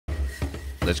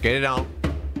Let's get it out.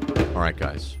 All right,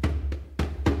 guys.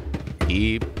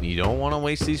 You don't want to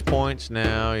waste these points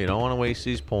now. You don't want to waste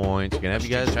these points. Gonna have you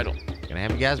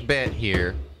guys bet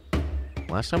here.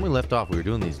 Last time we left off, we were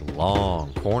doing these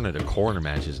long corner-to-corner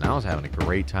matches, and I was having a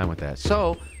great time with that.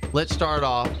 So, let's start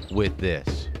off with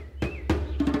this.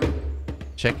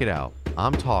 Check it out.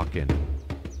 I'm talking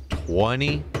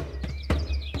 2021.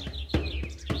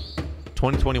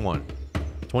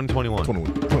 2021.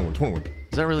 21.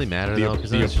 Does that really matter, though?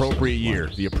 The appropriate year.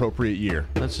 The appropriate year.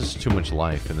 That's just too much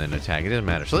life and then attack. It doesn't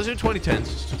matter. So let's do 2010s.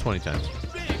 Let's do 2010s.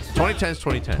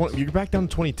 2010s. You're back down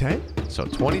to 2010? So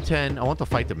 2010, I want the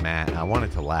fight to mat. I want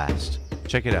it to last.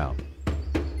 Check it out.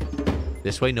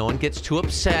 This way no one gets too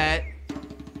upset.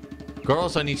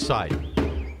 Girls on each side.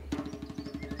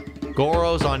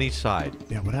 Goro's on each side.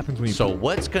 Yeah, what happens when you... So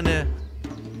what's gonna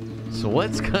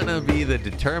be the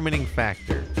determining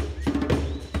factor?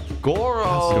 Goro.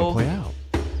 How's it gonna play out?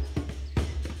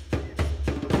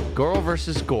 Goro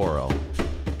versus Goro.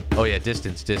 Oh yeah,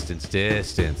 distance.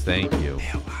 Thank you.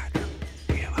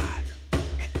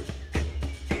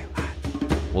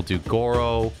 We'll do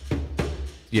Goro.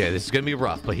 Yeah, this is gonna be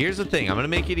rough, but here's the thing. I'm gonna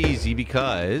make it easy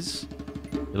because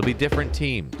it'll be different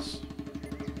teams.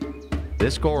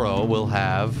 This Goro will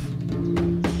have...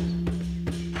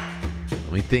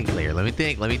 Let me think, Lear. Let me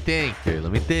think.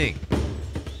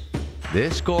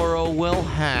 This Goro will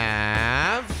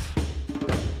have...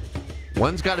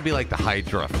 One's got to be like the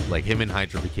Hydra. Like him and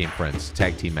Hydra became friends.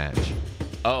 Tag team match.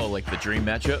 Oh, like the dream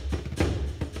matchup?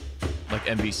 Like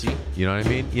MVC? You know what I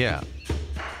mean? Yeah.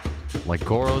 Like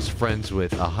Goro's friends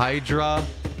with a Hydra.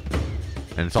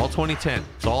 And it's all 2010.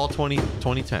 It's all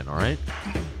 2010, all right?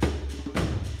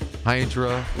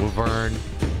 Hydra, Laverne.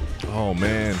 Oh,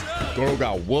 man. Goro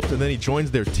got whooped, and then he joins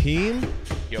their team?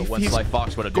 Yo, one Sly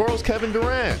Fox would have done. Goro's Kevin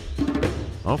Durant.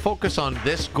 I'll focus on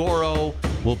this. Goro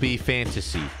will be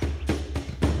fantasy.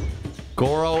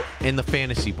 Goro and the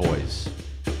Fantasy Boys.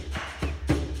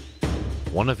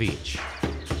 One of each.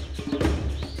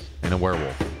 And a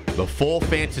werewolf. The full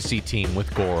fantasy team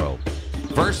with Goro.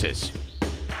 Versus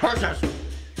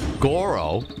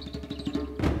Goro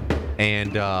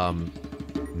and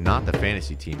not the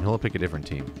fantasy team. He'll pick a different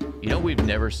team. You know we've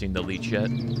never seen the leech yet?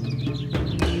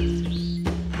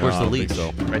 Where's the leech?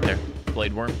 So. Right there.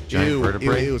 Blade worm. Giant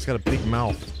vertebrae. Ew, it's got a big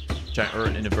mouth.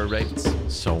 Giant invertebrates.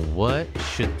 So what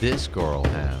should this girl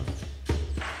have?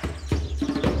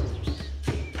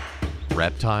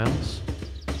 Reptiles?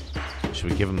 Should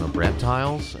we give him the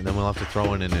reptiles? And then we'll have to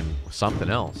throw in something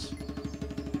else.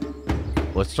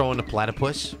 Let's throw in the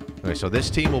platypus. Okay, so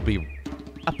this team will be...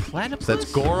 A platypus? So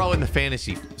that's Goro and the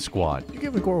fantasy squad. You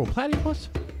giving Goro a platypus?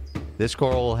 This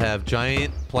Goro will have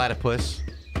giant platypus.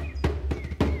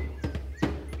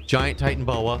 Giant titan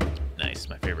boa. Nice,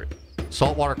 my favorite.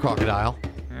 Saltwater crocodile.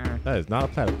 That is not a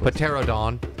platypus.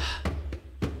 Pterodon.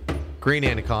 Green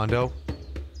anaconda.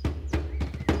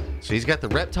 So he's got the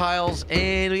reptiles,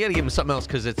 and we got to give him something else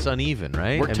because it's uneven,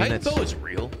 right? Were titan boas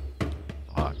real?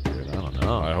 Fuck, dude, I don't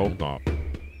know. I hope not.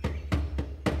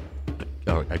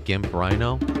 Oh, a gimp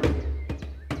rhino?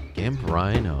 Gimp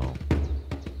rhino.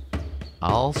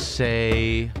 I'll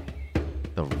say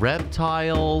the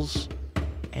reptiles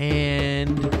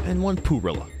and one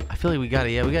Poorilla. I feel like we gotta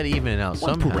even it out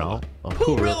somehow. Poorilla.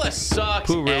 Poorilla sucks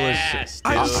ass,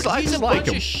 dude. I just like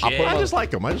him.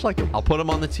 I just like him. I'll put him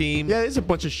on the team. Yeah, he's a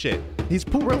bunch of shit. He's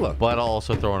Poorilla. But I'll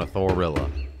also throw in a Thorilla.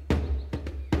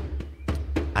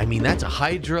 I mean, that's a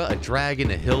Hydra, a dragon,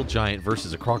 a hill giant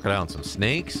versus a crocodile and some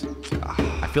snakes.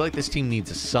 I feel like this team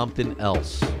needs something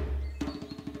else.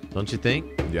 Don't you think?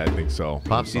 Yeah, I think so.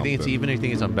 Pops, do you think it's even or do you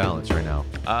think it's unbalanced right now?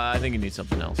 I think he needs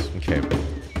something else. Okay.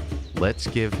 Let's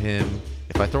give him...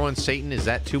 If I throw in Satan, is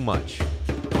that too much?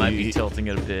 Might be tilting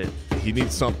it a bit. He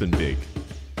needs something big.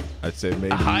 I'd say maybe...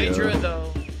 A Hydra,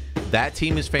 though. That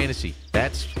team is fantasy.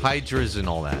 That's Hydras and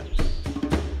all that.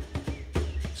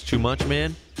 It's too much,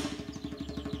 man?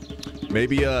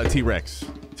 Maybe T-Rex.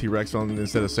 T-Rex on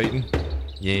instead of Satan.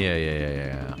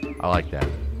 Yeah. I like that.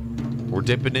 We're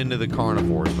dipping into the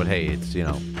carnivores, but hey, it's, you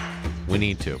know, we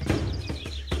need to.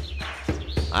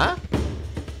 Huh?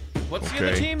 What's the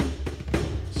other team?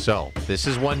 So, this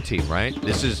is one team, right?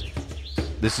 This is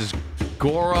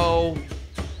Goro.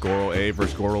 Goro A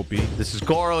versus Goro B. This is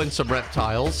Goro and some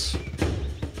reptiles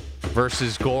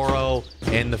versus Goro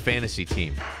and the fantasy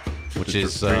team, which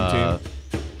is team?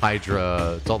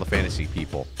 Hydra. It's all the fantasy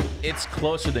people. It's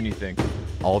closer than you think.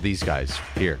 All these guys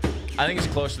here. I think it's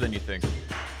closer than you think.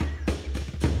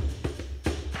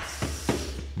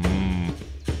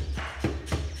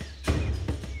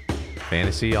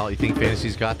 Fantasy, you think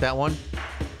fantasy's got that one?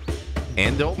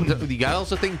 And you gotta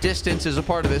also think distance is a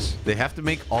part of this. They have to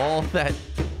make all that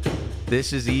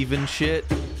this is even shit?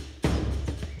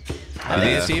 You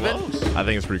think it's even? Close. I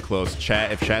think it's pretty close. If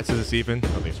chat says it's even, I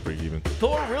think it's pretty even.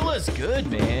 Thorilla's good,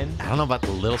 man. I don't know about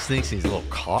the little snakes. These little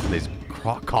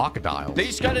crocodiles. They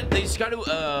just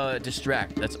gotta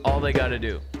distract. That's all they gotta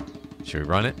do. Should we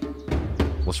run it?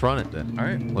 Let's run it then. All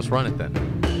right. Let's run it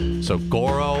then. So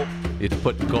Goro, it's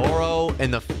put Goro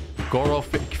in the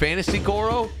fantasy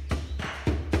Goro.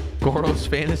 Goro's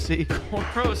fantasy.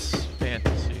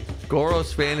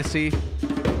 Goro's fantasy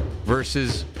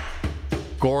versus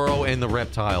Goro and the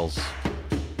reptiles.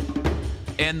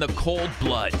 And the cold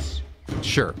bloods.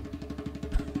 Sure.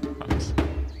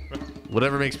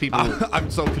 Whatever makes people.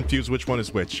 I'm so confused which one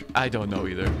is which. I don't know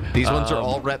either. These ones are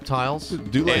all reptiles.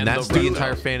 And that's the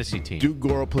entire fantasy team. Do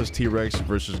Goro plus T-Rex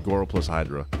versus Goro plus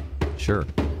Hydra. Sure.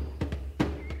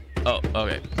 Oh,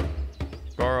 okay.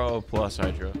 Goro plus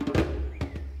Hydra.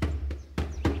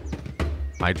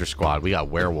 Hydra squad. We got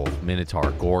Werewolf,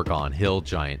 Minotaur, Gorgon, Hill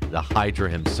Giant, the Hydra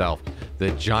himself, the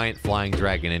giant flying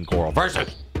dragon, and Goro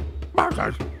versus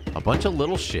a bunch of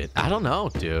little shit. I don't know,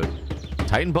 dude.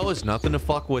 Titan Bow is nothing to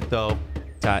fuck with, though.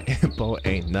 Titan Boa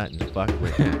ain't nothing to fuck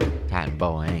with. Titan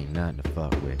Bow ain't nothing to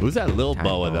fuck with. Who's that little Titan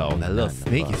boa, Boa though? ain't That little nothing to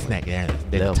sneaky fuck snack. Yeah,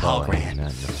 Little tall Bow ain't grand.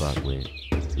 nothing to fuck with.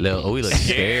 Oh, he looks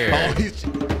scared. Oh,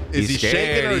 is he scared,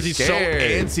 shaking or is he he's so scared.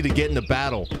 antsy to get into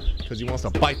battle? Because he wants to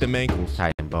bite them ankles.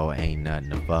 Titan Boa ain't nothing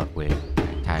to fuck with.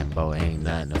 Titan Boa ain't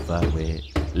nothing to fuck with.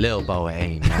 Lil Boa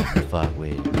ain't nothing to fuck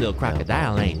with. Lil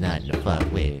Crocodile ain't nothing to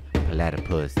fuck with.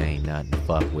 Platypus ain't nothing to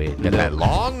fuck with. Got that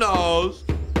long nose.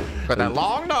 Got that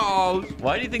long nose.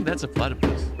 Why do you think that's a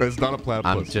platypus? It's not a platypus.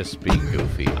 I'm just being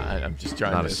goofy. I'm just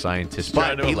trying Not to. a scientist,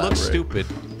 trying but to he looks elaborate.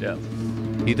 stupid.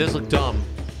 Yeah. He does look dumb.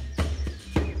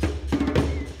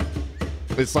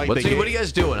 It's like What are you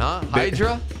guys doing, huh?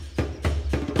 Hydra?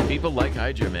 People like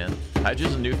Hydra, man.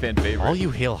 Hydra's a new fan favorite. All you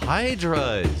hail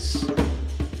Hydras.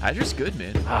 Hydra's good,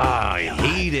 man. Ah, I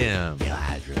hate him.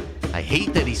 I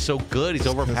hate that he's so good. He's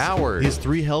overpowered. He has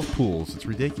 3 health pools. It's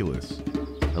ridiculous.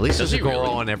 At least Does there's a he Goro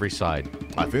really? on every side.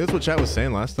 I think that's what chat was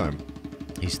saying last time.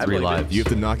 He's I 3 believe it. lives. You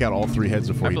have to knock out all 3 heads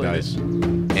before he believe dies.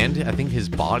 And I think his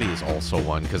body is also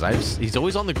one, because he's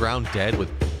always on the ground dead with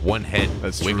one head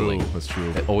That's wiggling. true. That's true.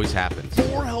 It always happens.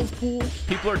 4 health pools?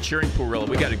 People are cheering Purilla.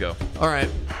 We gotta go. All right,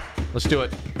 let's do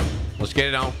it. Let's get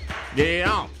it on. Get it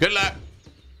on. Good luck.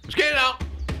 Let's get it on.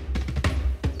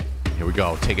 Here we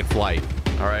go. Taking flight.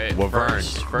 All right. Wyvern.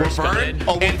 First coming in.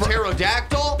 And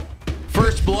pterodactyl.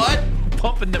 First blood.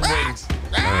 Pumping them wings.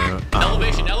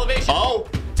 Elevation. Oh,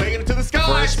 taking it to the sky.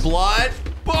 First blood.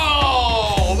 Boom.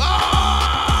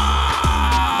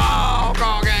 Oh,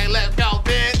 go gang. Let's go,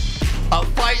 bitch. A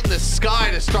fight in the sky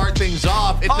to start things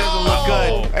off. It doesn't look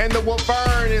good. And the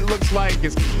Wyvern, it looks like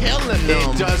it's killing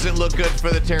them. It doesn't look good for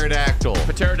the pterodactyl.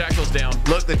 The pterodactyl's down.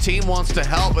 Look, the team wants to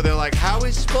help, but they're like, how are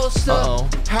we supposed to? Uh-oh.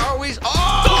 How are we?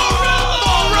 Oh!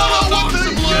 Thorilla with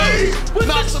the blue! With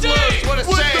Not the some save! blues. What a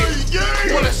With save! the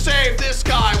yay! What a save! This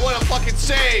guy! What a fucking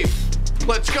save!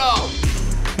 Let's go!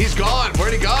 He's gone.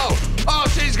 Where'd he go? Oh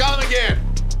shit! He's gone again.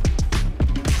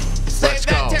 Let's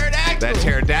go. That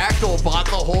pterodactyl bought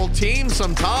the whole team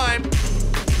some time.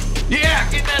 Yeah,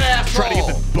 get that ass Try to get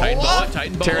roll. the Titan boa. boa.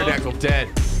 Titan boa. Pterodactyl dead.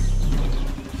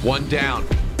 One down.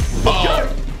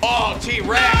 Oh,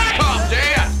 T-Rex, come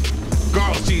down.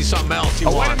 Goro sees something else he Oh,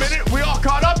 wait a wants. minute. We all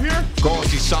caught up here. Goro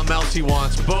sees something else he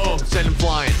wants. Boom, send him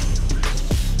flying.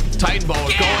 Titan Boa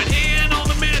going in on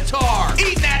the Minotaur.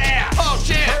 Eating that ass. Oh,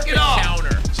 shit. Perfect Get off.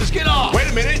 counter. Just get off. Wait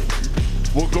a minute.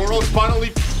 Will Goro's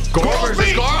finally... Goro Goro's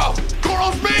versus me. Goro.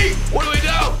 Goro's me. What do we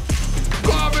do?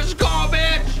 Goro versus Goro,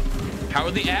 bitch. How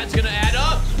are the ads gonna add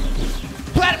up?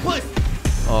 Platypus.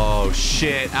 Oh,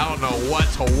 shit. I don't know what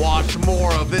to watch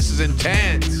more of. This is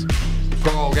intense.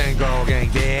 Goro gang,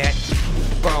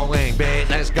 bitch. Goro gang, bitch.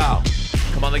 Let's go.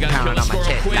 Come on, they gotta kill Pounding the on my squirrel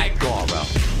chest quick. like Goro.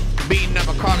 Beating up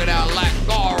a crocodile like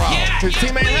Goro. Yeah. His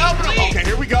team ain't helping him. Okay,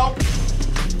 here we go.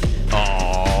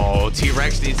 Oh,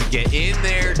 T-Rex needs to get in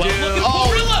there, dude. Well, look at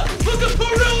Purilla! Look at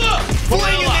Purilla!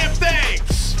 Flinging them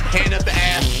things. Hand up the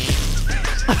ass.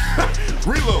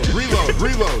 Reload.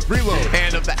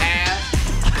 Hand up the ass.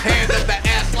 Hand up the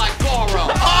ass like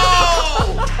Goro.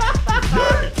 Oh!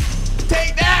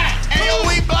 Take that!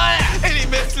 AoE blast! And he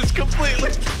misses completely.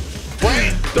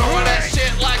 Wait, throwing that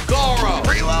shit like Goro.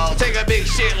 Reload. Take a big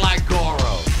shit like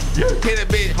Goro. Hit a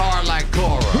bit hard like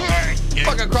Goro.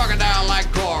 Fucking crocodile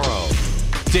like Goro.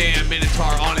 Damn,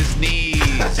 Minotaur on his knees.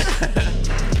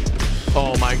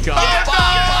 Oh my god.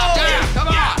 Come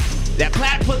on. That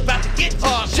platypus about to get you.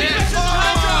 Oh shit.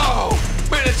 Oh!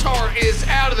 Minotaur is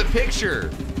out of the picture.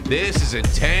 This is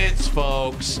intense,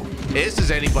 folks. This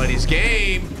is anybody's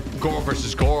game. Goro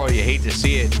versus Goro. You hate to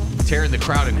see it. Tearing the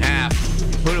crowd in half.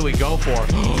 Who do we go for?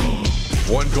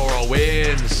 One Goro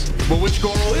wins. But which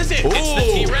Goro is it? It's the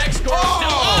T-Rex. Goro's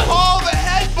still up. Oh, the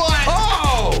headbutt!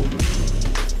 Oh!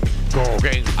 Goro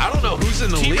gang. I don't know who's in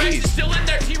the T-Rex lead. is still in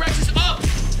there. T-Rex is up.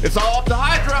 It's all up to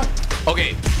Hydra.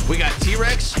 Okay, we got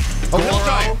T-Rex, Oh,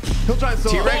 Goro, he'll try and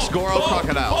solo. T-Rex, Goro,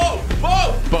 Crocodile.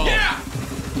 Boom. Boom. Yeah.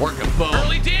 Working. Boom.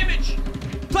 Early damage.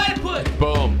 Platypus.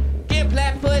 Boom. Get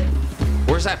Platypus.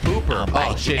 Where's that pooper?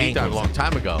 Oh, shit, he died a long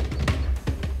time ago.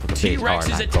 T-Rex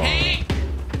is a tank.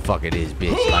 Fuck it is, bitch.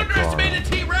 Who Like Goro. underestimated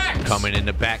T-Rex? Coming in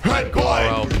the back Hey, like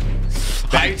Goro.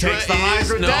 That takes the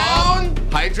Hydra down.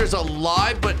 Hydra's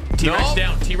alive, but T-Rex no.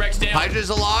 down. T-Rex down. Hydra's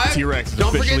alive. T-Rex is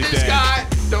Don't forget officially this dead. guy.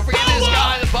 Don't forget this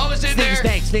guy. The Bubba's in there.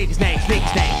 Sneak snake.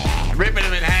 Ripping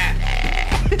him in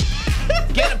half.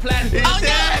 Get a Platypus. He's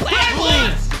dead.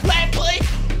 Platypus.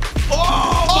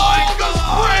 Oh, my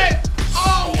God.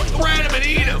 Oh, grab him and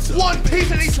eat him. One piece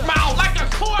in each mouth. Like a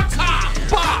corn cob.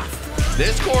 Pop.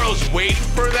 This Goro's waiting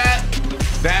for that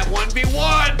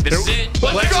 1v1. This is it.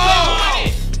 Let's go.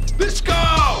 Let's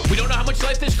go. We don't know how much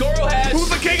life this Goro has. Who's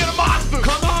the king of the monsters?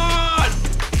 Come on.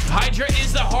 Hydra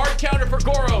is the hard counter for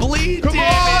Goro. Bleed Come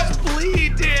damage. on.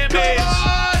 Bleed damage. Come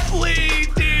on. Bleed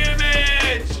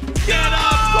damage. Get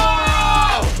up,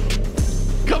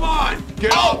 Goro. Come on.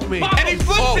 Get off me. Pop And he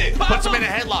flips it. Puts him in a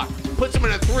headlock. Puts him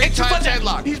in a 3 times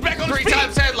headlock. He's back on his 3 feet.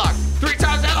 times headlock. 3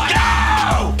 times headlock.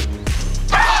 No!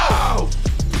 Oh!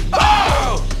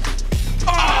 Oh!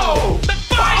 Oh! The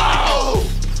fight. Oh!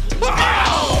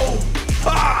 Oh!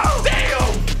 Oh! Damn!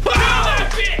 Kill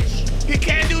that bitch. He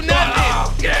can't do nothing.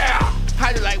 Oh, yeah!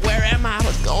 Hydra like, where am I?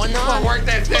 What's going Come on? on, work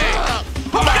that thing.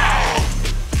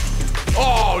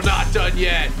 Oh, not done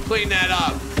yet. Clean that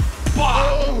up.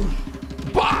 Bop!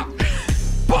 Bop!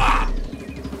 Bop!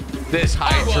 This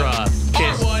Hydra is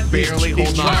R1. barely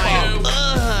He's holding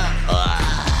on.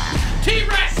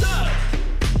 T-Rex.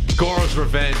 Goro's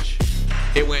revenge.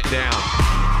 It went down.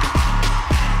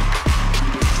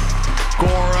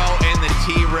 Goro and the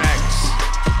T-Rex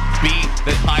beat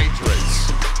the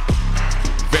Hydras.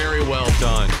 Very well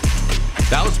done.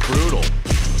 That was brutal.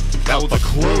 That was a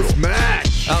close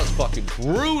match. That was fucking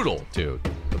brutal, dude.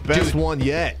 The best one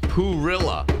yet.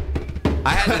 Poorilla.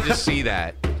 I had to just see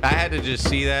that.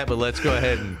 But let's go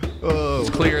ahead and Oh,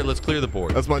 let's clear the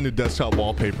board. that's my new desktop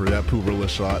wallpaper. That Pooverless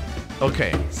shot.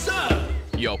 Okay.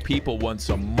 Yo, people want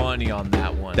some money on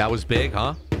that one. That was big,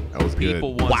 huh? That was good.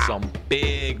 People want some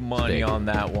big money Big. on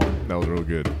that one. That was real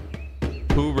good.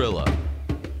 Poorilla.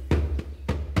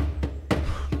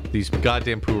 These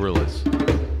goddamn Poorillas.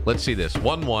 Let's see this.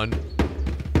 1-1.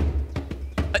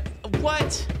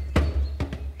 What?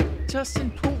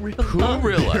 Justin Poorilla.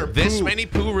 Poorilla. This Poo. many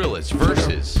Poorillas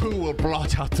versus Pooh will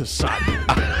blot out the sun.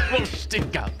 We'll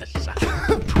stick out the side.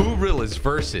 Poorillas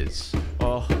versus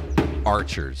Oh,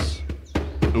 archers.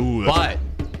 Ooh, But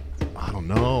I don't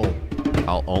know.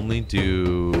 I'll only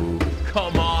do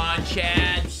come on,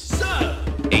 Chad.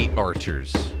 8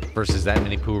 archers versus that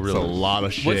many It's a Poorillas. lot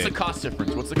of shit. What's the cost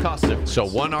difference? So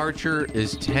one archer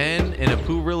is 10, and a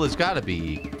Poorilla's got to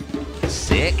be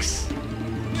 6.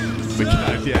 But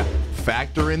yeah,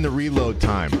 factor in the reload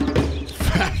time.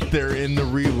 Factor in the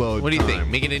reload. What do you think?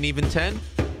 time. Make it an even 10?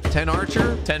 10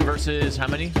 archer, 10 versus how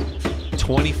many?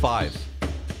 25.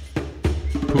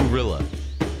 Poorilla.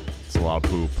 It's a lot of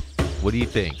poop. What do you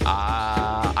think?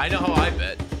 I know how I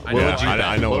bet. I know Yeah, what you bet.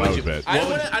 I know what I would bet.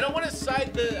 I don't want to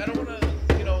side the. I don't want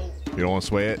to. You know. You don't want to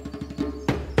sway it?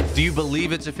 Do you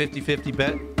believe it's a 50-50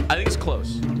 bet? I think it's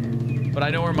close, but I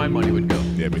know where my money would go.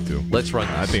 Yeah, me too. Let's run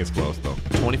this. I think it's close though.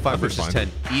 25 versus fine.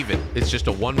 10, even. It's just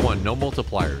a 1-1, no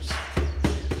multipliers.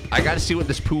 I got to see what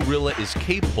this Poorilla is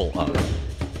capable of.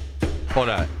 Hold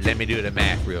on. Let me do the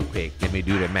math real quick. Let me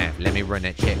do the math. Let me run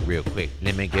that check real quick.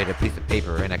 Let me get a piece of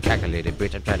paper and a calculator,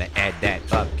 bitch. I'm trying to add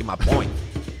that up. Get my point.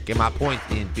 Get my point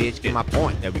in, bitch. Get my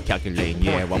point. That we calculating,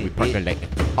 yeah, while we percolating.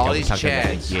 All these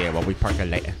chads. Yeah, while we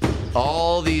percolating.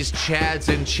 All these chads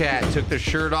in chat took their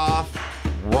shirt off,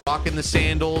 rocking the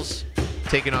sandals,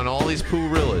 taking on all these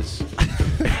Poorillas.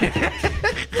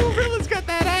 Poorilla's got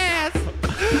that ass.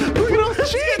 Look at all the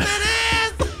shit.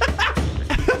 That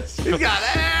ass. He's got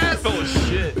ass. Full of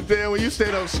shit. Damn, when you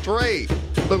stand up straight,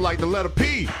 look like the letter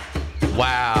P.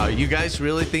 Wow, you guys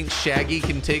really think Shaggy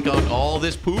can take on all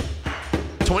this poop?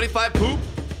 25 poop?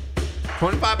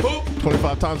 25 poop?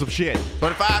 25 times of shit.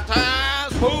 25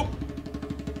 times poop?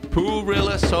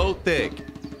 Poorilla so thick.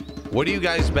 What do you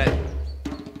guys bet?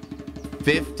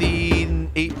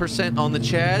 58% on the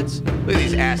Chads? Look at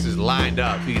these asses lined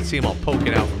up. You can see them all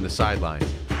poking out from the sidelines.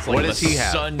 It's like What the does he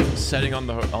have? sun setting on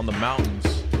the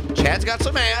mountains. Chad's got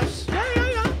some ass.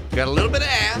 Yeah. Got a little bit of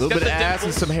ass. A little bit of ass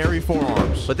and some hairy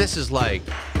forearms. But this is like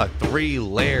a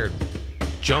 3-layered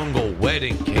jungle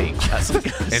wedding cake. That's like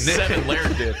a And then-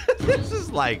 7-layer dip. This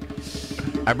is like,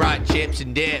 I brought chips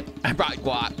and dip. I brought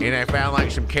guac. And I found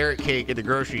like some carrot cake at the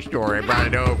grocery store. I brought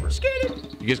it over.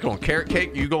 You just going carrot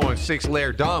cake? You going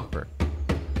 6-layer dumper?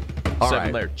 All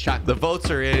right. 7-layer chocolate. The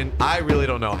votes are in. I really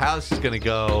don't know how this is going to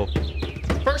go.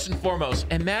 First and foremost,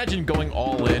 imagine going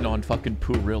all in on fucking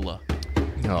Poorilla.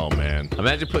 Oh, man.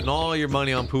 Imagine putting all your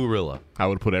money on Poorilla. I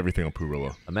would put everything on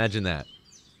Poorilla. Imagine that.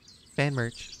 Fan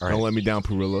merch. All right. Don't let me down,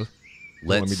 Poorilla. Don't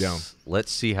let me down.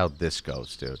 Let's see how this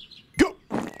goes, dude. Go!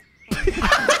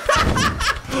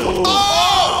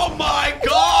 Oh my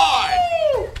God!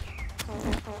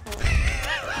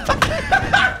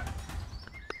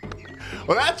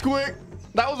 Well, that's quick.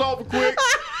 That was awful quick.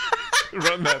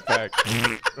 Run that back.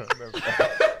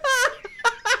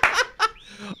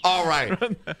 All right.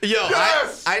 Yo,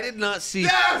 Yes! I did not see.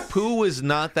 Yes! Pooh was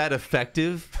not that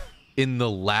effective in the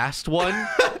last one.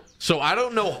 So I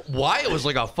don't know why it was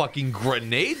like a fucking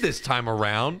grenade this time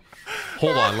around.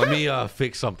 Hold on. Let me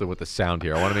fix something with the sound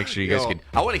here. I want to make sure you guys Yo. can.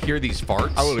 I want to hear these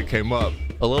farts I would have came up.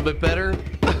 a little bit better.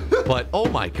 But oh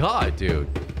my God, dude.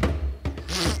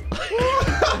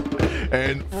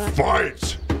 And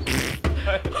fight.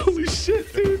 Holy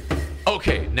shit, dude.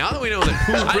 Okay, now that we know that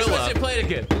I just want to Poorilla, play it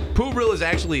again. Poorilla is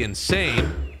actually insane.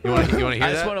 You want to hear I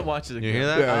that? just want to watch it again. You hear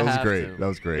that? Yeah, that I was have great. to. That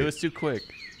was great. It was too quick.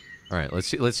 All right, let's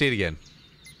see it again.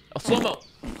 Oh, slow-mo.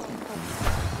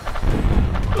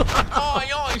 Oh,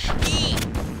 yo, ski.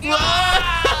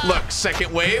 Look,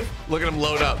 second wave. Look at him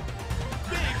load up.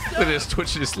 Look at this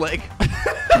twitching his leg.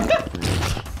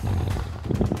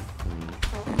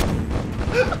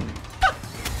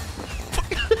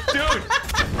 Dude.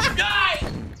 Die.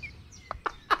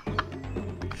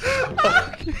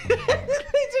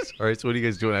 All right, so what are you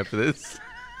guys doing after this?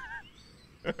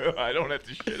 I don't have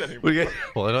to shit anymore. What do you guys?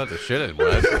 Well, I don't have to shit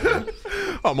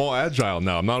anymore. I'm all agile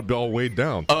now. I'm not all weighed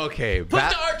down. Okay, Put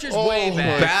the archers way Oh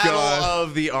back. my Battle God.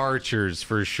 of the Archers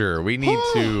for sure. We need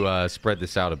to spread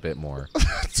this out a bit more.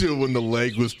 Dude, when the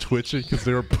leg was twitching because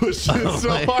they were pushing it so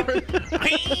my- hard.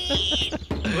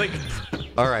 Like,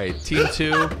 All right, team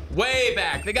 2. way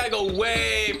back. They got to go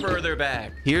way further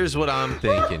back. Here's what I'm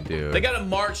thinking, dude. They got to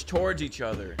march towards each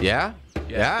other. Yeah?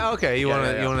 Yeah. Okay. You Yeah, want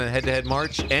to yeah. you want to head-to-head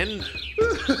march and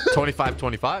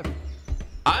 25-25.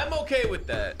 I'm okay with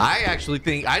that. I actually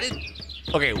think I didn't.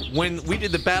 Okay, when we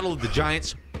did the Battle of the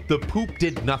Giants, the poop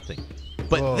did nothing.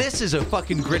 But this is a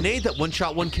fucking grenade that one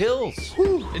shot, one kills.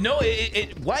 No,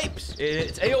 it wipes.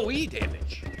 It's AoE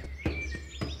damage.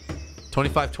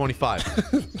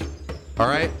 25-25. All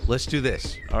right, let's do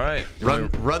this. All right.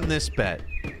 Run this bet.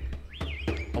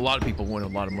 A lot of people win a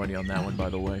lot of money on that one, by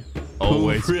the way.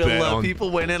 Always bet Poorilla. on, People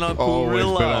went in on always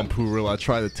bet on Poorilla. Poorilla. I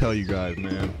try to tell you guys,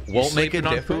 man. Won't make a Sleeping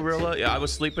on difference. Poorilla? Yeah, I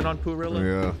was sleeping on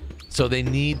Poorilla. Yeah. So they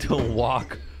need to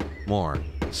walk more.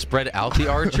 Spread out the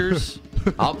archers.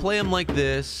 I'll play them like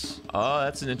this. Oh,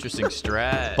 that's an interesting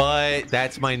strat. But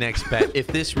that's my next bet. If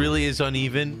this really is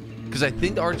uneven, because I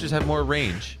think the archers have more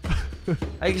range.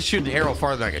 I can shoot an arrow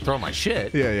farther than I can throw my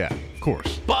shit. Yeah, of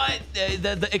course. But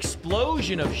the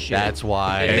explosion of shit. That's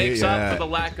why. It makes Yeah. up for the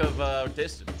lack of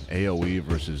distance. AoE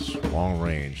versus long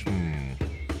range.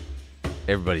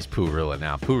 Everybody's Poorilla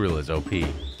now. Poorilla's OP.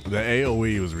 The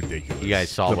AoE was ridiculous. You guys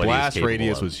saw the what he was blast capable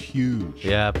radius of. was huge.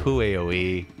 Yeah, Poo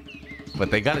AoE. But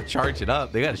they got to charge it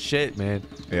up. They got to shit, man.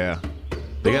 Yeah.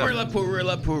 They got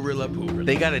Poorilla.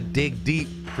 They got to dig deep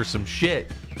for some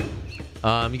shit.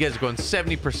 You guys are going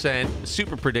 70%.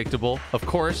 Super predictable. Of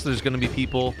course, there's going to be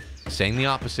people saying the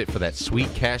opposite for that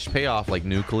sweet cash payoff like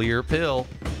Nuclear Pill.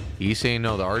 He's saying,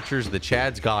 no, the Archers, the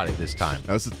Chads got it this time.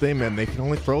 That's the thing, man. They can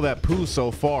only throw that poo so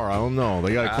far. I don't know.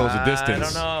 They got to close the I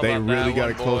distance. don't know They about really that got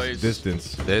to one, close boys. the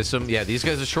distance. There's some, yeah, these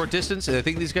guys are short distance, and I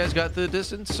think these guys got the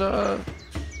distance.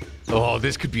 Oh,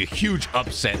 this could be a huge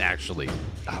upset, actually.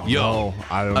 Yo,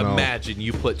 I don't know. imagine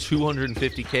you put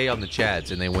 250K on the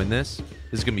Chads and they win this.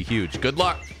 This is going to be huge. Good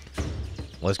luck.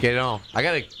 Let's get it on. I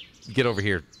got to get over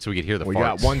here so we can hear the We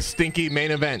farts. got one stinky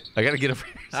main event. I got to get over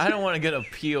here. I don't want to get a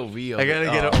POV. I got to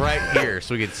get it right here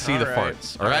so we can see the All right.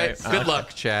 farts. All right? All right. Good luck,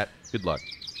 chat. Good luck.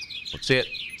 Let's see it.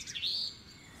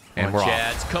 And Come we're on, off.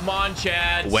 Chads. Come on,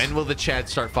 Chads. When will the Chads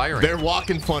start firing? They're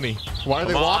walking funny. Why are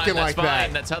they Come on, walking that's like fine.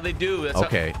 that? That's how they do. That's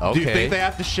Okay, How, okay. Do you think they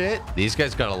have to shit? These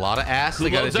guys got a lot of ass who they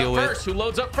got to loads up deal with. first? Who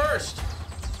loads up first?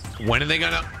 When are they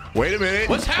going to... Wait a minute.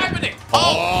 What's happening?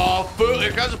 Oh, food.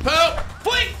 Here comes the poop.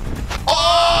 Flick!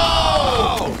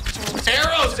 Oh!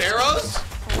 Arrows.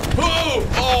 Poop.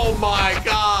 Oh, my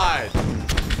God.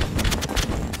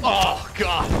 Oh,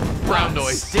 God. background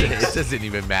noise stinks. It doesn't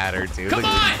even matter, dude. Come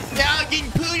on! Now I'm getting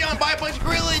pooed on by a bunch of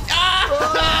gorillas.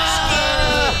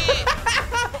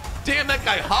 Damn, that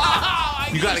guy hot.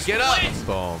 You gotta get up.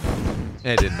 Boom.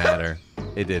 It didn't matter.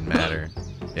 It didn't matter.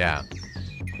 Yeah.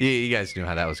 You guys knew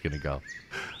how that was gonna go.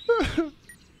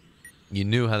 You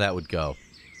knew how that would go.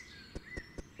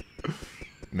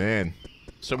 Man,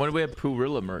 So when do we have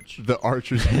Poorilla merch? the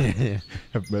archers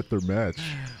have met their match.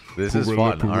 This is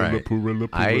fun. Poorilla, All right. Poorilla,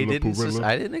 I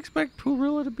Poorilla. didn't expect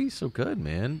Poorilla to be so good,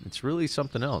 man. It's really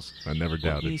something else. I never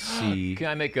Let me doubted. see. Can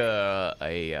I make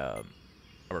a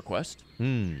request?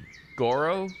 Hmm.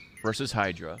 Goro versus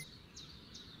Hydra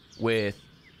with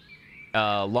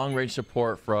long range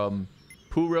support from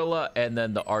Poorilla and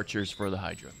then the archers for the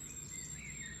Hydra.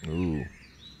 Ooh.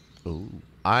 Ooh.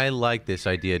 I like this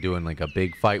idea of doing like a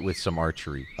big fight with some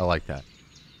archery. I like that.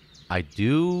 I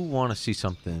do want to see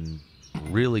something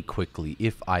really quickly,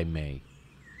 if I may.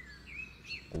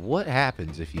 What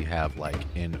happens if you have like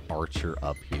an archer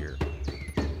up here?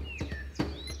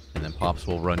 And then Pops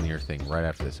will run your thing right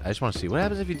after this. I just want to see what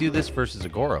happens if you do this versus a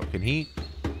Goro. Can he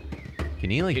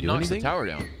like He do knocks anything? the tower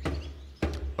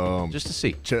down. Just to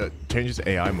see. Changes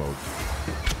AI mode.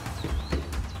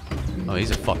 Oh,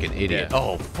 he's a fucking idiot. Yeah.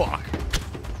 Oh, fuck.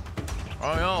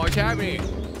 Oh no, attack me!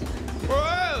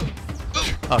 Whoa!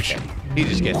 Okay. He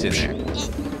just gets in there.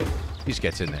 He just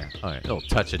gets in there. All right. Little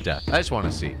touch of death. I just want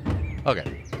to see.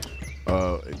 Okay.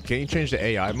 Can you change the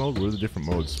AI mode? What are the different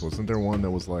modes? Wasn't there one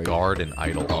that was like Guard and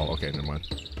idle. Oh, okay, never mind.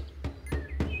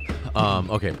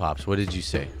 Okay, Pops. What did you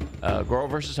say? Goro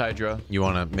versus Hydra. You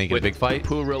want to make it a With big fight?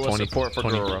 Poorilla support for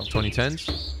Goro.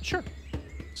 2010s? Sure.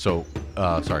 So,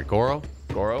 sorry, Goro.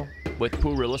 Goro with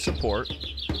Poorilla support.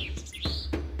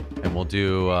 And we'll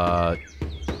do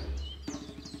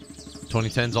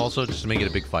 2010s also, just to make it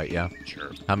a big fight, yeah?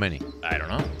 Sure. How many? I don't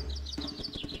know.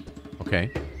 Okay.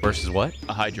 Versus what?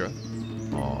 A Hydra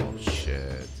Oh,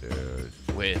 shit, dude.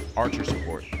 with archer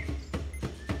support.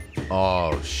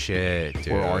 Oh, shit,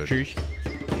 dude. Or archers?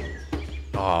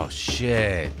 Oh,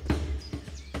 shit.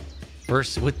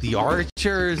 Versus with the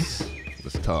archers.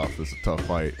 This is tough. This is a tough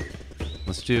fight.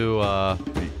 Let's do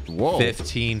Whoa.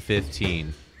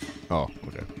 15-15. Oh,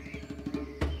 okay.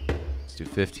 Let's do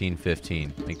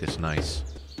 15-15. Make this nice.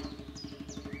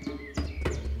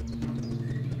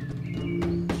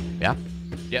 Yeah?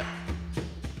 Yep.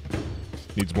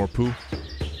 Needs more poo.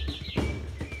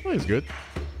 Oh, he's good.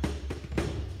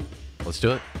 Let's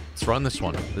do it. Let's run this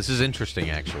one. This is interesting,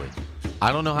 actually.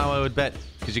 I don't know how I would bet,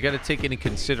 because you got to take into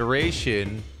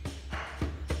consideration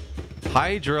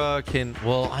Hydra can...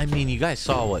 Well, I mean, you guys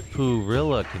saw what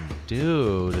Poorilla can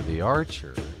do to the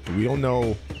archer. We don't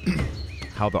know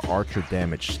how the archer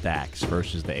damage stacks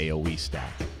versus the AoE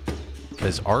stack.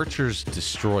 Because archers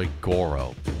destroy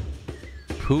Goro.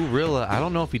 Poorilla, I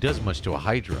don't know if he does much to a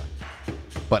Hydra.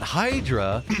 But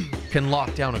Hydra can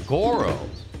lock down a Goro.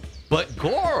 But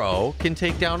Goro can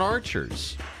take down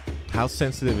archers. How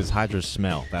sensitive is Hydra's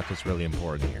smell? That's what's really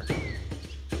important here.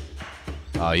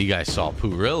 Oh, you guys saw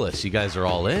Poorilla. You guys are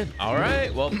all in. All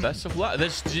right. Well, best of luck.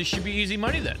 This should be easy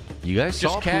money then. You guys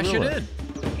saw Just cash Poorilla. it in.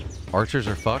 Archers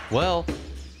are fucked. Well,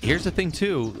 here's the thing,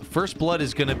 too. First blood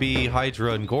is going to be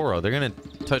Hydra and Goro. They're going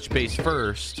to touch base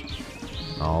first.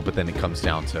 Oh, but then it comes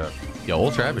down to... Yo,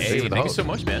 Old Travis, Hey, thank thank you so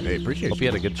much, man. Hey, appreciate Hope you.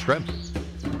 you had a good shrimp.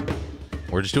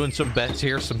 We're just doing some bets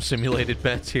here, some simulated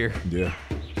bets here. Yeah.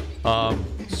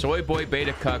 Soy Boy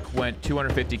Beta Cuck went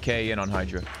 250K in on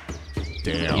Hydra.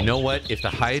 Damn. You know what? If the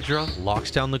Hydra locks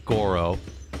down the Goro,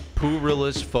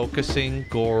 Poorilla's focusing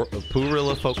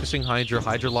Poorilla focusing Hydra,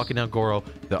 Hydra locking down Goro.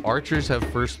 The archers have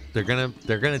first. They're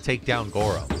gonna take down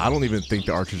Goro. I don't even think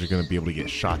the archers are going to be able to get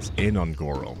shots in on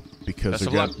Goro because Best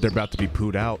of they're, luck. they're about to be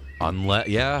pooed out. Unless,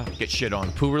 yeah, Get shit on.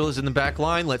 Poorilla's in the back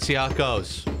line. Let's see how it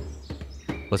goes.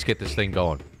 Let's get this thing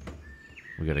going.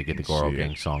 We gotta get the Goro see.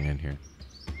 Gang song in here.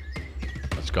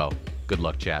 Let's go. Good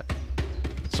luck, chat.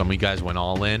 Some of you guys went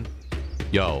all in.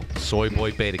 Yo, Soy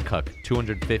Boy Beta Cuck,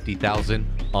 250,000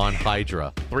 on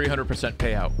Hydra 300%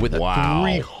 payout. with a Wow.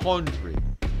 300.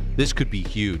 This could be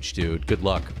huge, dude. Good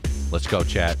luck. Let's go,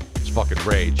 chat. It's fucking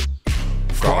rage.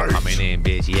 Goro coming in,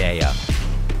 bitch. Yeah.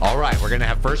 All right, we're gonna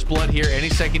have first blood here any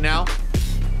second now.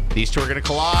 These two are gonna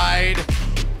collide.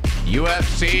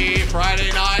 UFC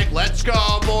Friday night. Let's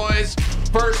go, boys.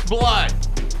 First blood.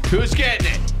 Who's getting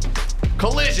it?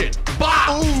 Collision.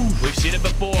 Bop. We've seen it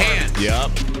before. Hands.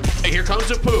 Yep. Here comes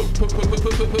a poop.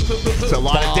 It's a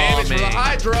lot of damage for the Bombing.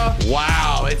 Hydra.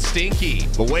 Wow, it's stinky.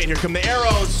 But wait, here come the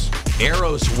arrows.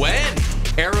 Arrows when?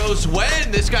 Arrows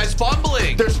when? This guy's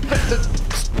fumbling. They're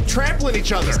trampling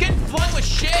each other. He's getting flung with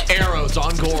shit. Arrows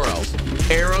on Goro.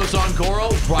 Arrows on Goro,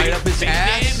 right Big- up his big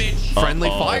ass. damage. Friendly Friendly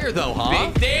fire, though,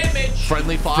 huh? Big damage.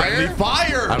 Friendly fire? Friendly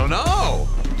fire. I don't know.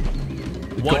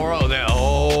 Goro,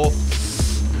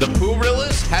 the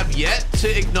Poorillas have yet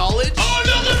to acknowledge. Oh,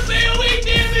 no, there's AoE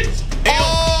damage.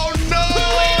 Oh,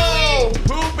 no.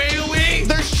 Poop AoE.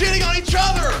 They're shitting on each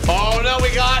other. Oh, no,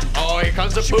 here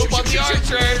comes the poop on the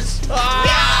archers.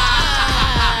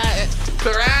 Ah!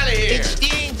 They're out of here. It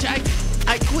stinks.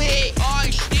 I quit. Oh,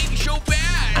 it stinks so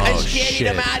bad. I'm Oh, getting shit.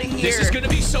 them out of here. This is going to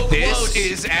be so close. This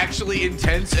is actually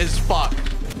intense as fuck.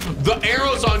 The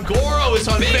arrows on Goro is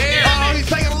unfair. Oh, he's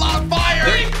taking a lot of fire.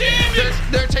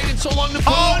 They're taking so long to poop.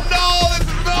 Oh, no. This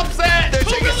is an upset. They're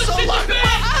taking so long to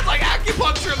poop. It's like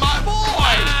acupuncture, my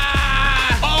boy.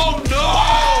 Oh, no.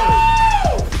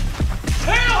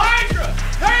 Hail Hydra!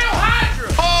 Hail Hydra!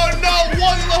 Oh, no.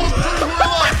 One little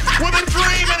gorilla with a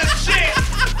dream and a shit.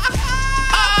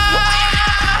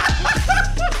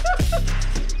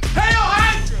 Hail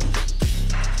Hydra!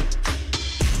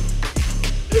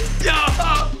 Yo,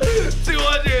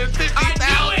 250,000.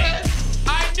 I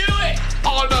knew it!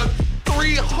 On a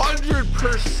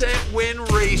 300% win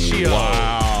ratio.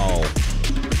 Wow.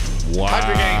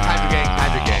 Hydra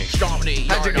gang. Stomp me,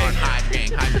 Hydra gang.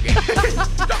 Hydra gang.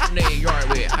 Stomp me, you're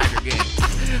with Hydra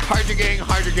gang.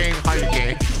 Hydra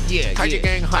gang. Yeah,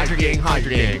 Hydra gang.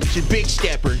 It's a big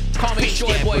stepper. Call me Big Soy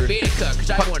Boy stepper. Beta Cuck, because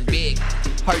I won big.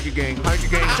 Hydra gang.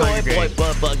 Soy boy,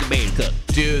 motherfucking beta cup.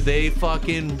 Dude, they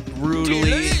fucking Dude, look brutally.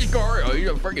 at this Goro. Oh,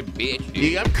 you're a freaking bitch, dude.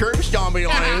 Yeah, I'm curb stomping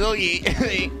on it. Look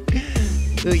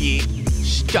at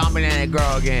stomping on that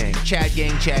girl gang. Chad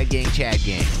gang. Chad gang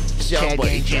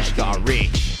just got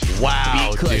rich. Wow,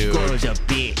 Because dude. Goro's a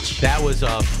bitch. That was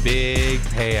a big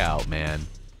payout, man.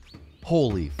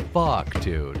 Holy fuck,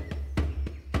 dude.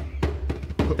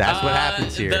 That's what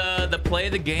happens here. The play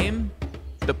of the game,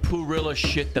 the Poorilla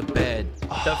shit the bed.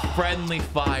 The friendly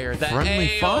fire. The Friendly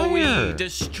AoE fire.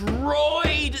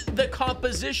 destroyed the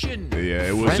composition. Yeah,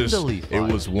 it was Friendly fire.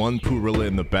 it was one Purilla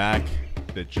in the back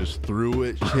that just threw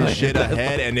his shit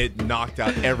ahead, and it knocked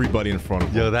out everybody in front of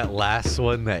him. Yo, that last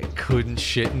one that couldn't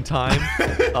shit in time.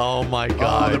 Oh my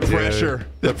god, the dude. pressure.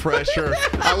 The pressure.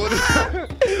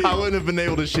 I wouldn't have been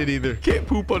able to shit either. Can't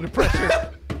poop under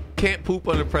pressure. Can't poop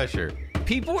under pressure.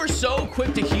 People were so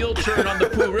quick to heel turn on the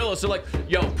Poorilla. So like,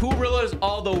 yo, Poorilla's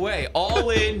all the way.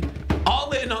 All in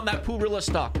on that Poorilla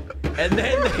stock. And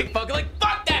then they fucking like,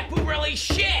 fuck that Poorilla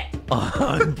shit.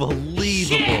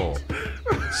 Unbelievable.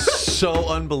 So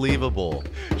unbelievable.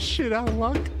 Shit out of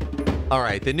luck. All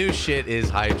right, the new shit is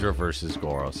Hydra versus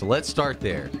Goro. So let's start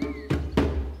there.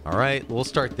 All right, we'll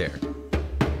start there.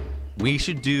 We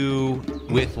should do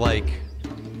with like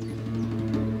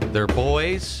their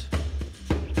boys.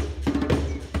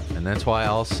 And that's why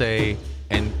I'll say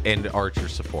and Archer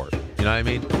support. You know what I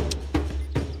mean?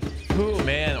 Ooh,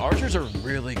 man, archers are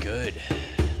really good.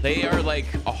 They are like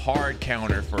a hard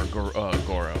counter for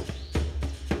Goro.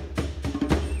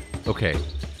 Okay.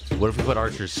 What if we put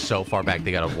archers so far back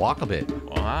they gotta walk a bit?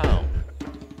 Wow.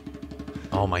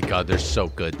 Oh my god, they're so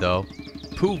good though.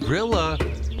 Poorilla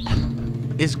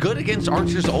is good against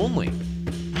archers only.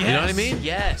 Yes, You know what I mean?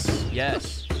 Yes.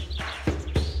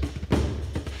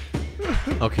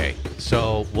 Okay,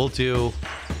 so we'll do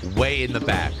way in the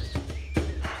back.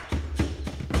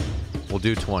 We'll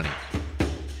do 20.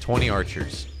 20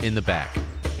 archers in the back.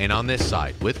 And on this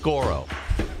side, with Goro,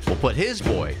 we'll put his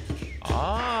boy.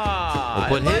 Ah,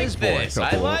 We'll put I like his boy. this.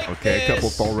 I like Okay, a couple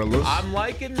this. Thorillas. I'm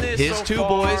liking this His so two far.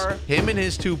 boys, him and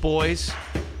his two boys,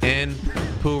 and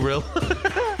Poorilla.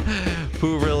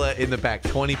 Poorilla in the back.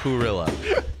 20 Poorilla.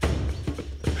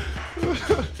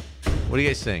 What do you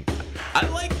guys think? I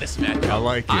like this matchup. I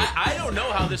like it. I don't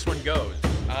know how this one goes.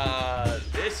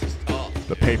 This is tough.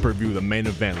 The pay-per-view, the main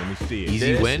event. Let me see it.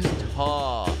 Easy This win? is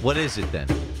tough. What is it then?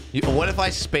 What if I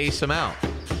space them out?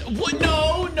 What?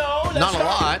 No, that's Not a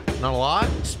lot. Not a lot.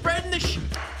 Spreading the shit.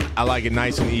 I like it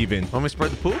nice and even. Want me to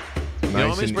spread the poop? You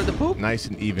want me to spread the poop? Nice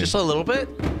and even. Just a little bit?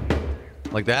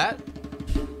 Like that?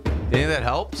 You think that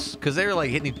helps? Because they were like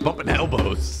hitting, bumping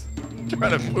elbows.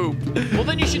 Trying to poop. Well,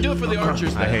 then you should do it for the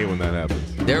archers. I Then. hate when that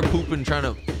happens. They're pooping,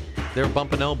 they're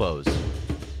bumping elbows.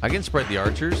 I can spread the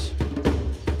archers.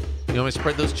 You want me to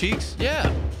spread those cheeks?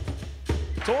 Yeah.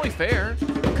 It's only fair.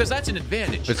 Because that's an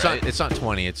advantage. It's right? not. It's not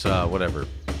 20. It's whatever.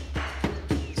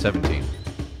 17.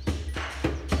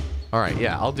 All right.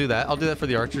 Yeah, I'll do that. I'll do that for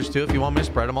the archers too. If you want me to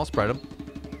spread them, I'll spread them.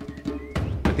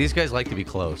 But these guys like to be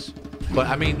close. But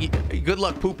I mean, good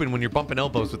luck pooping when you're bumping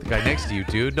elbows with the guy next to you,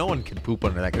 dude. No one can poop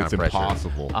under that kind It's of pressure.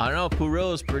 impossible. I don't know.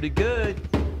 Poorilla's pretty good.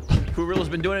 Poorilla's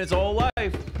been doing it his whole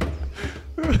life.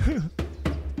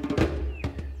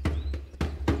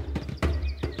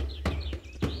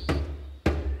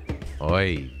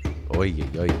 Oi, oi,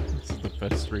 oi. This is the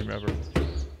best stream ever.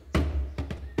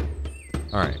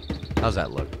 All right. How's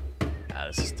that look? Ah,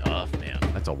 this is tough, man.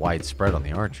 That's a wide spread on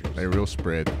the archers. A real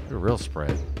spread. A real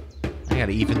spread. I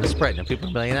gotta even the spread. Now people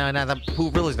will be like, no, the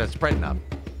Poorilla's not spreading up.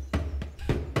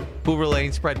 Poorilla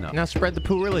ain't spreading up. Now spread the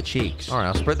Poorilla cheeks. All right,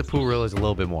 I'll spread the Poorillas a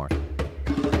little bit more.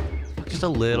 Just a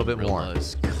little bit more.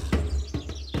 Gorillas.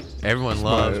 Everyone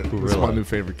loves This is my Poorilla. new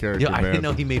favorite character, Yeah, I man. didn't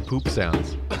know he made poop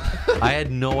sounds. I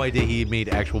had no idea he made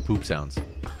actual poop sounds.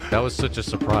 That was such a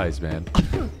surprise, man.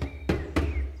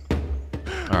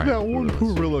 All right. That one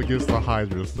Poorilla against the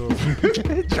Hydra. So.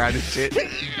 Trying to shit.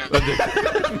 Come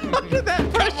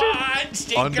on,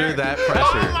 stinker. Under that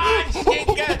pressure. Come on,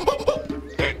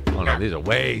 stinker. Oh no, these are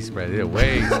way spread. These are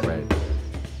way spread.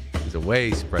 These are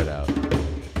way spread out.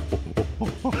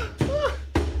 All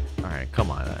right,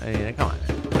 come on, come on.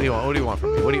 What do you want? What do you want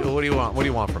from me? What do you want? What do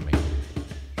you want from me?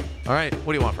 All right,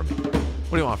 what do you want from me?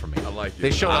 What do you want from me? I like it.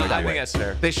 They showed up I that think way. that's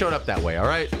fair. They showed up that way. All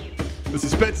right. The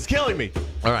suspense is killing me.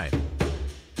 All right.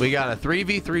 We got a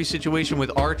 3v3 situation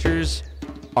with archers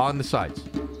on the sides.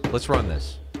 Let's run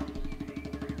this.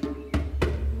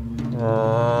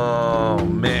 Oh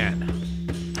man.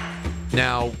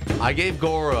 Now, I gave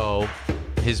Goro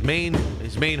his main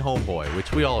homeboy,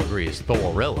 which we all agree is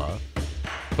Thorilla.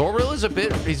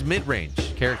 Thorilla's he's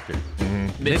mid-range character.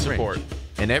 Mid-support.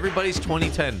 And everybody's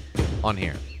 2010 on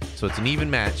here. So it's an even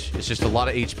match. It's just a lot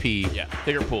of HP Yeah,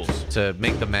 bigger pools. to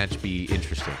make the match be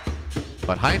interesting.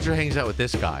 But Hydra hangs out with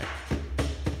this guy.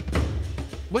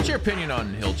 What's your opinion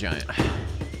on Hill Giant?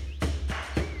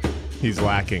 He's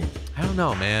lacking. I don't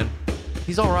know, man.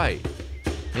 He's all right.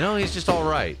 You know, he's just all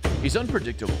right. He's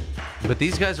unpredictable. But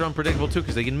these guys are unpredictable too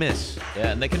because they can miss.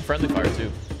 Yeah, and they can friendly fire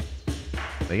too.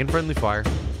 They can friendly fire.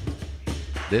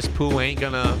 This Pooh ain't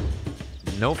gonna...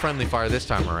 No friendly fire this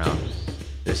time around.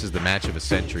 This is the match of a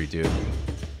century, dude.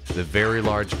 The very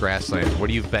large grasslands. What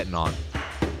are you betting on?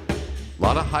 A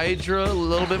lot of Hydra, a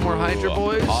little bit more Hydra,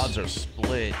 boys. Odds are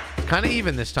split. Kind of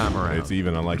even this time around. It's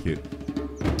even. I like it.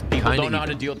 People Kinda don't know how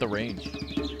to even. deal with the range.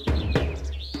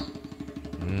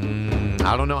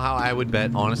 I don't know how I would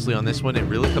bet, honestly, on this one. It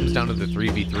really comes down to the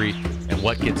 3v3 and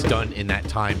what gets done in that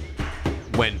time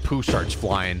when Pooh starts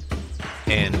flying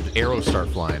and arrows start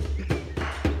flying.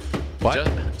 What?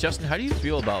 Justin, how do you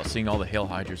feel about seeing all the Hail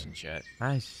Hydras in chat?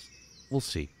 Nice. We'll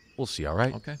see. We'll see, all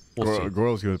right? Okay. We'll see.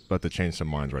 Goro's about to change some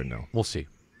minds right now. We'll see.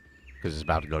 Because it's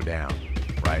about to go down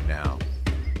right now.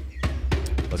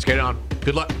 Let's get it on.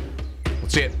 Good luck.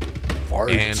 Let's see it.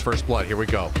 And first blood. Here we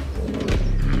go.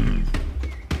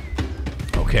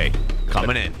 Okay.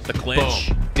 Coming in. The clinch.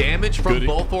 Boom. Damage from Good-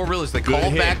 both Thorillas. They good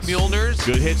call back hits. Mjolnirs.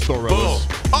 Good hits, Boom. Thorillas.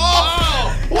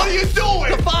 Oh! What are you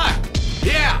doing? The fuck?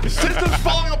 Yeah. System's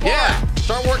falling apart. Yeah.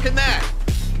 Start working that.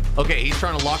 Okay, he's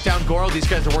trying to lock down Goro. These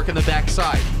guys are working the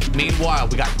backside. Meanwhile,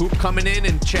 we got Poop coming in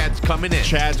and Chad's coming in.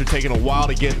 Chads are taking a while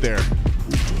to get there.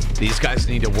 These guys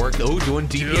need to work. Oh, doing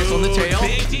DPS on the tail.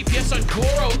 Big DPS on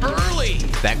Goro early.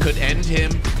 That could end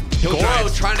him. Hill Goro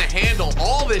Giants. trying to handle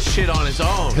all this shit on his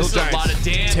own. This is a lot of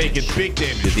damage. Taking big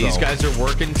damage. These though. guys are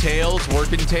working tails,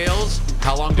 working tails.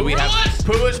 How long do we have? Gorillas!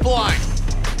 Pooh is blind.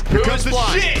 Pooh comes is the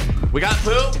blind. shit. We got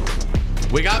Pooh.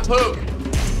 We got Poop.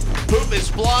 Poop is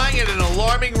flying at an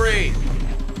alarming rate.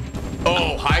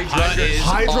 Oh, Hydra is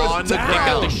Hydra's on the down. They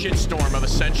got the ground. shitstorm of a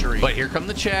century. But here come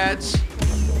the Chads.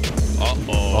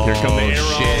 Uh-oh. Here come the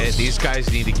arrows. Shit. These guys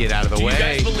need to get out of the Do you way.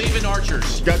 guys believe in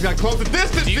archers? You guys got close the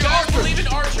distance. Do you the guys archers. believe in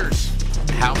archers?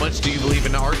 How much do you believe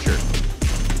in Archer?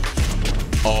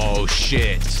 Oh,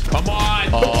 shit. Come on.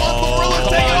 Oh,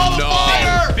 taking all the no.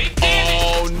 fire. Big damage.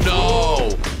 Oh,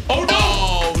 no. Oh, no.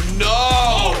 Oh,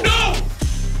 no.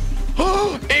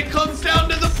 Oh, no. It comes down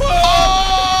to the Pooh.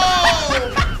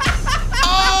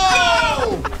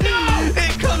 Oh.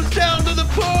 It comes down to the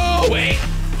Pooh. Wait.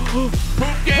 Poop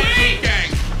gang, poop gang.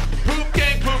 Poop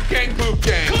gang, poop gang, poop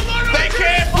gang. Come on, They Archers.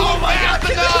 can't Oh, poop my fast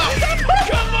enough.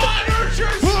 Come on,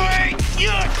 archers.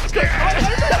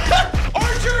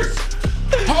 Archers.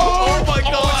 Oh, my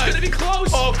God. Oh, it's going to be close.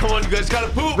 Oh, come on, you guys gotta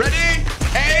poop. Ready?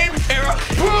 Aim, arrow,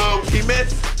 poop. He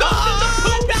missed. The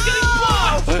poop is getting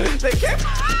blocked. They can't. The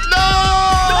No!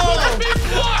 poop is being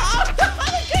blocked.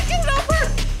 They can't get it over.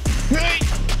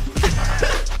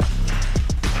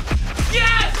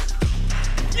 Yes.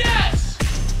 Yes.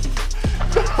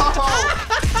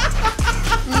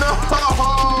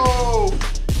 No!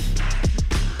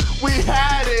 We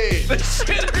had it! The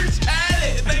shitters had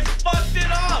it and they fucked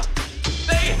it up.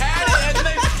 They had it and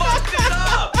they fucked it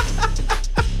up.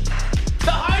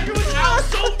 The Hydra was out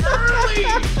so early.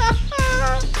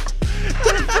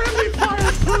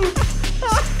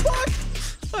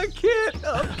 I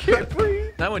can't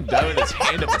breathe. That one died with its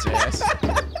hand up its ass.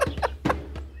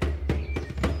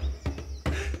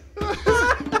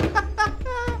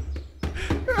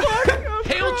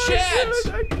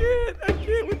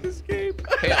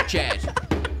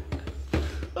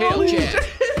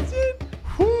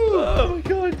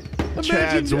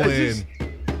 Chad's win.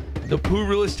 The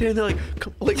Poo-Rilla standing there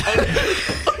like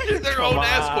under their own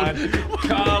ass going,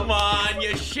 come on,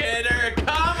 you shitter,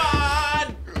 come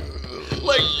on.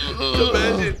 Like,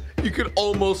 imagine you could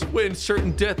almost win.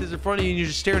 Certain death is in front of you and you're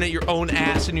just staring at your own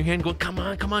ass in your hand going, come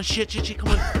on, shit, come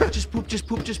on. Just poop.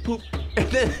 And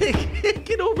then they can't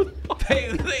get over the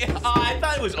I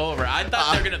thought it was over. I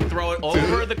thought they were going to throw it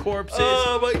over the corpses.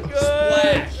 Oh, my God.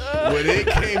 Splash. When it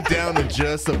came down to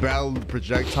just the battle of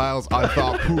projectiles, I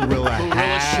thought Poo-Rilla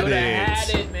had should it. have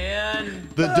had it, man.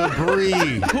 The debris.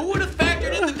 Who would have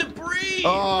factored in the debris?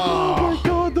 Oh, my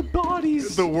God, the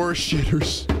bodies. The worst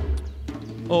shitters.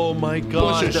 Oh my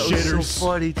God, Bunch of that shitters. was so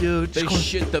funny, dude. They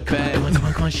shit the bed.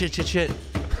 Come on, shit.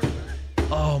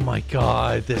 Oh my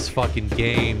God, this fucking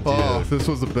game, dude. Oh, this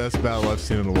was the best battle I've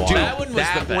seen in a while. Dude, that one was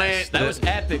the best. That was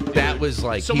epic, dude. That was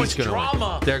like, so much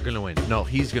drama. Win. They're gonna win. No,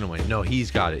 he's gonna win. No,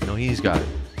 he's got it.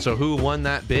 So who won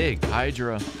that big?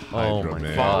 Hydra. Oh my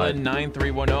God. Fallen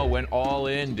 9310 went all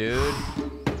in, dude.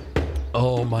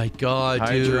 Oh my God,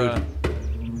 Hydra.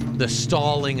 dude. The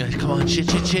stalling. Come on,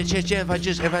 shit. If I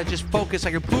just focus,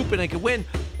 I could poop and I could win.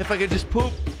 If I could just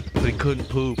poop. But he couldn't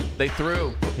poop. They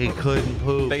threw. He couldn't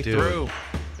poop. They dude. threw.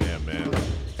 Yeah, man.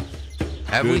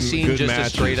 Have we seen good just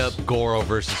matches. a straight up Goro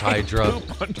versus Hydra?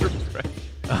 Poop under pressure.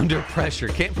 Under pressure.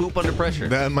 Can't poop under pressure.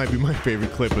 That might be my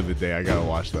favorite clip of the day. I gotta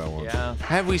watch that one. Yeah,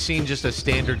 Have we seen just a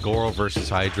standard Goro versus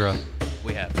Hydra?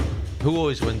 we have. Who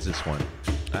always wins this one?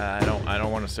 I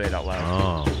don't want to say it out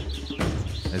loud. Oh.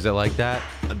 Is it like that?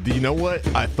 Do you know what?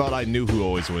 I thought I knew who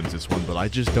always wins this one, but I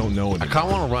just don't know I anymore. kind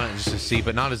of want to run it just to see,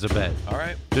 but not as a bet. All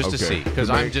right. Just to Okay. see. Because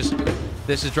Right.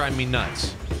 this is driving me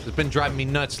nuts. It's been driving me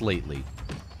nuts lately.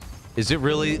 Is it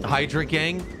really Hydra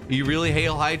gang? You really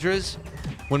hail Hydras?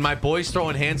 When my boy's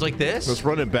throwing hands like this? Let's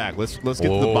run it back. Let's get to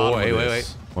the bottom of this.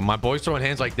 Wait. When my boy's throwing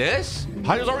hands like this?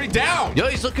 Hydra's already down. Yo,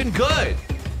 he's looking good.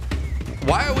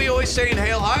 Why are we always saying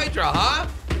hail Hydra, huh?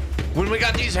 When we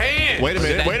got these hands. Wait a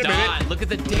minute. Look at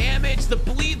the damage, the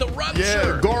bleed, the rupture.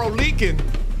 Yeah, Goro leaking.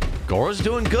 Goro's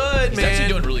doing good, He's man. actually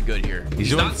doing really good here. He's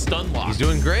doing- not stun locked. He's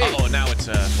doing great. Oh, now it's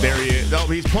There he is. No,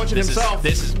 he's punching himself.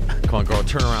 This is Come on, Goro,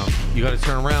 turn around. You gotta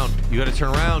turn around. You gotta turn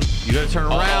around,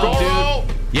 Goro!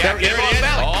 dude. Yeah, get him on his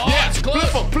belly. Oh, Yeah, it's close.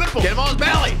 Flip him. Get him on his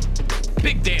belly.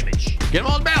 big damage. Get him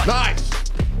on his belly. Nice.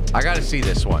 I gotta see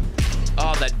this one.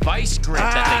 Oh, that vice grip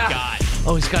that they got.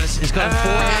 Oh, he's got his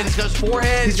forehead. He's got his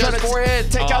forehead. He's got his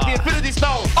forehead. Take out the Infinity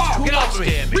Stone. Oh, get much off of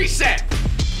me. damage. Reset.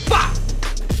 Fuck.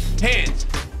 Hands.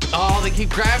 Oh, they keep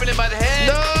grabbing him by the head.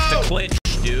 The clinch,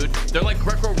 dude. They're like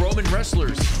Greco-Roman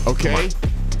wrestlers. Okay.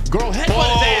 Girl, headbutt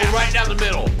Oh, his ass. right down the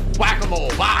middle. Whack-a-mole.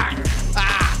 Bang.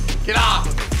 Ah, get off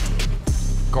of me.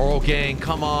 Goro gang,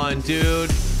 come on,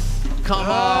 dude. Come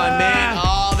on, man.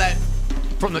 Oh, that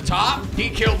from the top. He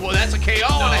killed one. That's a KO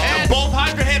on the head. Both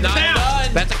Hydra heads Not down.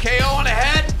 done. That's a KO on the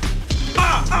head.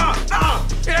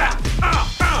 Yeah.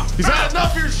 He's had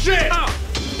enough of your shit.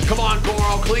 Come on,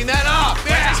 Goro. Clean that up.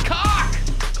 Yeah. His cock.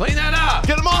 Clean that up.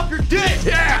 Get him off your dick.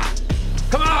 Yeah.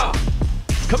 Come on.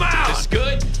 Come on. This is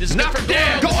good. This is Enough good for for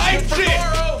damn. Goro. Go This is ape good for shit.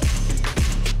 Goro.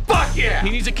 Fuck yeah. He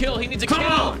needs a kill. He needs a Come kill.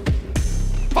 on.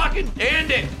 Fucking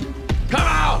end it. Come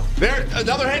on. There,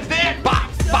 another head there. Bop,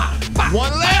 bop, bop.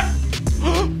 One left.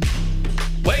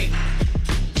 Wait.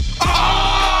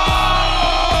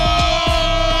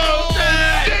 Oh,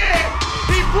 shit.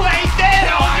 He played dead.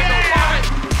 Hell Hydra, why?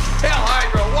 Hell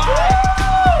Hydra, why?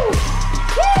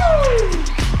 Woo!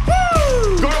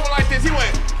 Goro went like this. He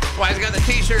went. That's why he's got the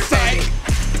t-shirt, baby.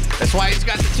 That's why he's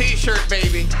got the t-shirt,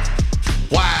 baby.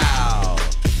 Wow.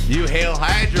 You hail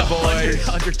Hydra, boys.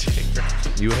 Undertaker.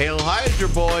 You hail Hydra,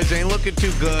 boys. Ain't looking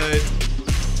too good.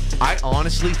 I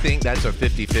honestly think that's a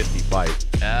 50-50 fight.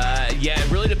 Yeah,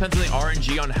 it really depends on the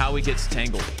RNG on how he gets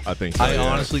tangled. I think so. I yeah.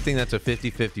 honestly think that's a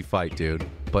 50-50 fight, dude.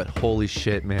 But holy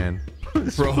shit, man.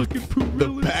 Bro,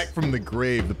 the back from the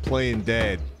grave, the playing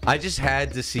dead. I just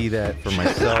had to see that for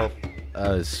myself. I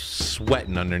was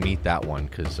sweating underneath that one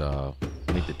because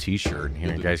underneath the t-shirt and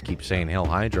hearing guys keep saying Hail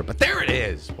Hydra. But there it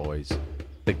is, boys.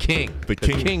 The king. The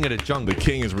king of the jungle. The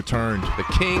king has returned. The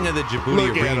king of the Jaboody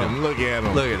Look arena. at him. Look at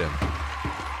him. Look at him.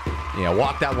 Yeah,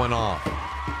 walk that one off.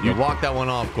 You walk that one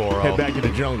off, Goro. Head back to the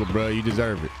jungle, bro. You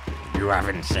deserve it. You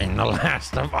haven't seen The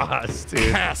Last of Us,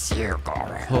 dude.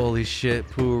 Holy shit,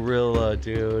 Poo-Rilla,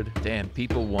 dude. Damn,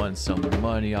 people won some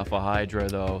money off of Hydra,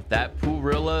 though. That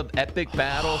Poo-Rilla epic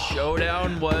battle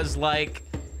showdown was like,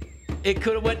 it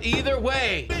could have went either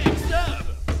way.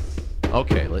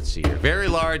 Okay, let's see here. Very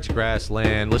large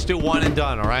grassland. Let's do one and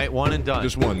done, all right? One and done.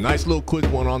 Just one. Nice little quick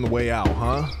one on the way out,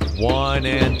 huh? One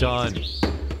and done.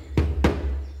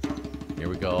 Here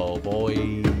we go,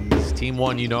 boys. Team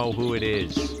one, you know who it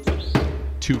is.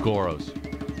 2 Goros.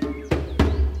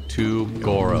 two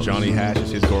Goros. Johnny Hatches,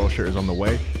 his Goro shirt is on the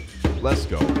way. Let's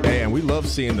go. Hey, and we love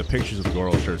seeing the pictures of the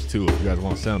Goro shirts too. If you guys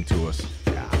want to send them to us.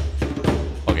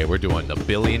 Okay, we're doing the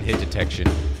billion hit detection,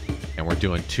 and we're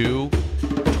doing two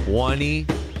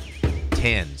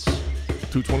 2010s.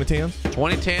 Two 2010s?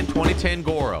 2010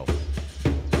 Goro.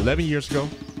 11 years ago.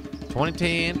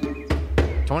 2010.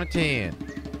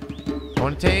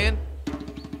 2010.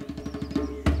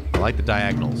 I like the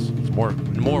diagonals. It's more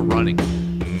running.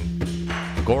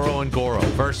 Goro and Goro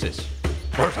versus.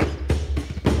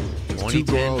 Two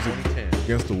Goros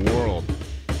against the world.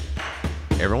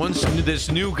 Everyone's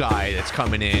this new guy that's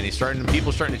coming in.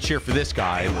 People starting to cheer for this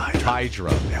guy,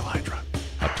 Hydra.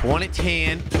 A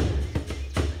 2010.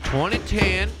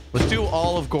 Let's do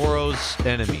all of Goro's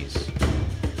enemies.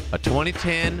 A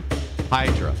 2010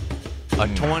 Hydra. A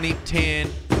 2010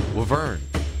 Wyvern.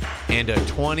 And a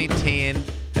 2010,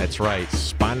 that's right,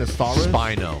 Spinosaurus?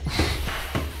 Spino.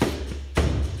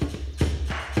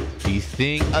 Do you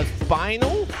think A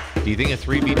Spino? Do you think a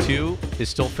 3v2 is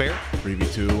still fair?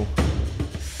 3v2.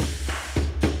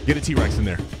 Get a T-Rex in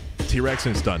there. T-Rex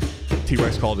and it's done.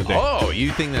 T-Rex called it a day. Oh, you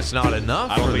think that's not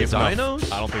enough I don't for think the it's dinos?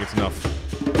 enough. I don't think it's enough.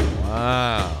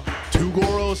 Wow. Two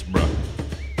Goros, bro.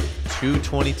 Two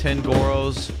 2010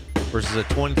 Goros versus a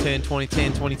 2010.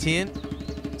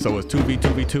 So it's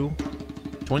 2v2v2?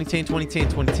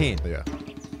 2010. Yeah.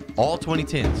 All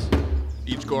 2010s.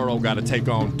 Each Goro got to take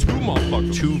on two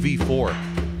motherfuckers. 2v4.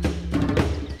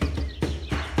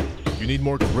 You need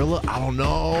more gorilla? I don't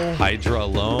know. Hydra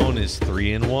alone is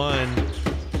 3-1.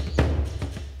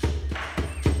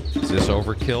 Is this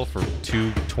overkill for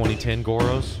two 2010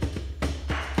 Goros?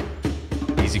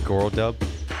 Easy Goro dub?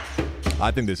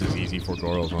 I think this is easy for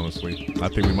Goros, honestly. I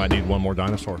think we might need one more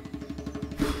dinosaur.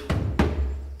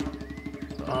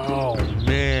 Oh,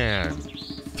 man.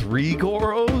 3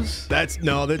 Goros?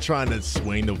 They're trying to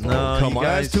swing the vote. No, Come you on,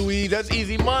 guys- that's too easy. That's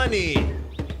easy money.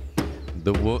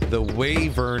 The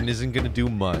Wyvern isn't going to do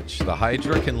much. The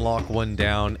Hydra can lock one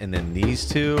down, and then these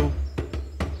two.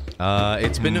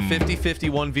 It's been a 50-50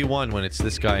 1v1 when it's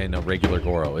this guy and a regular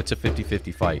Goro. It's a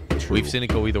 50-50 fight. True. We've seen it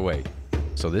go either way.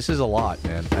 So this is a lot,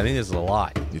 man. I think this is a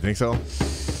lot. You think so?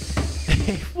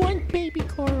 One baby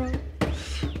Goro.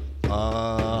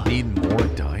 Need more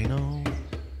dino?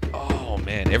 Oh,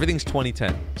 man. Everything's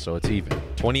 2010, so it's even.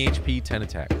 20 HP, 10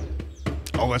 attack.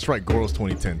 Oh, that's right. Goro's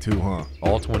 2010 too, huh?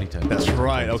 All 2010. That's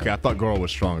right. Okay, I thought Goro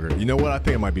was stronger. You know what? I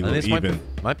think it might be a And little this even.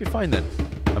 might be fine then.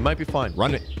 I might be fine.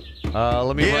 Run it.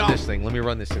 Let me Yeah. run this thing. Let me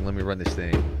run this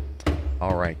thing.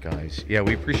 All right, guys. Yeah,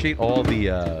 we appreciate all the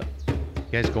you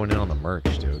guys going in on the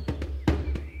merch, dude.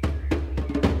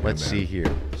 Let's see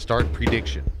here. Start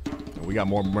prediction. We got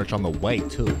more merch on the way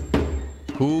too.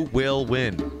 Who will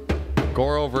win?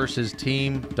 Goro versus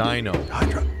Team Dino.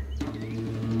 Hydra.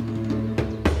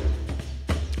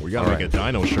 We gotta All make a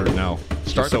dino shirt now.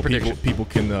 Start so the prediction. people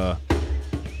can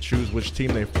choose which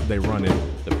team they run in.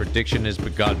 The prediction is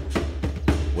begun.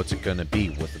 What's it gonna be?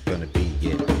 What's it gonna be?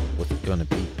 Yeah. What's it gonna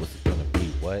be? What's it gonna be?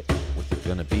 What? What's it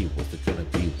gonna be? What's it gonna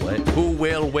be? What? Who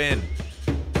will win?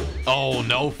 Oh,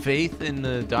 no faith in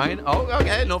the Dino? Oh,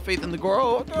 okay. No faith in the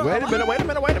Goro. Okay. Wait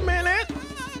a minute.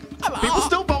 People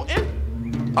still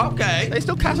voting. Okay. They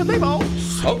still casting their vote.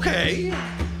 Okay.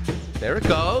 There it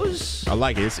goes. I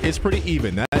like it. It's pretty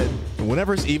even.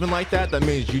 Whenever it's even like that, that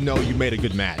means you know you made a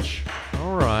good match.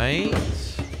 All right.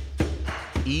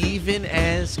 Even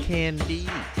as can be.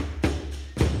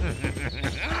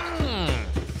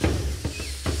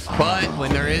 But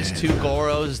when there is two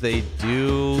Goros, they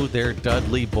do their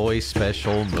Dudley Boy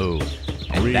special move.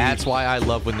 And that's why I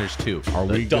love when there's two. Are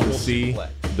The we going double to see suplex.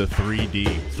 the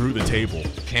 3D through the table?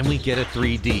 Can we get a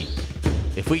 3D?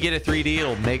 If we get a 3D,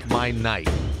 it'll make my night.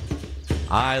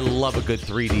 I love a good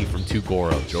 3D from two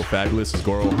Goros. Joe Fabulous is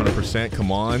Goro 100%.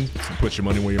 Come on. Put your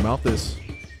money where your mouth is.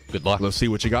 Good luck. Let's see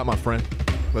what you got, my friend.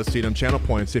 Let's see them channel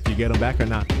points if you get them back or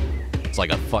not. It's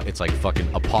like fucking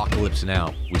Apocalypse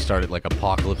Now. We started like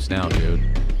Apocalypse Now, dude.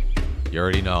 You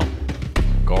already know.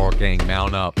 Goro gang,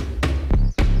 mount up.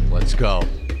 Let's go.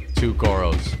 Two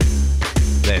Goros.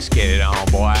 Let's get it on,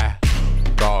 boy.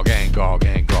 Goro gang, Goro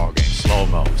gang, Goro gang.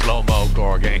 Slow-mo,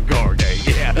 Goro gang,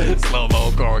 yeah.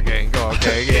 Slow-mo, Goro gang,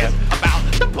 yeah.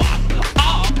 About to pop.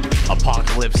 Oh.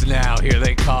 Apocalypse Now, here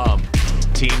they come.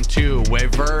 Team 2,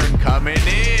 Wyvern coming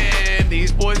in.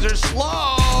 These boys are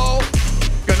slow.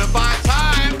 Gonna buy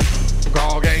time.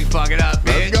 Goro gang, fuck it up,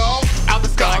 bitch. Let's go. Out the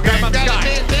sky, grab out the sky.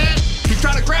 He's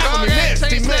trying to grab him. He missed.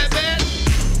 He missed.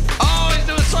 Oh, he's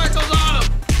doing circles on him.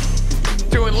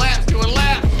 Doing laps.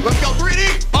 Let's go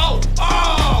 3D. Oh.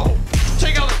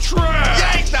 Take out the trash.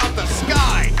 Yanked out the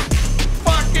sky.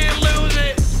 Fucking lose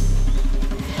it.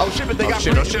 Oh, shit, but they got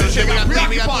shit, free. oh, shit. shit. We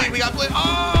got bleed.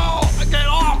 Oh, get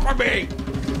off of me!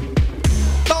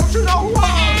 Don't you know who I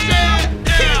am?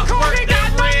 Shit! Yeah, work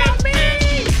them ribs,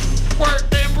 bitch! Work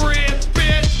them ribs,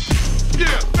 bitch!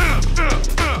 Yeah,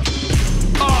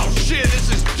 Oh, shit, this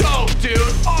is dope, dude!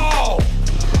 Oh!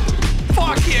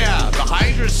 Fuck yeah! The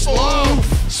Hydra's slow!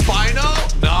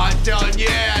 Spino? Not done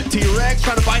yet! T-Rex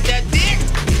trying to bite that dick.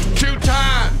 2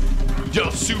 times! Yo,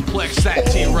 suplex that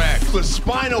T-Rex! The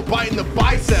Spino biting the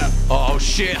bicep. Oh,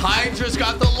 shit, Hydra's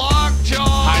got the lockjaw!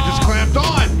 Hydra's clamped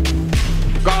on.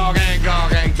 Go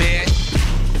gang, bitch!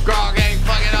 Go gang,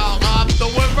 fuck it all up! The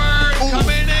Wyvern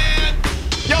coming in!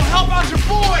 Yo, help out your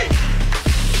boy.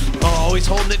 Oh, he's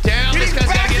holding it down. This guy's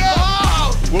gotta get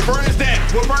involved. Wyvern is dead.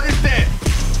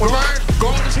 Wyvern.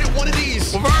 Goro just hit one of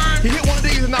these. Wyvern. He hit one of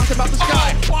these and knocked him out the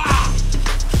sky. Oh, wow.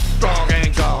 Go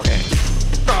gang. Go gang.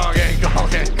 Go gang. Go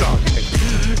gang. Go gang.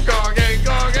 Go gang.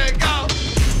 Go gang. Go.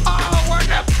 Oh, work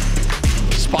him.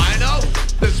 Spino.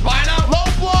 The Spino. Low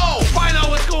blow. Spino,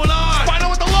 what's going on? Spino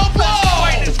with the low blow. This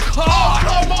fight is caught. Oh,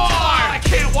 come on. I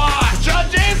can't watch.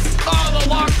 Judges. Oh, the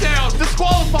lockdown.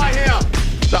 Disqualify him.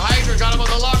 The Hydra got him on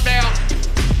the lockdown.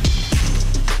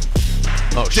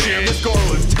 Oh, Damn, shit. this Goro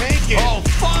is tanking. Oh,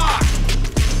 fuck.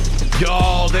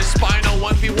 Yo, this Spino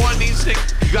 1v1 needs to...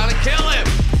 You gotta kill him.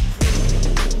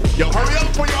 Yo, hurry up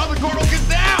before your other Goro gets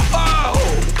down. Oh!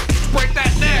 Break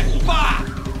that neck. Fuck.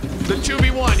 The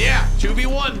 2v1. Yeah,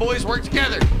 2v1. Boys, work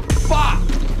together. Fuck.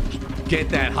 Get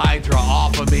that Hydra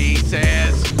off of me, he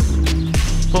says.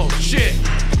 Oh, shit.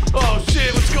 Oh,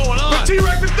 shit. What's going on? The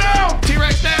T-Rex is down.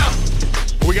 T-Rex down.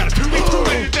 We got a 2v2,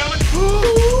 ladies and gentlemen.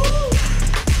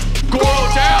 Goro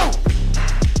down.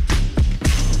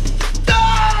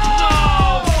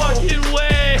 No! Fucking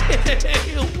way.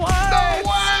 What? No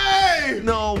way!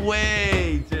 No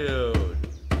way, dude.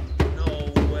 No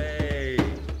way.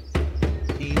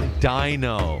 Team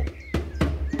Dino.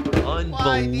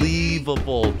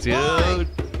 Unbelievable, dude.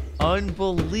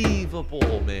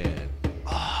 Unbelievable, man.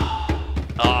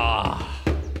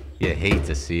 You hate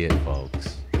to see it,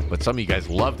 folks. But some of you guys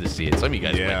love to see it. Some of you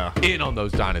guys went in on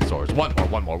those dinosaurs. One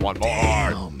more.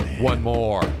 Damn, man. One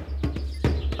more.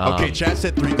 Okay, chat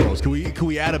said 3 Goros. Can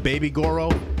we add a baby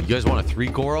Goro? You guys want a 3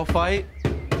 Goro fight?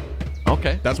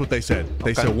 Okay. That's what they said.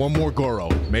 They Okay. said one more Goro.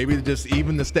 Maybe to just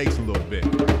even the stakes a little bit.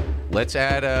 Let's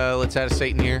add a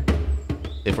Satan here.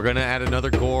 If we're gonna add another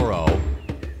Goro,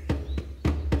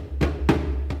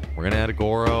 we're gonna add a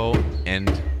Goro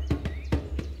and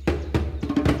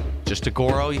just a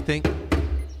Goro. You think?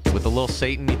 With a little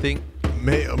Satan, you think?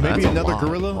 Maybe That's a another lot.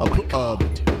 gorilla? Oh my God,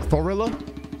 dude. Thorilla?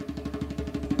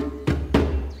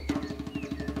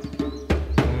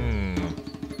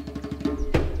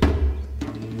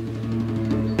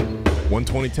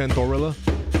 12010 Thorilla?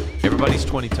 Everybody's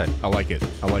 2010. I like it.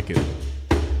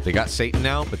 They got Satan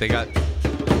now, but they got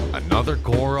another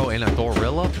Goro and a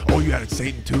Thorilla. Oh, you added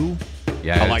Satan too?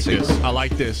 Yeah, I like Satan. this. I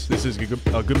like this. This is a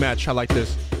good match. I like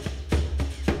this.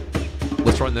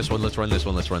 Let's run this one. Let's run this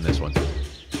one.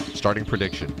 Starting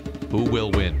prediction. Who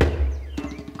will win?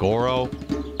 Goro,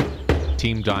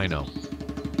 Team Dino.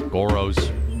 Goro's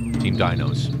Team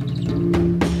Dinos.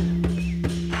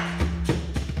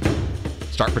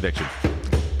 Start prediction.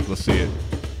 Let's see it.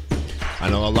 I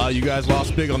know a lot of you guys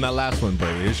lost big on that last one, but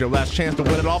it's your last chance to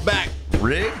win it all back.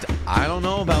 Rigged? I don't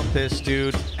know about this,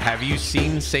 dude. Have you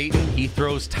seen Satan? He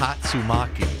throws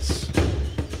Tatsumakis.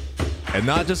 And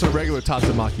not just a regular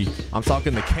Tatsumaki. I'm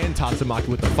talking the Ken Tatsumaki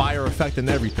with the fire effect and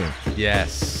everything.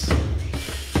 Yes.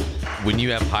 When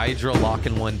you have Hydra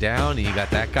locking one down and you got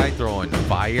that guy throwing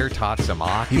fire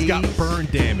Tatsumakis. He's got burn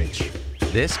damage.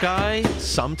 This guy,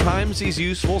 sometimes he's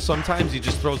useful. Sometimes he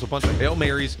just throws a bunch of Hail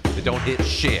Marys that don't hit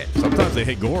shit. Sometimes they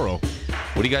hit Goro.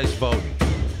 What are you guys voting?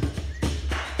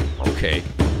 Okay.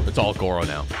 It's all Goro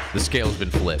now. The scale's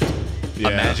been flipped. Yeah.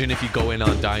 Imagine if you go in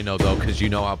on Dino, though, because you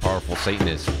know how powerful Satan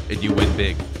is, and you win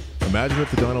big. Imagine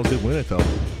if the Dinos did win it, though.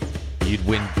 You'd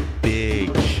win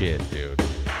big shit, dude.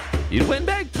 You'd win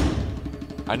big.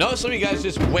 I know some of you guys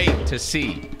just wait to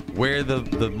see where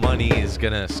the money is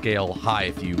gonna scale high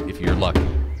if you're lucky.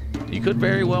 You could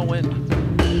very well win.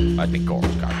 I think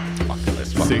Goro's got it.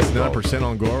 Let's fucking 69%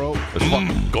 on Goro. Let's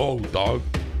fucking go, dog.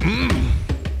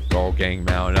 Goro gang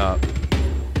mount up.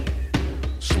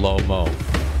 Slow-mo.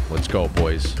 Let's go,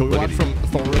 boys. Can we Look watch at from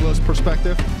Thorilla's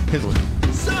perspective? His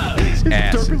asses.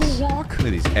 derpy little walk. Look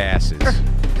at these asses.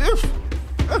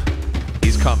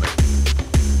 He's coming.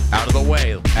 Out of the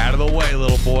way. Out of the way,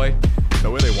 little boy. The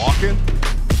way they walking?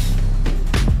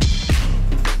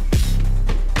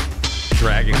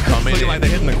 Dragon coming Looking in. like they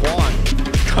hitting the quad.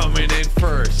 Coming in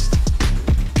first.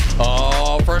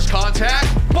 Oh, first contact.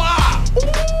 Bah!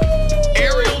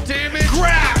 Aerial damage.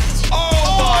 Cracked!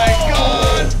 Oh, my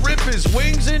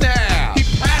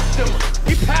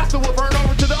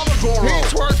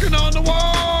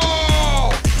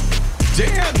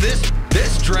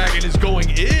Dragon is going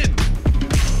in.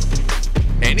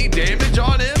 Any damage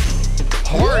on him?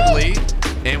 Hardly.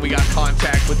 And we got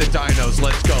contact with the dinos.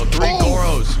 Let's go. 3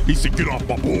 Goros. He said, get off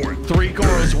my board. 3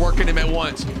 Goros working him at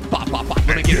once. Pop, pop, pop.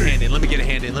 Let me get a hand in. Let me get a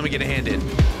hand in. Let me get a hand in.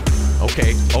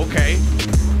 Okay, okay.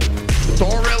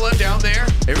 Thorilla down there.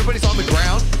 Everybody's on the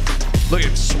ground. Look at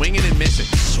him swinging and missing.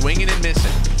 Swinging and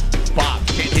missing. Pop.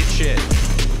 Can't hit shit.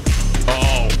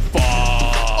 Oh,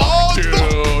 fuck. Dude.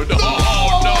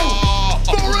 Oh, no.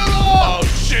 Thorilla. Oh,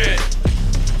 shit.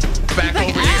 Back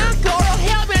over here. Goro,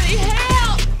 help me!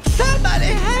 Help! Somebody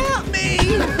help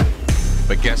me!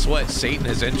 But guess what? Satan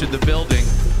has entered the building.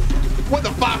 What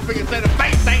the 5 fingers in the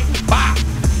face, Satan? Bop!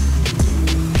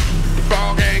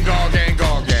 Go gang, go gang,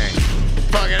 go gang.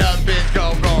 Fuck it up, bitch,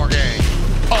 go gang.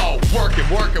 Oh, working,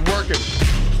 working, working.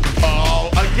 Oh,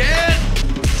 again!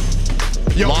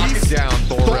 Yo, Locking down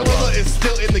Thorilla Thorilla. is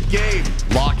still in the game.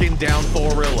 Locking down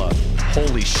Thorilla.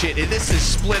 Holy shit, this is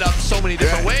split up so many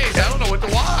different ways. I don't know what to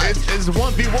watch. It's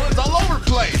 1v1s all over the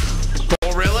place.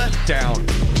 Thorilla, down.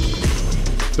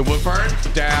 The Woodburn,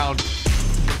 down.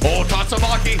 Oh,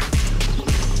 Tatsumaki.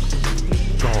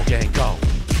 Go, gang, go.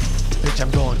 Bitch,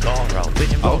 I'm going Goro.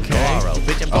 Bitch, I'm going Goro.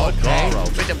 Bitch, I'm going Goro.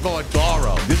 Bitch, I'm going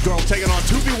Goro. This girl taking on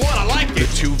 2v1. I like The it.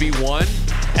 2v1.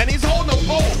 And he's holding the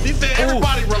both. He said,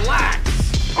 everybody relax.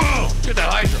 Get that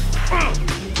Hydra.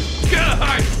 Get a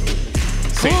Hydra.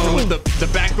 Satan with the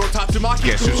backdoor Tatsumaki.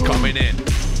 Guess who's coming in?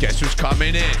 Guess who's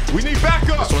coming in? We need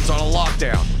backup. This one's on a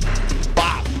lockdown.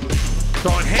 Bop.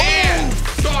 Throwing hands.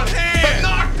 Throwing hands. The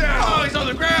knockdown. Oh, he's on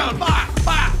the ground. Bop,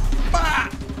 bop,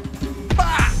 bop,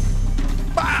 bop,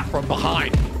 bop. From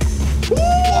behind.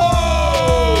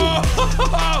 Whoa!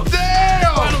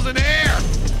 Damn. Finals in the air.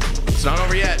 It's not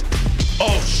over yet.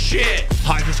 Oh, shit.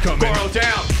 Hydra's coming. Goro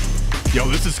down. Yo,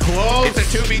 this is close. It's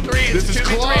a 2v3. This is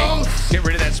 2v3. close. Get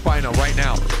rid of that Spino right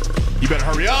now. You better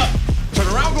hurry up. Turn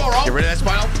around, Goro. Get rid of that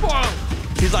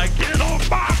Spino. He's like, get on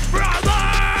my brother!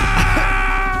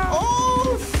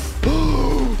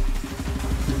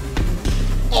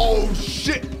 Oh,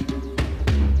 shit.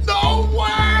 No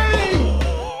way.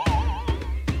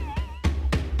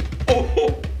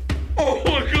 Oh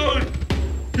my god!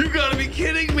 You gotta be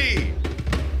kidding me!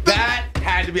 That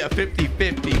had to be a 50-50,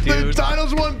 The dude.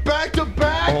 Dinos went back to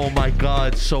back. Oh my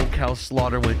god, SoCal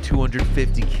Slaughter went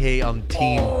 250K on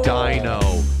Team Dino.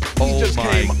 Oh just my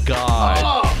came god.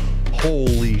 up.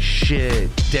 Holy shit.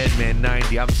 Deadman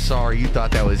 90, I'm sorry, you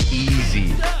thought that was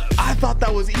easy. I thought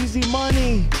that was easy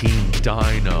money. Team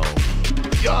Dino.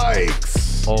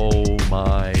 Yikes. Oh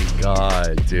my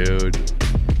god, dude.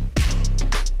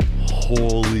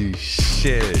 Holy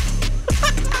shit.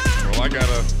 Well, I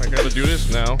gotta do this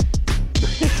now.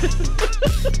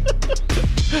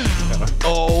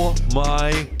 Oh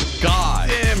my god.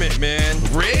 Damn it, man.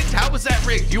 Rigged? How was that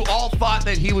rigged? You all thought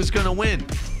that he was gonna win.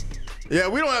 Yeah,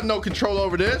 we don't have no control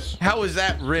over this. How is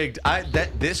that rigged?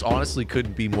 This honestly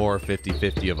couldn't be more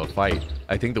 50-50 of a fight.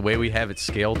 I think the way we have it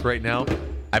scaled right now,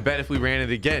 I bet if we ran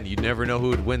it again, you'd never know who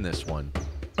would win this one.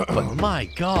 But my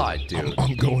god, dude.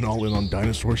 I'm going all in on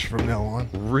dinosaurs from now on.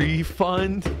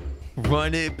 Refund?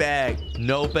 Run it back.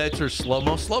 No bets or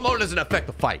slow-mo. Slow-mo doesn't affect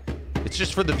the fight. It's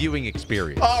just for the viewing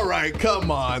experience. All right,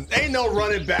 come on. Ain't no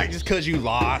running back just because you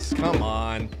lost. Come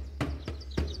on.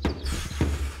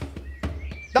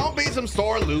 Don't be some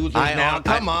sore losers now.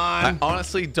 Come on. I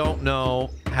honestly don't know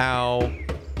how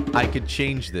I could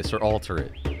change this or alter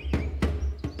it.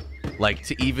 Like,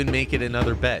 to even make it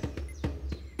another bet.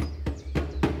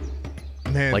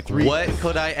 Man, Like, what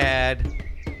could I add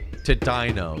to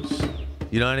dinos?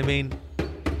 You know what I mean?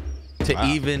 To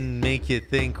even make you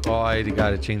think, oh, I got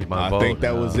to change my vote. I think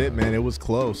that was it, man. It was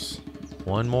close.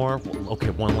 One more? Okay,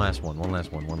 one last one.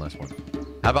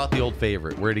 How about the old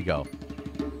favorite? Where'd he go?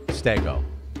 Stego.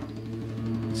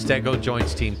 Stego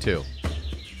joins Team 2.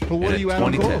 But what And are you at at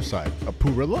on 2010. Goro's side? A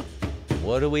Purilla?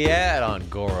 What do we add on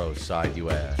Goro's side, you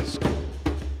ask?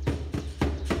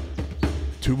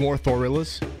 2 more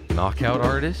Thorillas? Knockout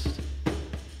artist?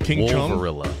 King Chung?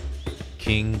 Wolverilla.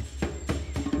 King.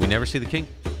 We never see the king?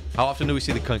 How often do we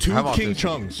see the king? 2 How often- King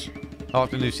Chungs. How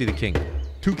often do you see the king?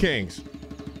 2 kings.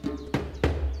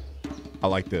 I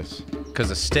like this.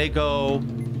 Because a Stego,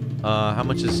 how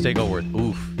much is Stego worth?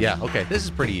 Oof. Yeah, okay, this is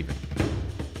pretty even.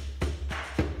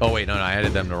 Oh, wait, no, I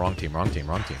added them to the wrong team.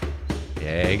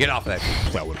 Yeah, get off of that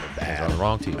team. That would have been It's bad. on the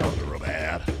wrong team. That would have been real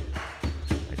bad.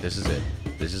 Right, this is it.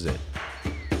 This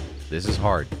is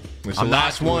hard. It's the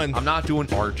last one. I'm not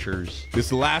doing archers. This is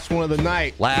the last one of the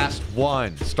night. Last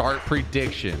one. Start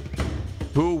prediction.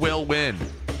 Who will win?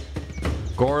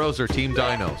 Goros or Team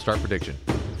Dino? Start prediction.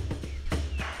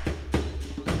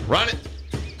 Run it.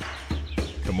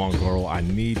 Come on, Goro. I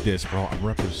need this, bro. I'm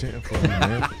representing for you,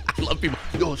 man. I love people.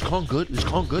 Yo, is Kong good? Is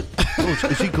Kong good? Yo,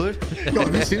 is he good? Yo,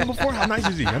 have you seen him before? How nice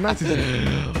is he? How nice is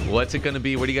he? What's it going to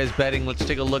be? What are you guys betting? Let's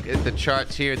take a look at the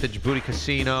charts here at the Jaboody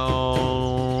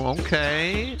Casino.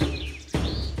 Okay.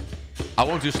 I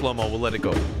won't do slow-mo. We'll let it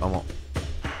go. I won't.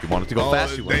 You want it to go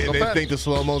fast? You want it to go They fast? think the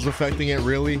slow-mo's affecting it,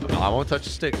 really? No, I won't touch the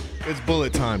stick. It's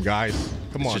bullet time, guys.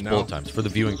 Come It's on just now. bullet times for the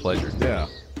viewing pleasure. Yeah.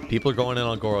 People are going in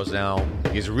on Goros now.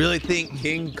 You guys really think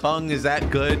King Kong is that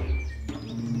good?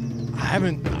 I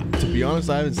haven't, to be honest,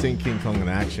 I haven't seen King Kong in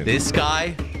action. This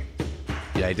guy?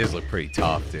 Yeah, he does look pretty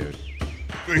tough, dude.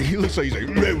 He looks like he's like,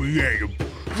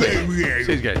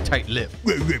 He's got a tight lip.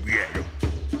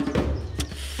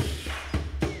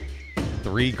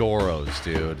 3 Goros,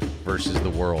 dude, versus the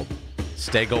world.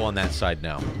 Stego on that side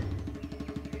now.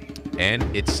 And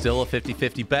it's still a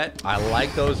 50-50 bet. I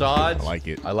like those odds. I like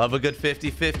it. I love a good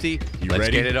 50-50. Let's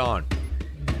ready? get it on.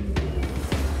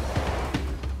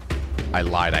 I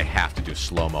lied. I have to do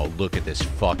slow-mo. Look at this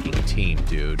fucking team,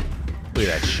 dude. Look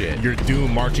at that shit. Your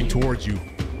doom marching towards you.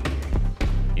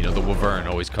 You know, the Wyvern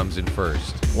always comes in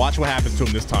first. Watch what happens to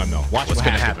him this time, though. Watch What's what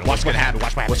gonna happens. happen? What's gonna happen?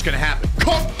 Watch what What's happens. gonna happen?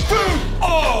 Kung Fu!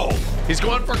 Oh! He's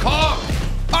going for Kong!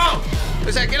 Oh!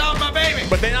 Is that get off my baby?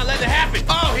 But they're not letting it happen.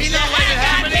 Oh, he's not letting it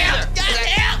happen either!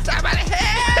 Goddamn! Somebody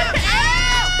help!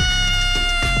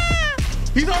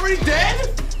 Help! He's already dead?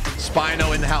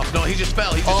 Spino in the house. No, he just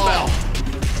fell. He just fell.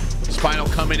 Spino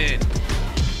coming in.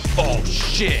 Oh,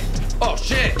 shit. Oh,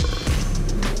 shit.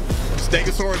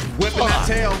 Stegosaurus whipping that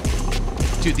tail.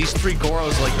 Dude, these 3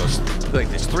 Goros, like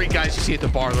there's 3 guys you see at the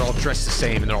bar, they're all dressed the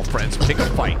same and they're all friends. Pick a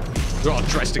fight. They're all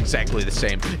dressed exactly the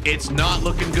same. It's not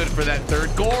looking good for that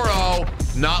 3rd Goro.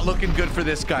 Not looking good for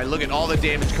this guy. Look at all the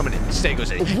damage coming in. Stego's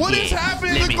like, What is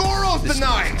happening to Goros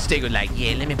tonight? Stego like,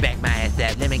 yeah, let me back my ass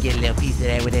up. Let me get a little piece of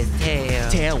that with his tail.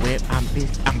 Tail whip. I'm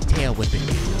tail whipping.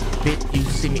 Bitch, you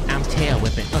see me? I'm tail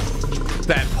whipping.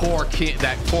 that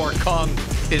poor Kong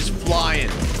is flying.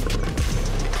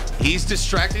 He's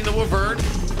distracting the Wyvern.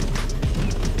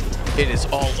 It is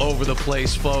all over the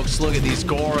place, folks. Look at these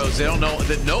Goros. They don't know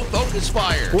that no focus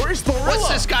fire. Where's Thorilla? What's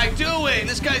this guy doing?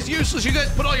 This guy's useless. You guys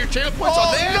put all your channel points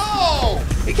on this? no!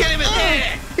 He can't even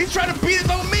hit. He's trying to beat his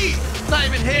own meat. Not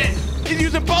even hit. He's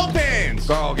using both hands.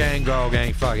 Goro gang,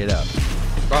 fuck it up.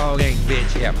 Goro gang,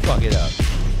 bitch, yeah, fuck it up.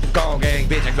 Goro gang,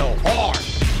 bitch, and go hard.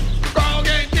 Goro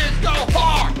gang, bitch, go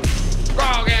hard.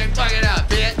 Goro gang, fuck it up,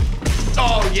 bitch.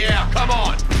 Oh, yeah, come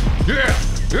on. Yeah,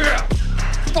 yeah.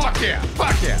 Fuck yeah,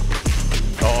 fuck yeah.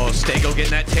 Oh, Stego getting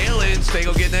that tail in.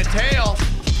 Stego getting that tail.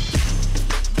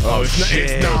 Oh, shit.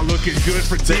 It's not looking good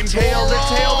for Team Tail, the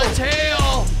Goro.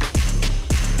 tail.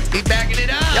 He's backing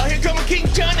it up. Yo, here coming King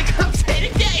John to come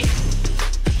save the day.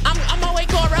 I'm on my way,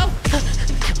 Goro.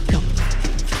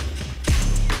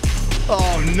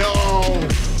 Oh, no.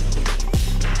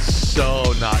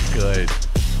 So not good.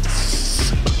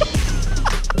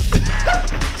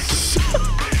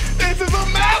 This is a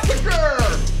massacre.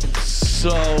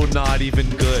 So not even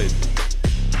good.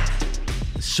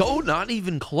 So not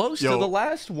even close to Yo, the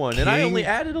last one, and I King- only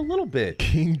added a little bit.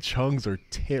 King Chungs are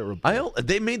terrible.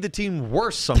 They made the team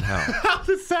worse somehow. How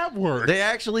does that work? They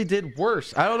actually did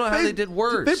worse. I don't know how they did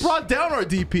worse. They brought down our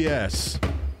DPS.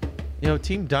 You know,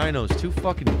 Team Dino's too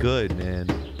fucking good, man.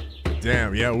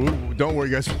 Damn, yeah. Don't worry,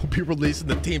 guys. We'll be releasing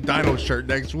the Team Dino shirt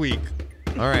next week.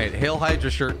 All right, Hail Hydra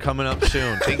shirt coming up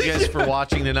soon. Thank you guys for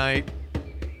watching tonight.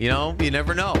 You know, you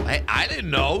never know. Hey, I didn't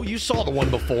know. You saw the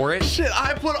one before it. Shit,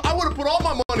 I would have put all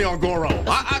my money on Goro.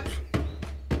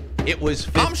 It was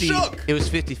 50. I'm shook. It was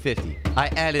 50-50. I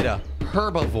added a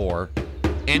herbivore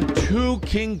and 2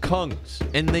 King Kongs,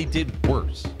 and they did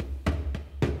worse.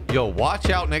 Yo, watch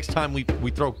out next time we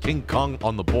throw King Kong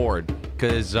on the board,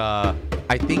 because I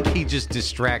think he just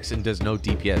distracts and does no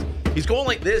DPS. He's going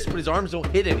like this, but his arms don't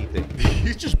hit anything.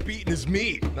 He's just beating his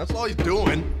meat. That's all he's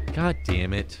doing. God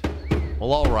damn it.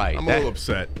 Well, all right. I'm a little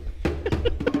upset.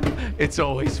 It's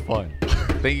always fun.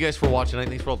 Thank you guys for watching tonight.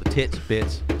 Thanks for all the tits,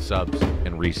 bits, subs,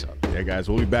 and resubs. Yeah, guys,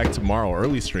 we'll be back tomorrow,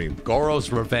 early stream.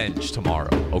 Goro's Revenge tomorrow,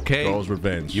 okay? Goro's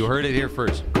Revenge. You heard it here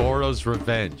first. Goro's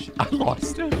Revenge. I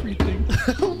lost everything.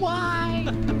 Why?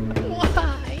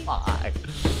 Why?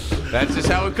 That's just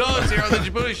how it goes here on the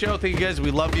Jaboody Show. Thank you guys.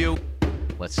 We love you.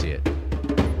 Let's see it.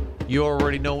 You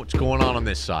already know what's going on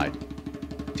this side.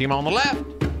 Team on the left.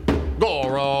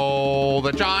 Goro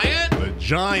the Giant. The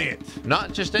Giant.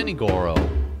 Not just any Goro.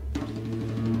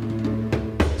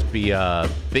 Let's be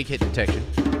big hit detection.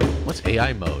 What's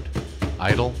AI mode?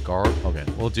 Idle, Goro. Okay,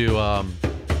 we'll do I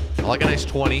like a nice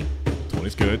 20.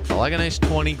 20's good. I like a nice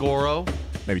 20 Goro.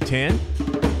 Maybe 10?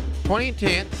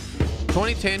 2010.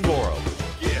 2010 Goro.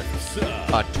 Yes, sir.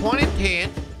 A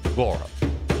 2010 Goro.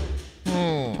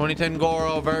 2010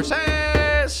 Goro versus.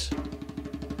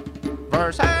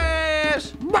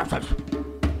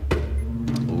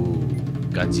 Ooh,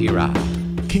 Godzilla.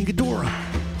 King Ghidorah.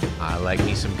 I like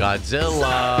me some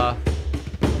Godzilla.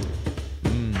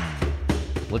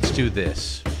 Let's do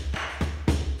this.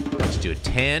 Let's do a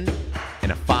 10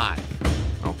 and a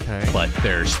 5. Okay. But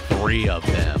there's 3 of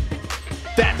them.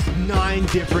 That's 9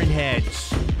 different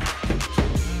heads.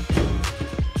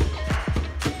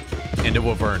 And a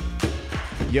Wyvern.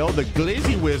 Yo, the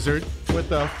Glizzy Wizard with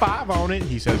the 5 on it.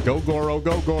 He says, go Goro,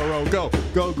 go Goro, go.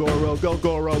 Go Goro, go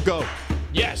Goro, go.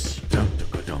 Yes.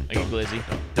 Thank you, Glizzy.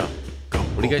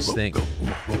 What do you guys think?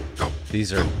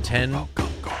 These are 10, 10-5,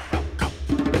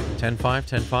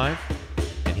 10-5.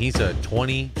 And he's a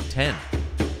 20-10. Yeah,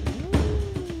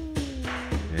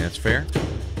 that's fair.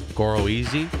 Goro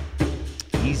easy.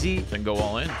 Easy. Then go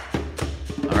all in.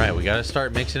 All right, we got to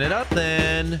start mixing it up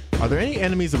then. Are there any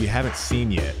enemies that we haven't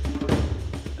seen yet?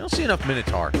 I don't see enough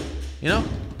Minotaur. You know?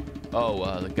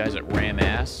 Oh, the guys that ram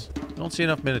ass. Don't see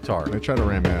enough Minotaur. They try to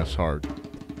ram ass hard.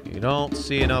 You don't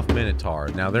see enough Minotaur.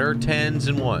 Now, there are 10s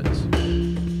and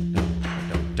 1s.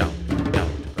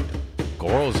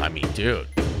 Goro's, I mean, dude.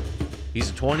 He's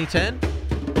a 20-10?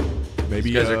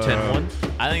 Maybe These guys are 10-1?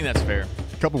 I think that's fair.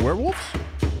 A couple werewolves?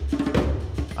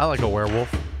 I like a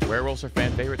werewolf. Werewolves are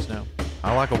fan favorites now.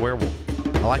 I like a werewolf.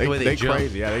 I like the way they jump.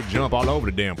 Crazy. Yeah, they jump all over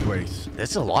the damn place.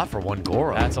 That's a lot for one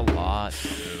Goro. That's a lot.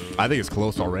 I think it's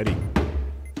close already.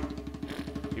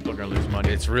 People are going to lose money.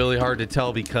 It's really hard to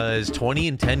tell because 20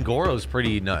 and 10 Goro is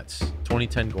pretty nuts.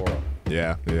 2010 Goro.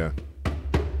 Yeah, yeah.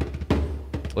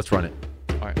 Let's run it.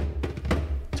 All right.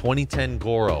 2010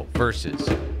 Goro versus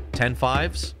 10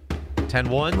 5s, 10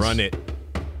 1s. Run it.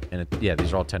 And yeah,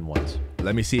 these are all 10 1s.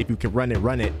 Let me see if you can run it.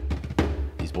 Run it.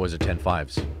 These boys are 10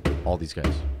 5s. All these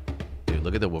guys. Dude,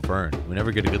 look at the Wyvern. We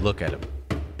never get a good look at him.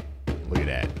 Look at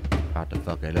that. About to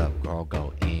fuck it up. Goro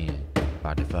go in.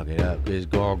 About to fuck it up. Is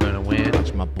Goro gonna win?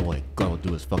 Watch my boy Goro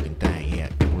do his fucking thing, yeah.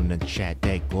 People in the chat,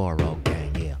 they Goro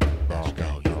gang, yeah. Let's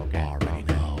go, you already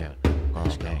know.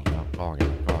 Goro gang, Goro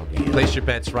gang. Place your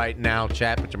bets right now,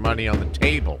 chat. Put your money on the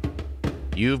table.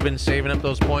 You've been saving up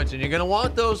those points, and you're gonna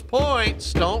want those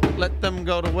points. Don't let them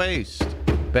go to waste.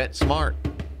 Bet smart.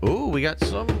 Ooh, we got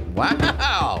some.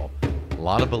 Wow. A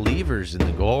lot of believers in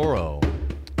the Goro.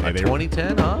 Hey,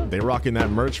 2010, huh? They rocking that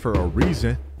merch for a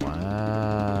reason.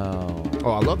 Wow.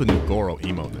 Oh, I love the new Goro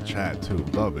emote in the chat, too.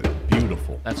 Love it.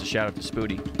 Beautiful. That's a shout out to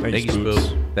Spooty. Thank you, Spooks.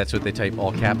 Spook. That's what they type.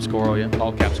 All caps Goro, yeah?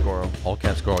 All caps Goro. All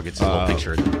caps Goro gets a little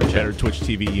picture. Better Twitch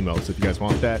TV emotes. If you guys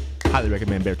want that, highly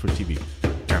recommend Better Twitch TV.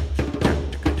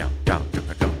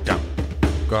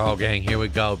 Goro gang, here we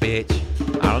go, bitch.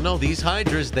 I don't know. These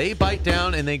Hydras, they bite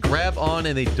down and they grab on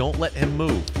and they don't let him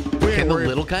move. Can the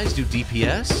little guys do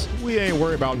DPS? We ain't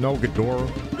worried about no Ghidorah.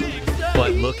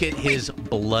 But look at his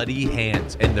bloody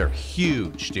hands, and they're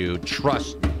huge, dude.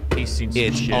 Trust me. He's seen some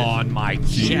It's shit. on my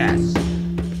chest.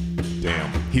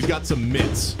 Damn. He's got some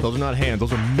mitts. Those are not hands.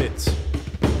 Those are mitts.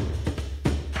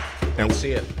 And Let's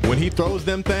see it. when he throws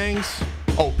them things,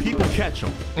 oh, people catch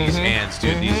them. These hands,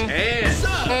 dude. These hands.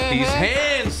 These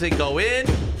hands, they go in.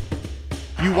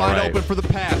 You wide right. open for the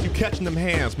pass. You catching them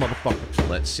hands, motherfucker.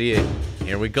 Let's see it.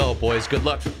 Here we go, boys. Good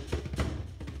luck.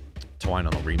 Twine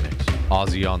on the remix.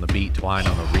 Aussie on the beat. Twine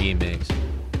on the remix.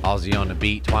 Aussie on the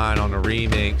beat. Twine on the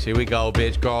remix. Here we go,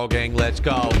 bitch. Goro gang, let's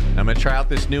go. I'm going to try out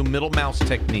this new middle mouse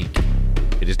technique.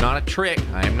 It is not a trick.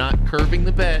 I am not curving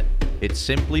the bet. It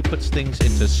simply puts things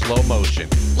into slow motion.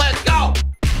 Let's go!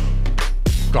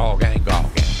 Goro gang, Goro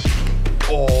gang.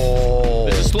 Oh.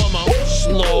 This is slow-mo.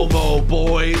 Slow-mo,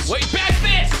 boys. Wait, back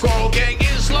fist! Goro gang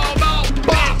in slow-mo.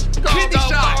 Bitch, go, Kidney go,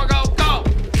 shot. go, go, go.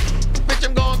 Bitch,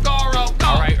 I'm going Goro. Go.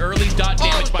 All right, early dot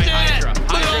damage by shit. Hydra.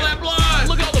 Look at all that blood.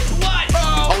 Look at all the blood.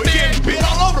 Oh, he's getting bit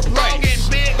all over the Goro place.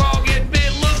 getting bit, Goro getting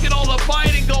bit. Look at all the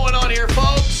fighting going on here,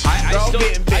 folks. I still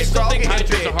think Goro Hydra's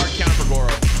getting a hard counter for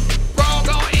Goro. Goro,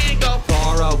 go in, go.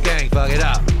 Goro gang, fuck it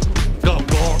up. Go,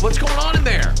 Goro. What's going on in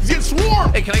there? He's getting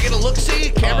swarmed. Hey, can I get a look-see,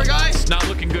 camera guys? It's not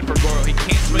looking good for Goro. He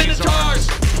can't swing his arms.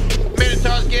 Minotaurs!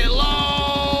 Minotaurs getting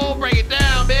low! Bring it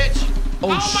down, bitch! Oh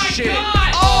my shit!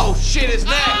 God! Oh shit, his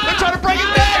neck! They're trying to break it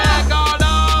Yeah, down. go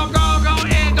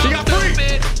in, go You got three.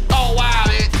 stupid! Oh wow,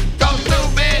 bitch! Go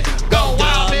stupid! Go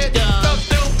wild, bitch! Go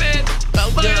stupid!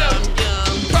 Look at him!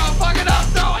 Bro, fuck it up!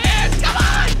 Throw hands! Come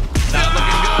on! Not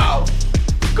looking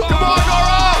Go! Come on,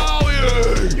 Goro!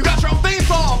 Yeah. You got your own theme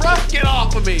song, bro. Get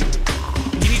off of me!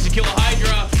 He needs to kill a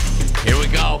Hydra. Here we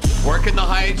go. Working the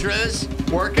Hydras.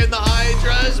 Working the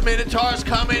Hydras. Minotaurs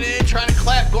coming in, trying to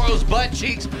clap Goro's butt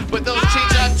cheeks, but those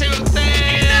cheeks are too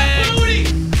thin.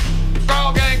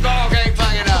 Goro gang, fuck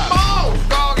it up. Oh!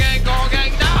 Goro gang, no.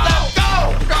 Let's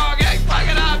go. Goro gang,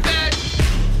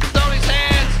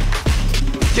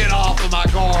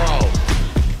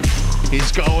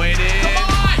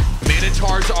 Come on!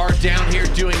 Minotaurs are down here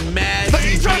doing mad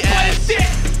DPS.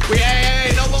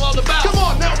 Hey, no below the belt. Come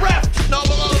on, now ref! No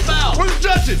below the belt. Where's the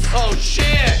judges? Oh,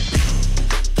 shit.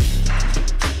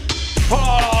 Hold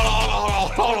on.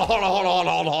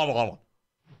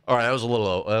 All right, that was a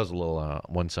little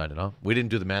one-sided, huh? We didn't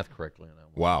do the math correctly on that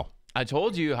one. Wow. I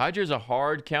told you, Hydra's a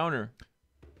hard counter.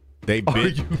 They bit. Are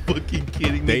you fucking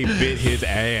kidding me? They bit his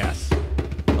ass.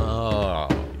 Oh,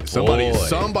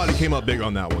 Somebody came up big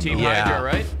on that one. Team though. Hydra,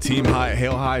 right? Team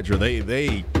Hail Hydra. They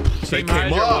Team came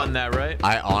Hydra up. won that, right?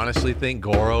 I honestly think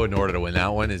Goro, in order to win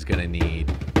that one, is going to need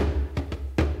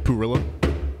Purilla.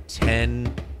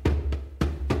 10.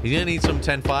 He's going to need some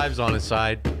 10-5s on his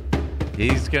side.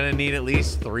 He's going to need at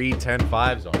least 3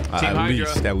 10-5s on his side. Team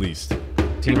Hydra. At least.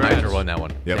 Team Hydra won that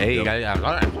one. Yep, Hey, yep. you guys. All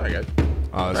right, sorry, guys.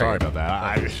 Sorry about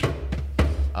that.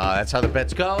 That's how the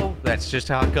bets go. That's just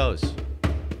how it goes.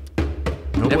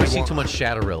 Never seen too much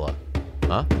Shatterilla.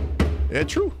 Huh? Yeah,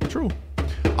 true.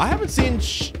 I haven't seen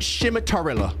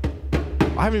Shimitarilla.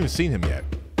 I haven't even seen him yet.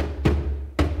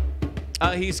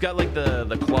 He's got like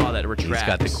the claw that retracts. He's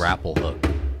got the grapple hook.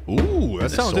 Ooh,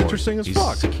 that sounds interesting as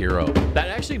fuck. He's Sekiro. That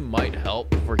actually might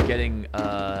help for getting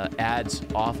ads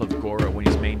off of Goro when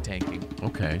he's main tanking.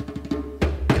 Okay.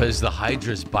 Because the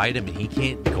Hydras bite him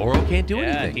and Goro can't do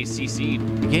anything. Yeah, he's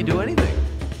CC'd. He can't do anything.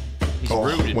 He's Oh,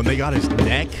 rooted. when they got his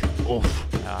neck. Oof.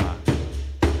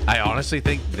 I honestly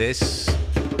think this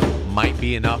might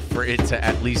be enough for it to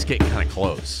at least get kind of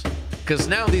close. Because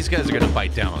now these guys are going to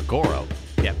bite down on Goro.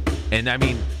 Yeah. And I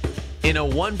mean, in a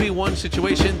 1v1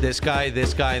 situation, this guy, and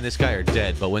this guy are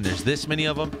dead. But when there's this many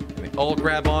of them, they all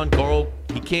grab on Goro.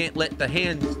 He can't let the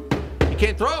hands. He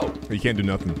can't throw. He can't do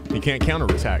nothing. He can't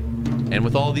counterattack. And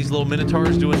with all these little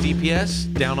Minotaurs doing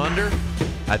DPS down under,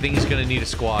 I think he's going to need a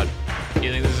squad.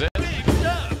 You think this is it?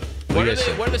 What are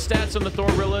the stats on the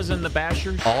Thorillas and the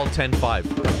Bashers? All 10-5.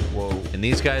 Whoa. And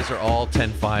these guys are all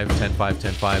 10-5, 10-5,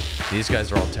 10-5. These guys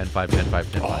are all 10-5, 10-5,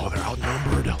 10-5. Oh, they're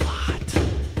outnumbered a lot.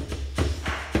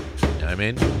 You know what I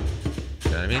mean? You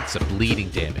know what I mean? It's a bleeding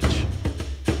damage.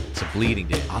 It's a bleeding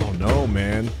damage. I don't know,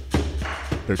 man.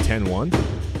 They're 10-1?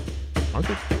 Aren't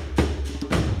they?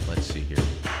 Let's see here.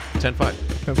 10-5.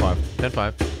 10-5.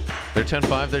 10-5. They're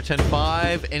 10-5. They're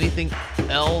 10-5. Anything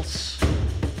else?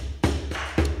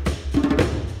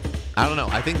 I don't know.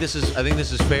 I think this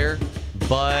is fair,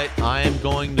 but I am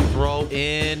going to throw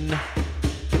in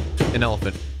an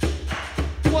elephant.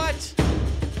 What?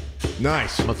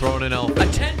 Nice. I'm gonna throw in an A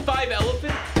elephant. 10-5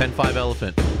 elephant? 10-5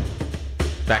 elephant.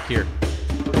 Back here.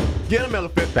 Get him,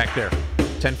 elephant. Back there.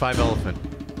 10-5 elephant.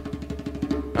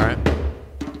 All right.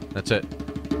 That's it.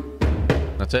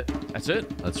 That's it. That's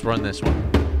it. Let's run this one.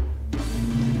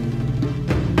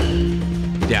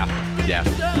 Yeah.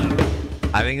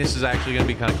 I think this is actually going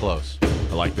to be kind of close.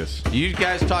 I like this. You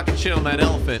guys talking shit on that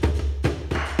elephant.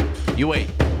 You wait.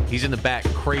 He's in the back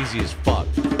crazy as fuck.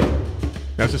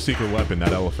 That's a secret weapon,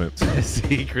 that elephant. It's a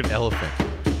secret elephant.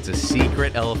 It's a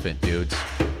secret elephant, dudes.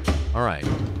 All right.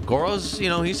 Goro's,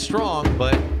 he's strong,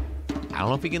 but I don't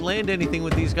know if he can land anything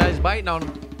with these guys biting on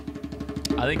him.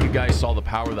 I think you guys saw the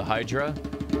power of the Hydra.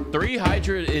 3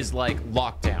 Hydra is like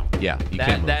lockdown. Yeah, you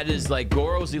can't move. That is like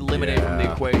Goro's eliminated from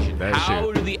the equation. that How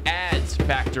shit. do the ads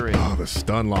factor in? Oh, the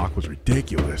stun lock was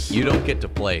ridiculous. You don't get to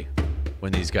play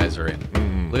when these guys are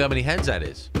in. Look how many heads that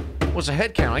is. What's a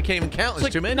head count? I can't even count. There's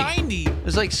It's too like many. 90.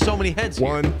 There's like so many heads here.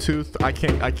 1, 2, I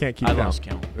can't keep I count. lost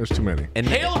count. There's too many. And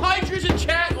Hail Hydras in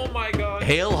chat. Oh my god.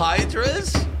 Hail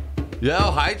Hydras? Yo,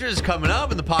 Hydra's coming up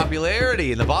in the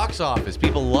popularity in the box office.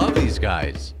 People love these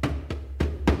guys.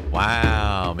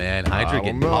 Wow, man. Hydra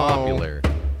getting popular.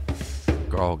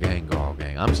 Goro gang.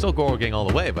 I'm still Goro gang all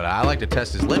the way, but I like to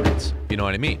test his limits. You know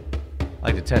what I mean? I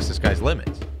like to test this guy's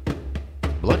limits.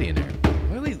 Bloody in there.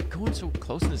 Why are they going so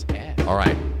close to his ass? All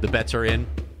right, the bets are in.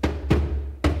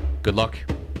 Good luck.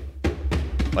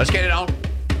 Let's get it on.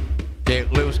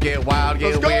 Get loose, get wild,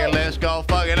 get weird. Let's go,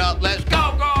 fuck it up. Let's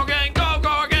go, Goro gang, go.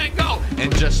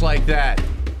 And just like that,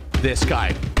 this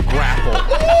guy grapple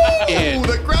in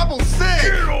the grapple's sick.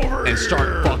 Get over and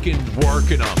start fucking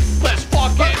working them. Let's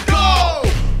fucking go.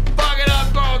 Fuck it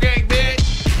up, Goro gang,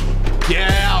 bitch.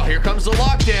 Yeah, here comes the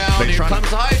lockdown. Here comes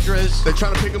the Hydras. They're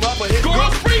trying to pick him up, but hit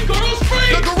Goro's free.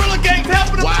 The Gorilla Gang's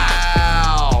helping him.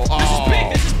 Wow.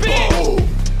 This is big. Oh,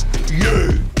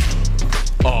 yeah.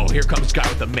 Oh, here comes the guy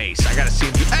with the mace. I gotta see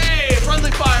him. Hey, friendly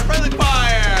fire.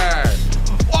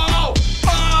 Whoa.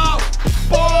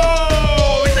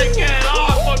 Oh, they get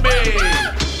off on me.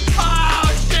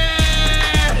 Oh,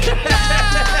 shit.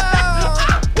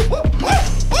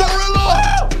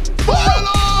 Gorilla.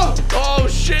 Oh,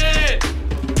 shit.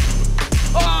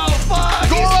 Oh, fuck.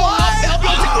 Goro,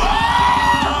 He's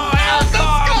alive. Oh,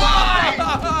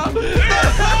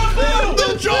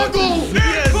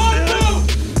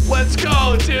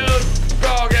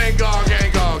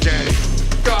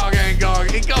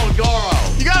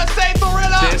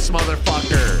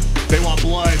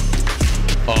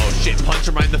 punch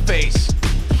him right in the face.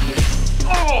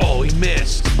 Oh, he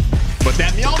missed. But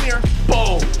that Mjolnir.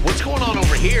 Boom. What's going on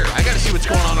over here? I gotta see what's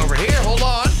going on over here. Hold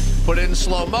on. Put it in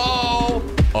slow-mo.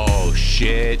 Oh,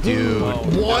 shit, dude.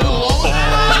 One low. Oh,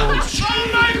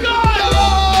 my God.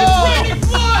 Oh. It's raining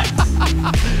blood.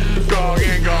 Go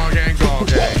gang, go gang, go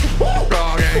gang.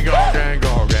 Go gang, go gang,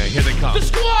 go gang. Here they come. The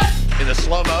squad! In the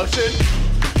slow motion.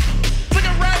 It's like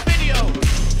a rap video.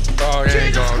 Go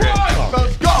gang, Jesus go gang. Christ!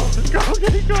 Let's go. Go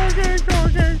gang, go gang, go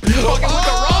gang. Fucking with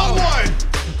the wrong one.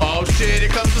 Oh, shit. Here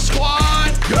comes the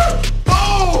squad.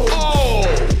 Oh. Oh.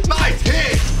 Nice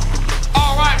hit.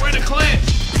 All right, we're in a clinch.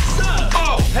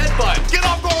 Oh, headbutt. Get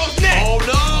off Goro's neck. Oh,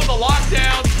 no. The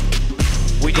lockdown.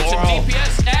 We need some Goro.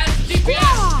 DPS and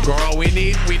DPS. Goro, we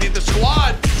need the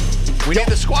squad. We need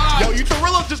the squad. Yo, you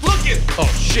Thorilla's just looking. Oh,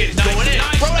 shit. It's going in.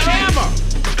 nice, Throw the nice. hammer.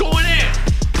 It's going in.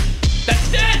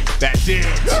 That's it. That's it.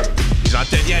 He's not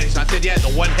dead yet. He's not dead yet. The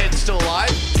one head's still alive.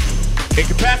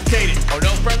 Incapacitated. Oh no,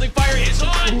 friendly fire is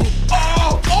on.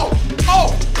 Oh, oh,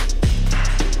 oh.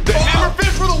 The hammer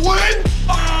fist for the win.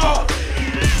 Oh.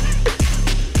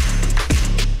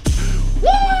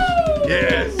 Woo.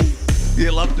 Yes.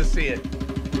 You love to see it.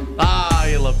 Ah,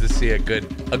 you love to see a good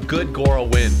Goro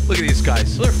win. Look at these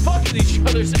guys. They're fucking each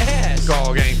other's ass.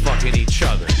 Goro gang fucking each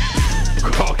other.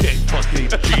 Goro gang fucking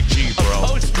GG, bro.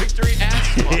 Post-victory ass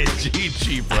fuck. Yeah,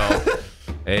 GG, bro.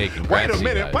 Hey, congrats. Wait a you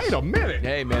minute. guys. Wait a minute.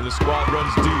 Hey man, the squad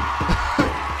runs deep.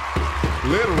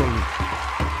 Literally.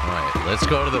 All right, let's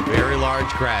go to the very large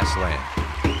grassland.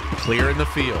 Clearing the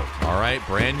field. All right,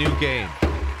 brand new game.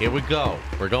 Here we go.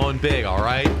 We're going big, all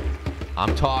right?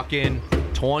 I'm talking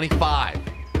 25.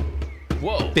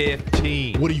 Whoa.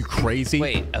 15. What are you, crazy?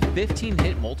 Wait, a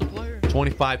 15-hit multiplier?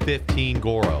 25-15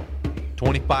 Goro.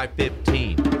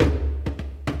 25-15.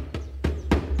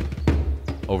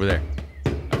 Over there.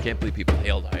 I can't believe people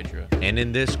hailed Hydra. And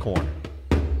in this corner.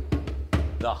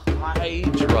 The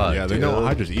Hydra, Yeah, they dude. know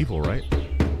Hydra's evil, right?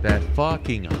 That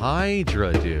fucking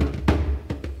Hydra, dude.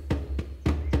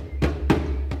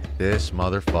 This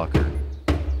motherfucker.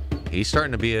 He's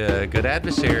starting to be a good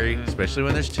adversary, especially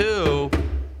when there's two.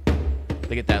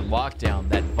 They get that lockdown,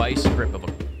 that vice grip of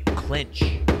a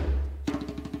clinch.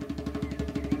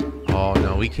 Oh,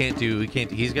 no, we can't.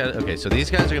 He's got, okay, so these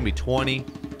guys are going to be 20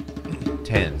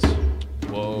 10s.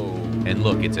 Whoa. And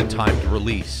look, it's a timed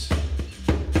release.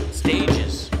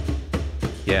 Stages.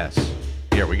 Yes.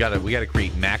 Here, we gotta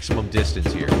create maximum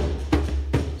distance here.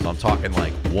 So I'm talking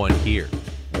like one here,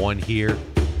 one here,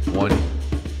 one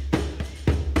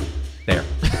there.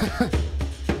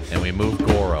 And we move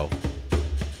Goro.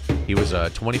 He was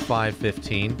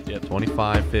 25-15. Yep.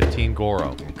 25-15 Goro.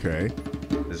 Okay.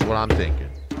 This is what I'm thinking.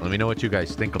 Let me know what you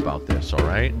guys think about this, all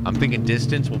right? I'm thinking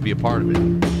distance will be a part of it.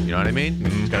 You know what I mean?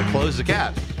 He's got to close the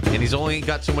gap. And he's only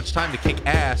got so much time to kick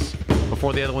ass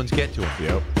before the other ones get to him.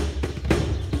 Yep.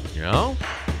 You know?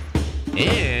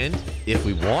 And if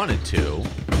we wanted to,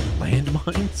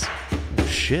 landmines? Oh,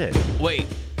 shit. Wait,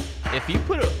 if you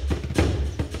put a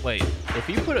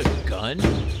gun,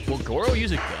 will Goro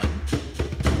use a gun?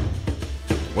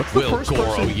 What's the Will first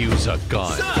Goro person? use a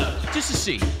gun? Just to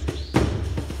see.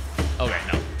 Okay,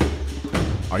 no.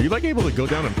 Are you like able to go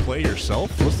down and play yourself?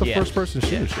 What's the Yeah. first person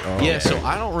shooter? Oh, Yeah, okay. so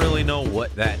I don't really know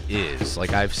what that is.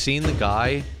 Like, I've seen the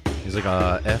guy. He's like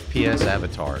a FPS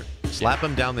avatar. Slap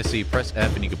him down the sea, press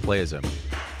F, and you can play as him.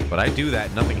 But I do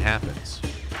that, nothing happens.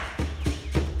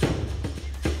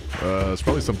 It's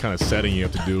probably some kind of setting you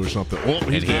have to do or something. Oh,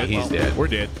 he's dead. He's dead. We're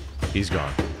dead. He's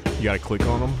gone. You gotta click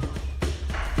on him.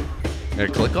 You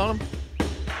gotta click on him?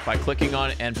 By clicking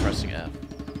on it and pressing F.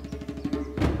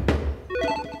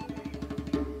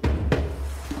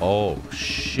 Oh,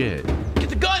 shit. Get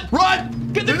the gun!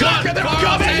 Run! Get the gun! Get the Goro,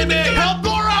 gun! save me! Help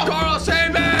Goro! Goro, save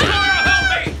me! Goro,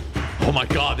 help me! Oh my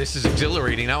god, this is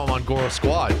exhilarating. Now I'm on Goro's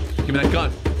squad. Give me that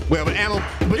gun. We have an ammo,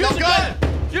 but Use no the gun.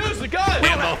 Use the gun!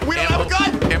 Ammo. We don't have a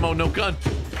gun. Ammo, no gun.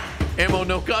 Ammo,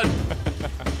 no gun.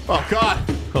 Oh God.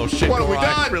 Oh shit, What have Goro, we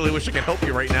I done? really wish I could help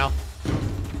you right now.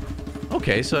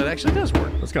 Okay, so it actually does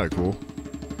work. That's kind of cool.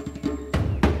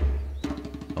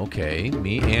 Okay,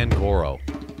 me and Goro.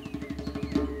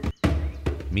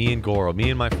 Me and Goro. Me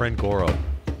and my friend Goro.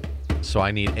 So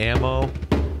I need ammo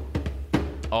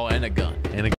Oh, and a gun.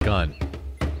 and a gun.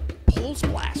 Pulse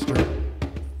blaster.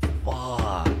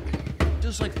 Fuck.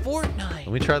 Just like Fortnite.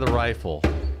 Let me try the rifle.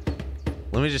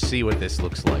 Let me just see what this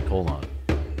looks like. Hold on.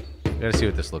 I gotta see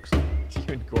what this looks like.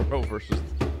 You and Goro versus...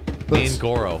 Me and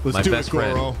Goro, let's my do it, best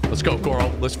friend. Goro. Let's go, Goro.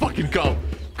 Let's fucking go.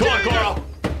 Come on, Goro.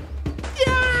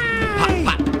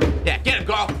 Yeah. Yeah, get him,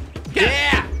 Goro. Get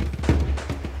him.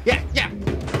 Yeah. Yeah.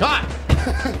 Come on.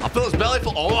 I'll fill his belly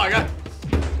full. Oh my god.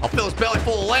 I'll fill his belly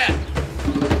full of lead.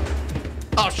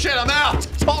 Oh shit, I'm out.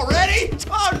 Already?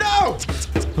 Oh no!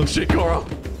 Oh shit, Goro.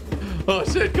 Oh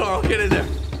shit, Goro, get in there.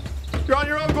 You're on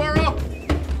your own, Goro.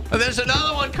 And there's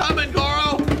another one coming,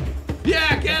 Goro.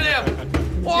 Yeah, get him.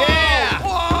 Whoa! Yeah.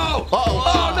 Whoa!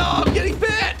 Oh no, I'm getting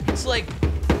bit. It's like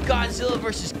Godzilla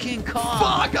versus King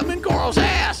Kong. Fuck, I'm in Goro's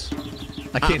ass.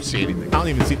 I can't see anything. I don't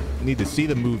even need to see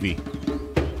the movie.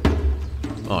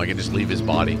 Oh, I can just leave his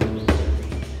body.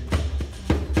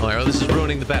 All right, this is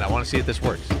ruining the bet. I want to see if this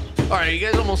works. All right, you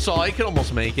guys almost saw it. You could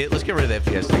almost make it. Let's get rid of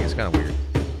the FPS thing. It's kind of weird.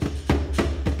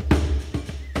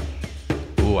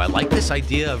 Ooh, I like this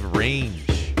idea of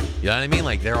range. You know what I mean?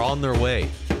 Like, they're on their way.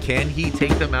 Can he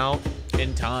take them out?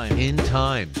 In time. In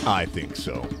time. I think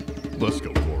so. Let's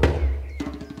go, Goro.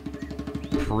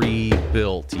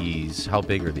 Pre-built these. How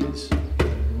big are these?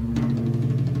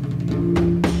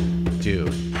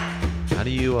 Dude. How do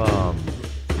you,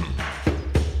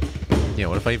 yeah,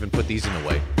 what if I even put these in the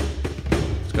way?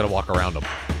 Just gotta walk around them.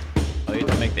 Oh, you have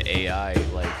to make the AI,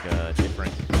 like,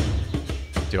 different.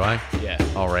 Do I? Yeah.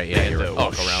 All right, yeah, you're right.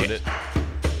 Walk around it.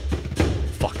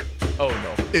 Fuck. Oh,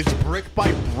 no. It's brick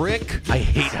by brick. I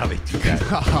hate how they do that.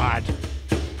 God.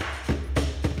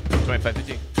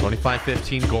 25-15.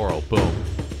 25-15 Goro. Boom.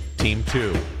 Team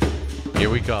 2. Here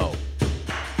we go.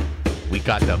 We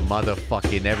got the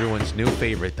motherfucking everyone's new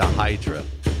favorite, the Hydra,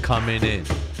 coming in.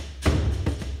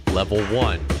 Level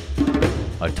 1.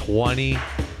 A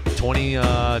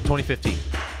 2015.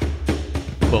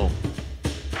 Boom.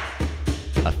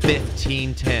 A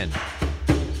 15-10.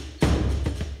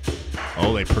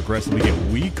 Oh, they progressively get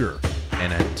weaker.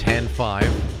 And a 10-5.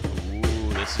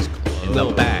 Ooh, this is close. In the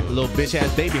back. Little bitch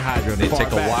ass baby Hydra. They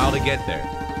take a while to get there.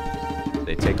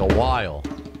 They take a while.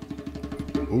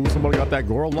 Ooh, somebody got that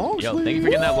Goro long Yo, sleeve. thank you for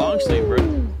getting that long sleeve, bro.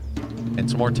 And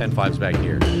some more 10-5s back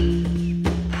here.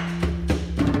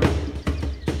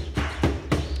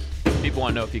 People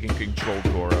want to know if you can control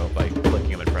Goro by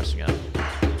clicking him and pressing him.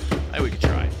 We could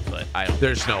try, but I don't.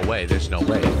 There's no way. There's no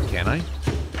way. Can I?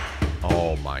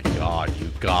 Oh my God, you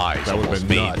guys That would've almost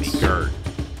been made me nuts. Gert.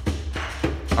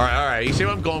 All right. You see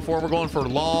what I'm going for? We're going for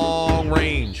long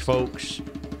range, folks.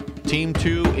 Team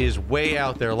 2 is way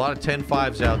out there. A lot of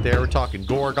 10-5s out there. We're talking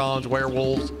Gorgons,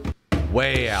 werewolves,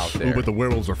 way out there. Ooh, but the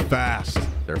werewolves are fast.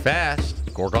 They're fast.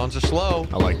 Gorgons are slow.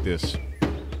 I like this.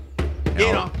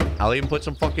 I'll even put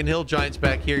some fucking hill giants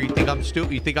back here. You think I'm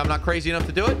stupid? You think I'm not crazy enough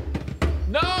to do it?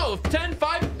 No,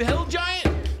 10-5 Hill Giant.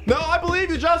 No, I believe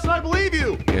you, Justin. I believe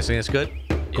you. You guys think that's good?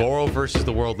 Yeah. Goro versus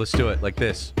the world. Let's do it like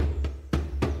this.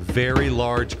 Very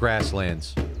large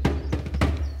grasslands.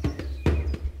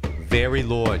 Very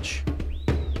large.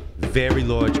 Very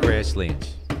large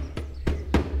grasslands.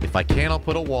 If I can, I'll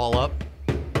put a wall up.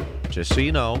 Just so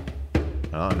you know.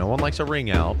 No one likes a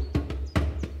ring out.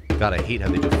 God, I hate how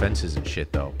they do fences and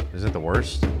shit, though. Isn't it the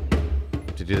worst?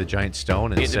 To do the giant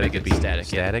stone and instead it could be static.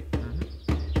 Yeah.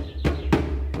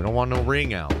 We don't want no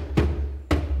ring out.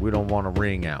 We don't want a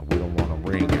ring out. We don't want a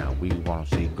ring out. We want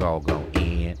to see Go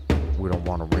in. We don't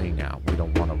want a ring out. We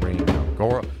don't want a ring out.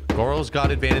 Goro's got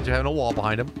advantage of having a wall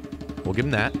behind him. We'll give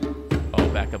him that. Oh,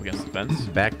 back up against the fence.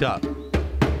 Backed up.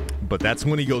 But that's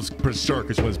when he goes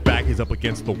berserk, is when his back is up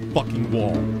against the fucking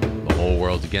wall. The whole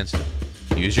world's against him.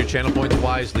 Use your channel points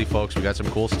wisely, folks. We got some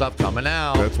cool stuff coming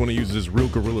out. That's when he uses his real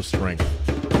gorilla strength.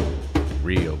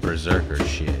 Real berserker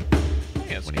shit.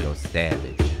 When he goes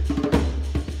savage.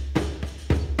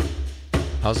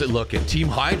 How's it looking? Team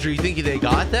Hydra, you think they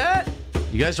got that?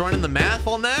 You guys running the math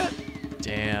on that?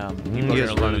 Damn. You People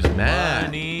guys are gonna lose running math.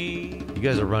 money. You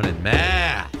guys are running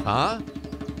math, huh?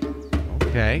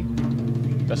 Okay.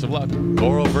 Best of luck.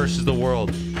 Goro versus the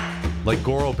world. Like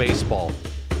Goro baseball.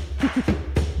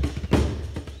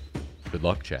 Good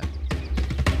luck, chat.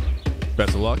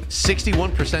 Best of luck.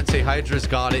 61% say Hydra's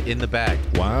got it in the bag.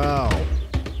 Wow.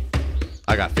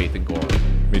 I got faith in Goro.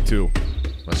 Me too.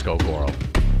 Let's go, Goro.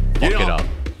 Fuck it up.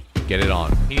 Get it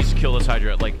on. He needs to kill this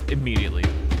Hydra, like, immediately.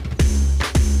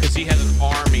 Because he has an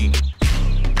army.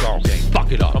 Okay,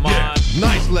 fuck it up. Come on.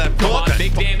 Nice left Come on, hook.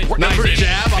 big damage. Work big them damage,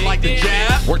 jab. I big like the damage,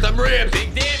 jab. Work them ribs.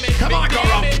 Big damage. Come big on,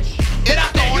 Goro. damage. Get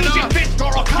out there. Use your fist,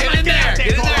 Goro. Get in there. Get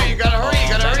in there. You gotta hurry. You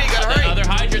gotta hurry. You gotta hurry. Another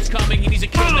Hydra's coming. He needs a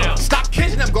kill now. Stop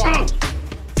kissing him, Goro.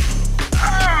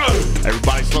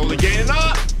 Everybody slowly gaining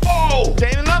up. Oh!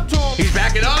 Gaining up to him. He's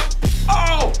backing up.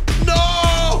 Oh!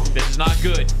 No! This is not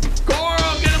good. Goro,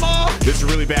 get him off! This is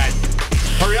really bad.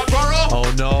 Hurry up, Goro.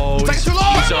 Oh no! It's too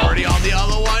long. He's already on the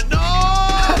other one. No!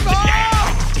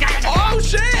 Oh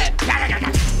shit!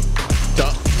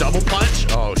 Double punch.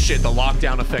 Oh shit! The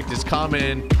lockdown effect is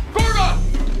coming.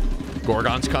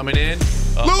 Gorgon's coming in.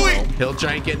 Louis. Hill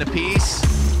Giant getting a piece.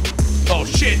 Oh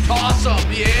shit! Toss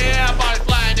him! Yeah! Body's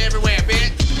flying everywhere,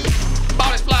 bitch.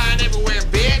 Body's flying everywhere,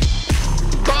 bitch.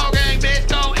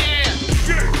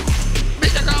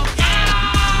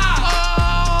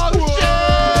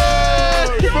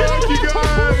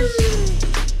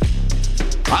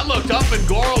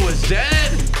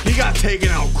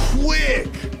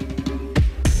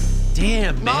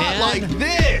 Damn, man. Not like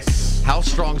this. How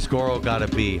strong's Goro gotta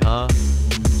be, huh?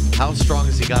 How strong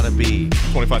has he gotta be?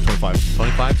 25-25.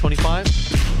 25-25?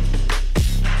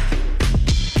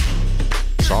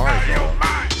 Sorry, bro.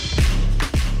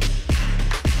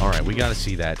 All right, we gotta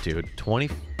see that, dude.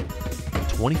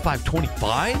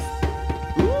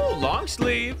 25-25? Ooh, long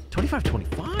sleeve.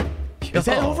 25-25? Is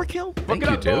that overkill? Thank Look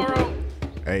you, it dude. up, Goro.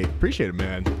 Hey, appreciate it,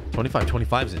 man.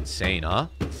 25-25 is insane, huh?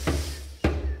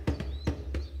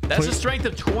 That's the strength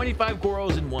of 25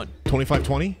 Goros in one.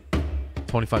 25-20?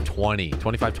 25-20.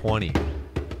 25-20.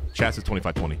 Chat says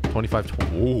 25-20.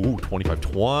 25-20. Ooh,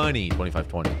 25-20.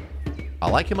 25-20. I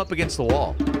like him up against the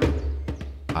wall.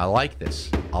 I like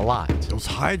this a lot. Those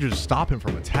Hydras stop him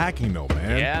from attacking, though,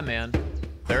 man. Yeah, man.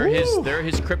 They're his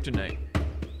kryptonite.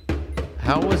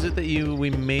 How was it that we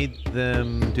made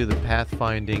them do the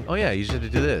pathfinding? Oh yeah, you should do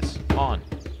this. On.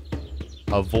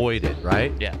 Avoid it,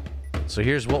 right? Yeah. So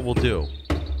here's what we'll do.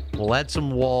 We'll add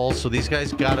some walls. So these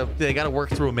guys gotta work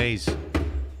through a maze.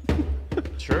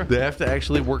 Sure. They have to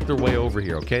actually work their way over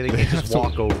here, okay? They can't just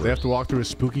walk over. They have to walk through a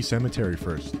spooky cemetery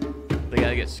first. They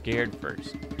gotta get scared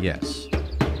first. Yes.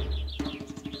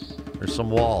 There's some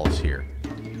walls here.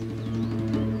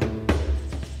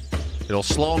 It'll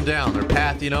slow them down. Their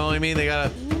path, you know what I mean? They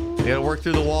gotta work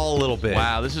through the wall a little bit.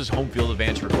 Wow, this is home field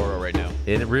advantage for Goro right now.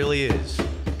 It really is.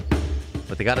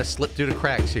 But they gotta slip through the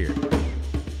cracks here.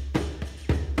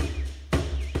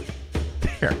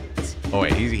 There. Oh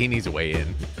wait, he needs a way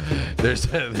in.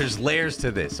 There's layers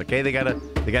to this, okay? They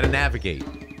gotta navigate.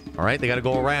 All right, they gotta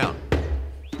go around.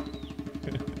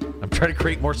 I'm trying to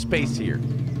create more space here.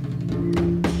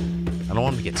 I don't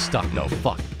want him to get stuck. No,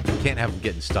 fuck. Can't have him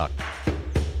getting stuck.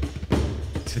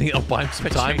 Do you think I'll buy him some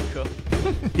time?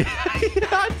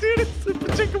 Yeah, dude, it's the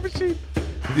pachinko machine. Do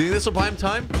you think this will buy him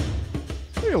time?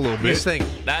 Maybe a little bit. This thing.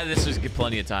 This is get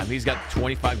plenty of time. He's got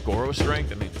 25 Goro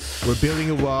strength. I mean, We're building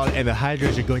a wall, and the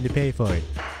Hydras are going to pay for it.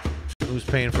 Who's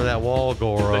paying for that wall,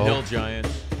 Goro? the Hill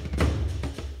Giants.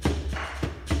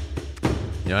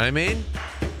 You know what I mean?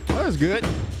 Well, that's good.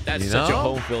 That's You such a know?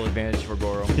 home field advantage for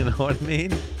Goro. You know what I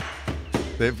mean?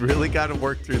 They've really got to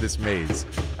work through this maze.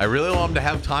 I really want them to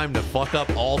have time to fuck up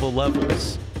all the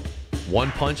levels.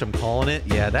 One punch, I'm calling it.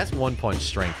 Yeah, that's one punch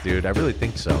strength, dude. I really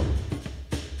think so.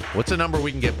 What's a number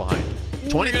we can get behind?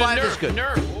 25 is good.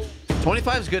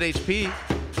 25 is good HP.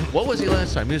 What was he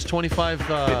last time? He was 25.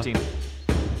 15.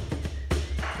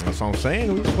 That's what I'm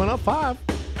saying. We just went up 5.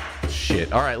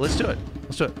 Shit. All right, let's do it.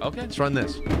 Let's do it. Okay. Let's run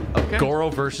this. Okay. Goro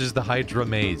versus the Hydra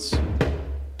Maze.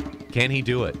 Can he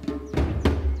do it?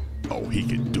 Oh, he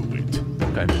can do it.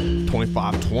 Okay.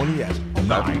 25-20. That's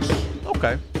nice.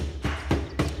 Okay.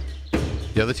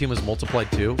 The other team was multiplied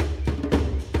too.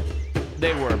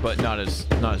 They were, but not as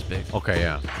big. Okay,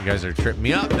 yeah. You guys are tripping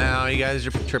me up now. You guys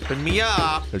are tripping me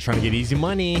up. They're trying to get easy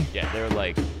money. Yeah, they were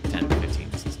like 10 to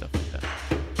 15s and stuff like that.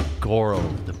 Goro,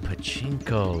 the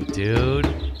pachinko, dude.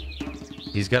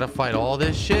 He's got to fight all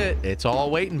this shit. It's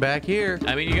all waiting back here.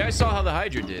 I mean, you guys saw how the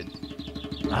Hydra did.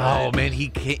 Oh, man,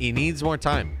 he needs more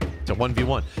time to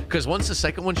 1v1. Because once the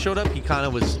second one showed up, he kind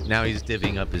of was, now he's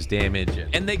divvying up his damage.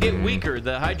 And they get weaker.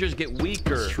 The Hydras get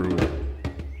weaker. It's true.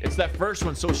 It's that first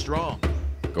one so strong.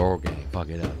 Goro gang, fuck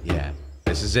it up. Yeah.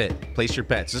 This is it. Place your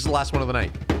bets. This is the last one of the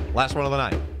night. Last one of the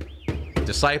night.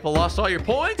 Disciple lost all your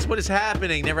points? What is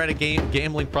happening? Never had a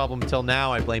gambling problem until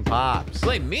now. I blame Pops.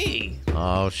 Blame me.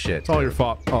 Oh, shit. It's all your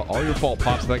fault. Oh, all your fault,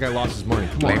 Pops. That guy lost his money.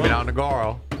 Come Blame on. it on the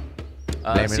Goro.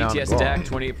 Blame it on CTS Goro. Dak,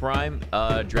 28 Prime.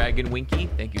 Dragon Winky,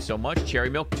 thank you so much. Cherry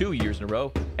Milk, 2 years in a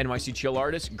row. NYC Chill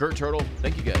Artist, Gert Turtle,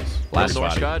 thank you guys. Last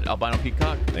Norse God, Albino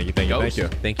Peacock. Thank you, thank you, Ghost.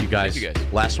 thank you. Thank you, guys. Thank you,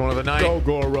 guys. Last one of the night. Go,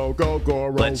 Goro. Go,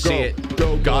 Goro. Let's go. see it.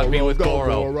 Go, God be Goro, with go,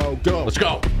 Goro. Goro. Go. Let's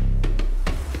go.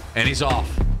 And he's off.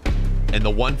 And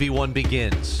the 1v1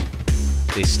 begins.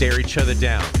 They stare each other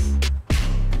down.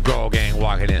 Goro gang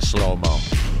walking in slow-mo.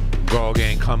 Goro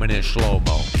gang coming in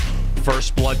slow-mo.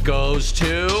 First blood goes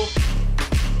to...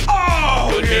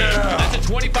 Oh, Good hit. yeah! That's a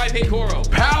 25 hit Goro.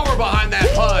 Power behind that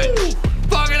punch.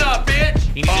 Fuck it up, bitch.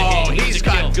 He needs a hit. He needs he's a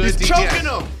got kill. good He's DPS. choking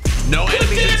him. No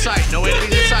enemies in sight. No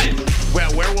enemies in sight.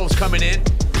 Well, werewolves coming in.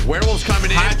 Werewolves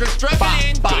coming in. Hydra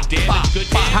struggling. Good damage. Good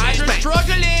damage. Hydra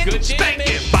struggling. Good Spank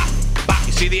damage. it. Bop, bop.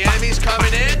 You see the enemies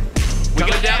coming in? We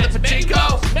got down the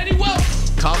pachinko. Many welts.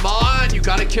 Come on. You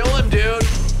got to kill him, dude.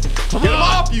 Come Get him on.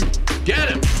 off you. Get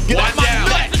him. Get One off my down.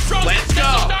 leg. Let's go.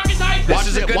 Watch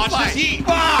this. Watch this heat.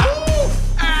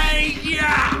 Hey,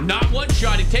 yeah. Not one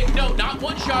shot. Take note. Not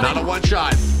one shot. Not a one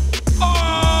shot.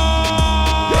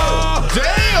 Oh!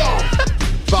 Damn!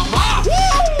 Bama.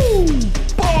 Woo!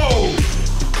 Boom.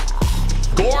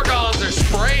 Gorgons are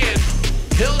spraying.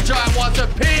 Hill Giant wants a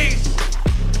piece.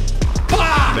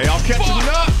 Bah! They all catching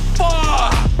up. Fuck!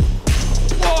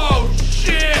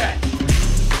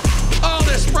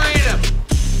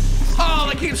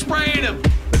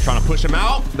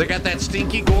 They got that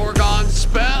stinky Gorgon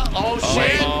spell. Oh,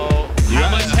 shit. How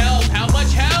much health? How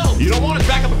much health? You don't want us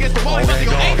back up against the wall. He's about to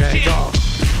go ape shit.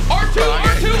 R2,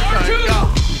 R2.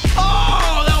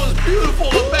 Oh, that was beautiful.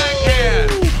 The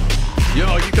backhand.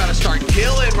 Yo, you got to start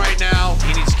killing right now.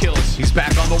 He needs kills. He's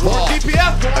back on the wall. More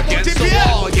DPS. Go on, more Against the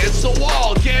DPS. wall. Against the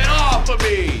wall. Get off of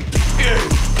me.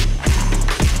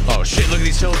 Oh, shit. Look at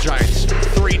these hill giants.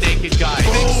 3 naked guys.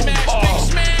 Big smash, big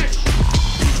smash.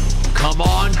 Come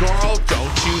on, Goro.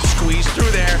 Don't you squeeze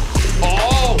through there.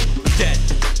 Oh, Dead.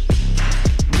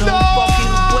 no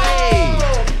fucking way.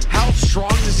 How strong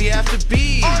does he have to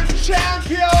be? Our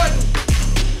champion.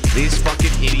 These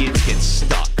fucking idiots get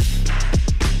stuck.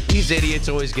 These idiots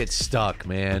always get stuck,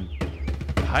 man.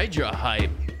 Hydra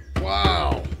hype.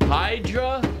 Wow.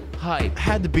 Hydra hype.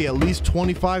 Had to be at least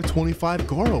 25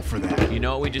 Goro for that. You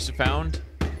know what we just found?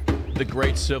 The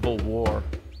Great Civil War.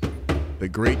 The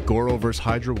Great Goro versus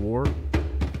Hydra War.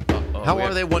 How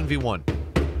are they 1v1?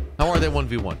 How are they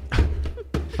 1v1?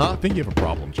 Huh? I think you have a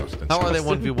problem, Justin. How are they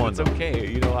 1v1? It's okay.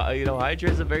 You know, Hydra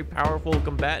is a very powerful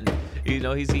combatant. You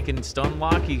know, he can stun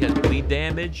lock. He has bleed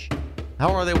damage.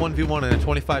 How are they 1v1 in a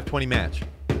 25-20 match?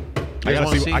 I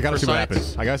gotta see for what science?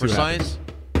 happens. I gotta see for what science.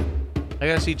 I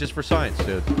gotta see just for science,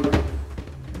 dude.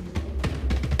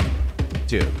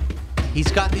 Dude,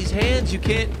 he's got these hands. You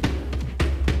can't.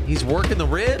 He's working the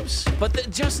ribs. But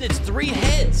Justin, it's 3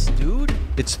 heads, dude.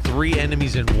 It's 3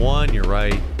 enemies in 1. You're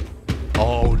right.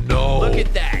 Oh no! Look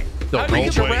at that. Don't How do you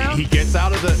roll get away. around? He gets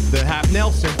out of the half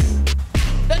Nelson.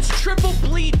 That's triple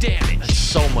bleed damage. That's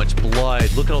so much blood.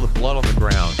 Look at all the blood on the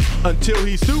ground. Until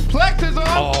he suplexes him.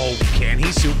 Oh, can he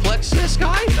suplex this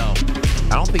guy? No.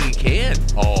 I don't think he can.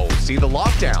 Oh, see the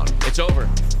lockdown. It's over.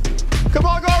 Come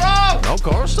on, Goro. No,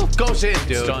 Goro still goes in,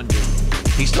 dude. Stunned, dude.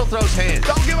 He still throws hands.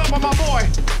 Don't give up on my boy.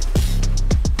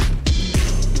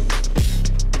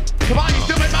 Come on, you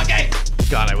stupid monkey.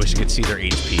 God, I wish you could see their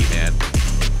HP, man.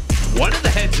 One of the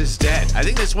heads is dead. I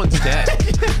think this one's dead.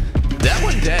 That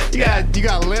one's dead. You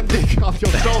got a limp dick off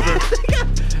your shoulder.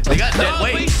 They got dead No,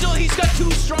 weight. he's got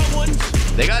 2 strong ones.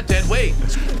 They got dead weight.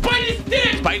 Bite his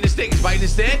dick. Biting his dick. He's biting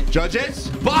his dick. Judges,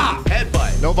 Bah!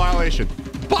 Headbutt. no violation.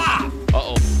 Bah!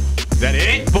 Uh-oh. Is that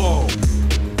it? Boom.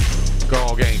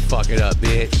 Girl gang, fuck it up,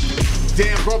 bitch.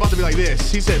 Damn, Goro about to be like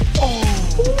this. He said, oh.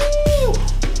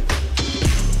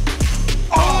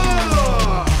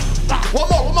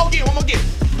 One more get.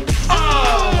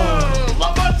 Oh!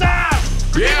 One more time!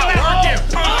 Yeah, work it!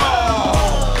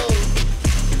 Oh!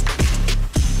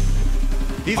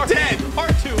 He's dead.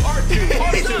 R2.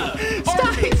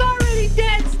 Stop! He's already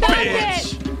dead. Stop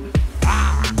Bitch. it!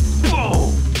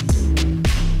 Boom!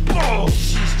 Boom!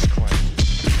 Jesus Christ.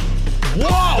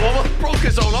 Whoa! Almost broke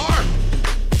his own arm.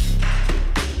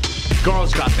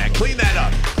 Goro's got that. Clean that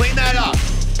up. Clean that up.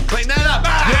 Clean that up.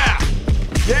 Ah!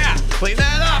 Yeah! Clean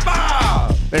that up.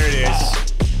 Ah! There it is.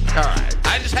 All right.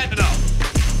 I just had to know.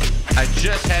 I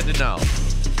just had to know.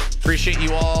 Appreciate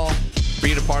you all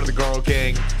being a part of the Goro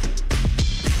Gang.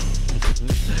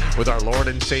 With our Lord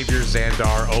and Savior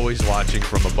Xandar always watching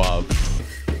from above.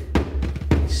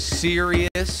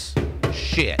 Serious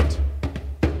shit.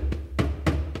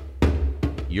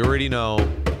 You already know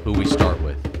who we start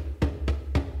with.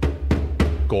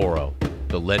 Goro,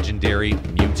 the legendary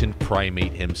mutant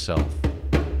primate himself.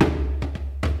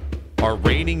 Our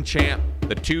reigning champ,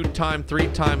 the 2-time,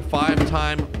 3-time,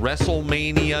 5-time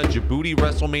WrestleMania, Jaboody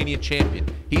WrestleMania champion.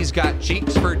 He's got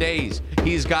cheeks for days.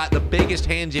 He's got the biggest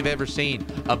hands you've ever seen.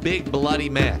 A big bloody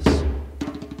mess.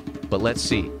 But let's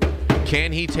see.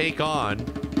 Can he take on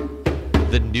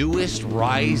the newest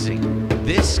rising?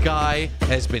 This guy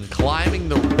has been climbing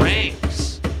the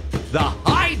ranks. The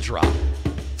Hydra.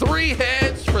 3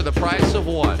 heads for the price of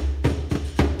 1.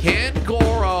 Can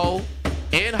Goro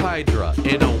and Hydra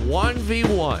in a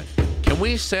 1v1, can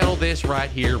we settle this right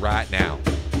here, right now?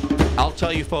 I'll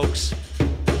tell you folks,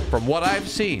 from what I've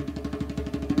seen,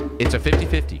 it's a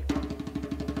 50-50.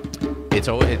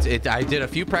 I did a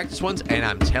few practice ones, and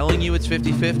I'm telling you it's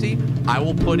 50-50.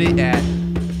 I'll put it at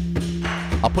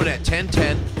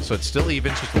 10-10, so it's still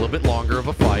even, just a little bit longer of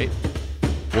a fight.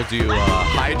 We'll do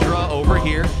Hydra over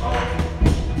here.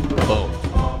 Boom.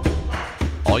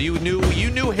 All you knew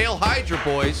Hail Hydra,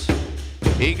 boys.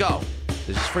 Here you go.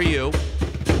 This is for you.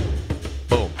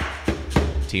 Boom.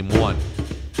 Team 1.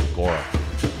 Goro.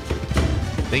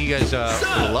 Thank you guys for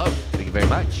the love. Thank you very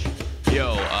much.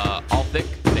 Yo, all thick.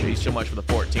 Thank you so much for the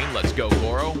 14. Let's go,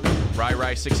 Goro.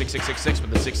 Rai 66666 with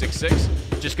the 666.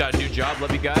 Just got a new job.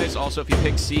 Love you guys. Also, if you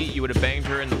picked C, you would have banged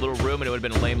her in the little room, and it would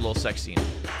have been a lame little sex scene.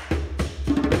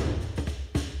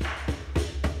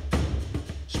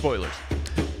 Spoilers.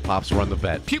 Pops run the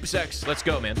bet. Puke sex. Let's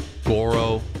go, man.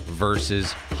 Goro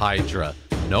versus Hydra.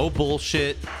 No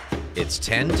bullshit. It's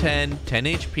 10-10, 10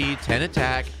 HP, 10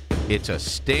 attack. It's a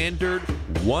standard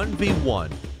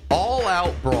 1v1,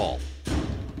 all-out brawl.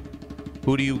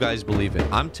 Who do you guys believe in?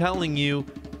 I'm telling you,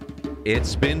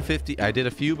 it's been 50. I did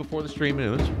a few before the stream,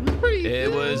 and it was pretty. It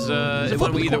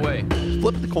went either way.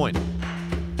 Flip the coin.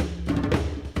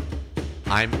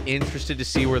 I'm interested to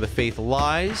see where the faith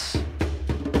lies.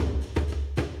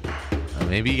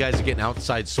 Maybe you guys are getting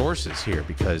outside sources here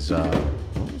because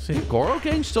Goro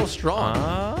Gang's still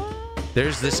strong.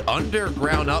 There's this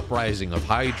underground uprising of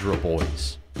Hydra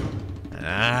boys.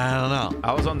 I don't know.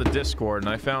 I was on the Discord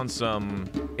and I found some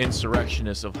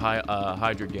insurrectionists of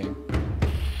Hydra Gang.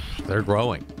 They're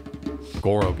growing.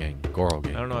 Goro Gang. Goro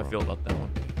Gang. I don't know how I feel about that one.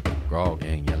 Goro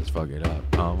Gang, yeah, let's fuck it up.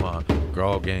 Come on.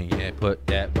 Goro Gang, yeah, put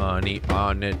that money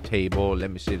on the table.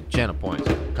 Let me see the channel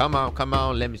points. Come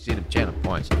on, let me see the channel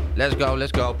points. Let's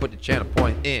go, put the channel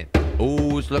point in.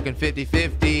 Ooh, it's looking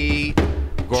 50-50.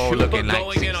 Goro looking like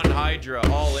going in on Hydra,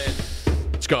 all in.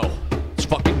 Let's go. Let's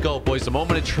fucking go, boys. The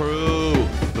moment of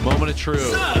truth. The moment of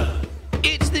truth.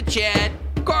 It's the Chad.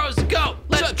 Goro's the go.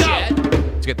 Let's go. Chad?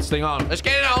 Let's get this thing on. Let's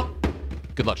get it on.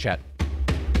 Good luck, Chad.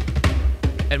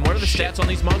 And what are the stats on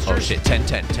these monsters? Oh, shit.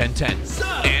 10-10.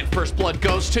 10-10. And first blood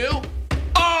goes to...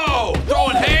 Oh!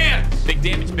 Throwing hands! Big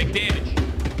damage, big damage.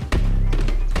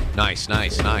 Nice.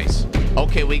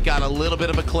 Okay, we got a little bit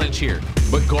of a clinch here.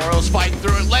 But Goro's fighting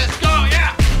through it. Let's go,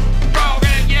 yeah!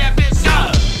 Brogan, yeah, bitch,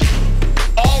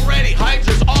 already,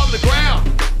 Hydra's on the ground.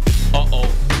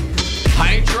 Uh-oh.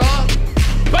 Hydra.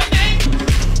 Bang!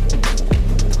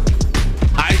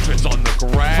 Hydra's on the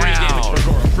ground. Free damage for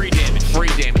Goro. Free damage.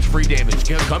 Free damage.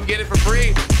 Come get it for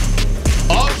free.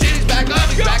 Oh, shit, he's back up.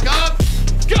 He's back up.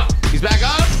 Go. He's back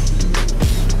up.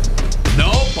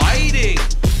 No biting.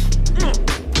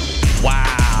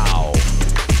 Wow.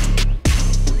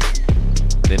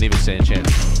 Didn't even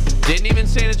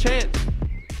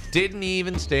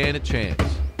stand a chance.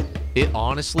 It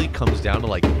honestly comes down to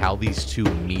like how these two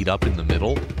meet up in the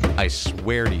middle. I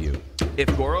swear to you.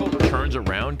 If Goro turns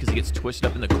around because he gets twisted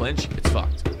up in the clinch, it's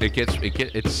fucked.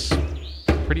 It's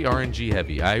pretty RNG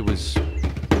heavy. I'm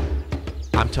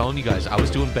telling you guys, I was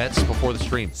doing bets before the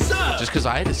stream just because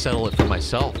I had to settle it for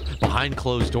myself behind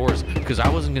closed doors because I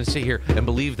wasn't going to sit here and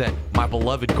believe that my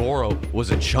beloved Goro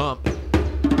was a chump.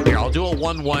 Here, I'll do a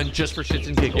 1-1 just for shits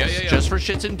and giggles. Yeah. Just for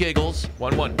shits and giggles.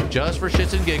 1-1. Just for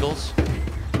shits and giggles.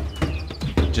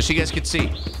 Just so you guys can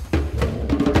see.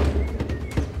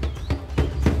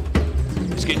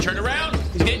 He's getting turned around.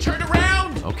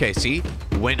 Okay, see?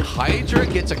 When Hydra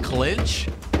gets a clinch...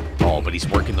 Oh, but he's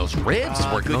working those ribs. He's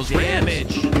working those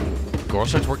damage. ribs. Goro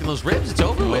starts working those ribs. It's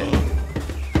over with.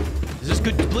 Is this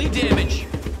good bleed damage?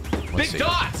 Let's Big see.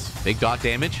 dots. Big dot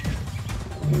damage.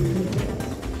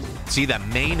 See that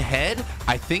main head?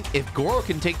 I think if Goro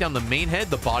can take down the main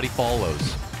head, the body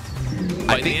follows.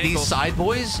 I think these side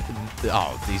boys...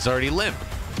 Oh, he's already limp.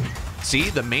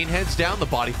 See, the main head's down, the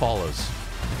body follows.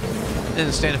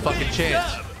 Doesn't stand a fucking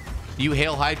chance. You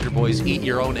Hail Hydra boys, eat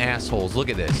your own assholes. Look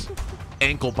at this.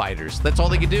 Ankle biters. That's all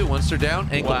they can do once they're down.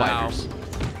 Ankle biters.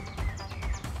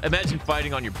 Imagine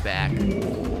fighting on your back.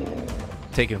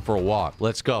 Taking him for a walk.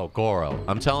 Let's go, Goro.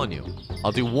 I'm telling you.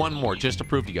 I'll do one more just to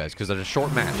prove to you guys because it's a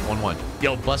short match. 1-1.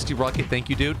 Yo, Busty Rocket, thank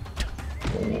you, dude.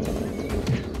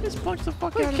 Just punch the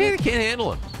fuck out of him. Can't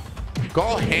handle him.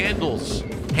 Goro handles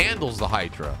the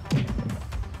Hydra.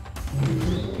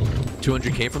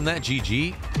 200K from that.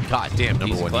 GG. God damn,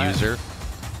 number one user.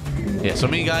 Yeah, so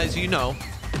many guys you know.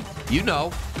 You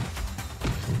know.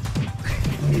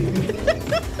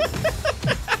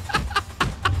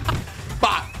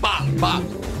 Bop, bop, bop.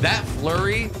 That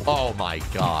flurry, oh my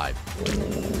god.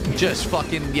 Just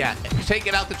fucking, yeah. Take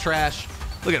it out the trash.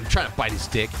 Look at him trying to bite his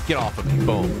dick. Get off of me.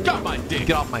 Boom. Got my dick.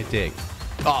 Get off my dick.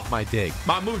 Off my dick.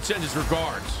 My mood sends his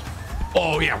regards.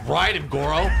 Oh, yeah. Ride him,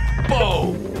 Goro.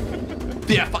 Boom.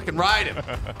 Yeah, fucking ride him.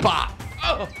 Bop.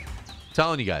 Oh.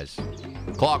 Telling you guys.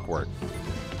 Clockwork.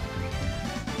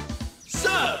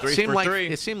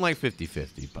 It seemed like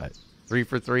 50-50, but 3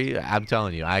 for 3. I'm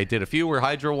telling you, I did a few where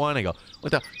Hydra won. I go, what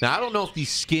the? Now I don't know if these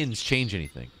skins change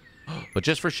anything, but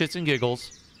just for shits and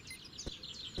giggles,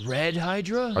 Red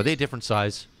Hydra? Are they a different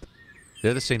size?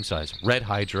 They're the same size. Red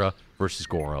Hydra versus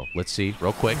Goro. Let's see,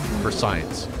 real quick for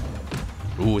science.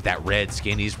 Ooh, with that red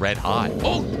skin, he's red hot.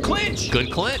 Oh, clinch!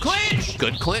 Good clinch. Clinch!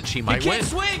 Good clinch. He might he win. Can't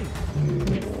swing.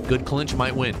 Good clinch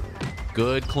might win.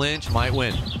 Good clinch might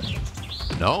win.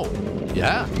 No.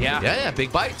 Yeah.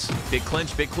 Big bites. Big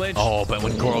clinch, big clinch. Oh, but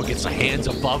when Goro gets the hands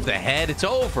above the head, it's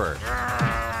over.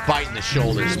 Biting the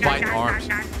shoulders, biting arms.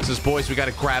 Says, boys, we got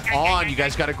to grab on. You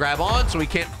guys got to grab on so we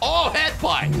can't. Oh,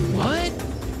 headbutt. What?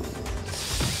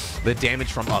 The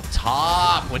damage from up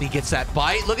top when he gets that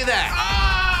bite. Look at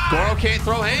that. Goro can't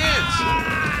throw hands.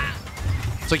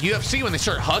 It's like UFC when they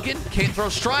start hugging, can't throw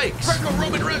strikes.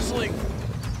 Greco-Roman wrestling.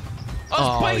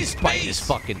 Oh, he's biting his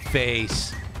fucking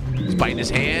face. He's biting his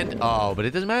hand. Oh, but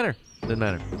it doesn't matter. Doesn't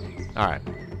matter. All right.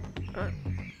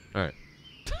 All right.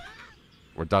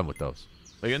 We're done with those.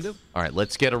 What are you gonna do? All right,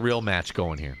 let's get a real match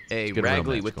going here. Hey, Let's get a real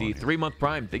Ragley match with the going here. 3-month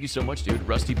Prime. Thank you so much, dude.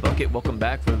 Rusty Bucket, welcome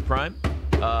back from the Prime.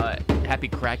 Happy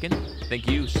Kraken. Thank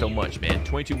you so much, man.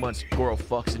 22 months. Goro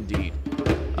fucks indeed.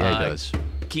 Yeah, he does.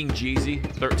 King Jeezy,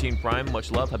 13 Prime.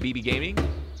 Much love. Habibi Gaming.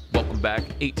 Welcome back.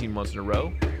 18 months in a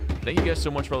row. Thank you guys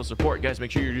so much for all the support. Guys,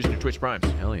 make sure you're using your Twitch Primes.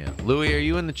 Hell yeah. Louis, are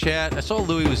you in the chat? I saw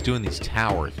Louis was doing these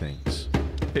tower things.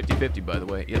 50-50, by the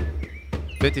way. Yep.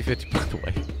 50-50, by the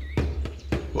way.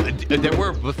 There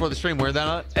were before the stream. Where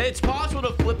that at? It's possible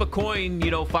to flip a coin,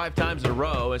 5 times in a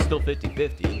row. It's still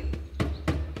 50-50.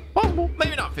 Possible.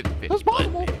 Maybe not 50-50. It's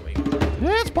possible. Anyway.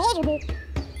 Yeah, it's possible.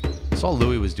 I saw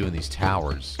Louis was doing these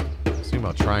towers. I was thinking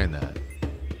about trying that.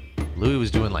 Louis was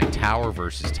doing like tower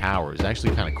versus tower. It's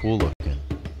actually kind of cool looking.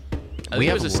 We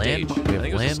have a stage. We have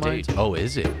landmines. Oh,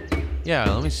 is it?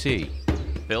 Yeah, let me see.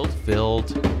 Filled.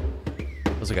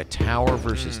 It was like a tower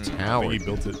versus I tower. think he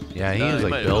built it. Yeah, he No, was might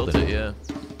like have built building it, yeah.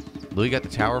 Louis got the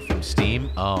tower from Steam.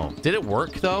 Oh, did it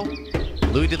work though?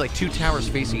 Louis did like 2 towers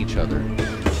facing each other. Oh,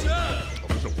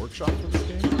 there's a workshop for this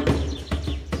game?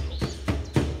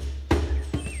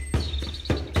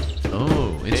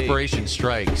 Oh, inspiration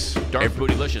strikes. Dark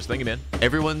Bootylicious. Thank you, man.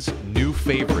 Everyone's new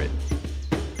favorite,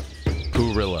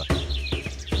 Gorilla.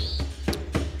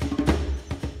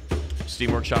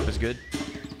 Steam Workshop is good.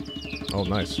 Oh,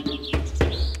 nice.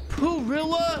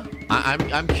 Gorilla?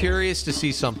 I'm curious to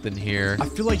see something here. I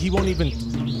feel like he won't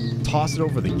even toss it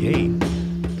over the gate.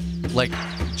 Like,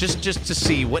 just to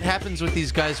see what happens with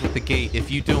these guys with the gate if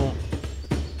you don't.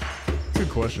 Good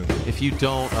question. If you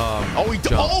don't. Oh,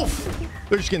 jump. Oh!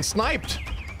 They're just getting sniped.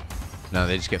 No,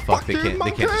 they just get fucked. They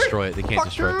can't destroy it. They can't Fuck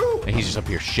destroy you. it. And he's just up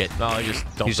here shit. No, he just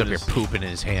He's up here pooping in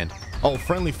his hand. Oh,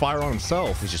 friendly fire on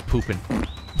himself. He's just pooping.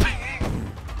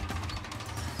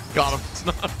 Got him. It's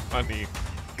not funny.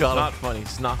 Got him. Not funny.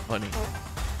 It's not funny.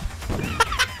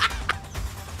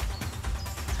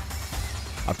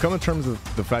 I've come to terms with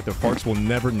the fact that farts will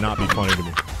never not be funny to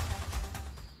me.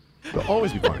 They'll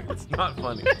always be funny. It's not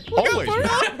funny. Always.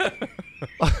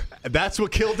 That's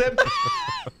what killed him?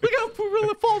 Look how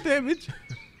Gorilla fall damage.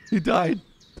 He died.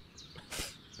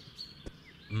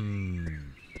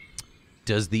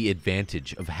 Does the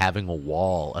advantage of having a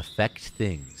wall affect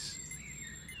things?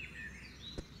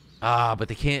 But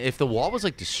they can't. If the wall was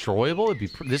like destroyable,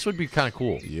 this would be kind of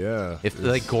cool. Yeah. If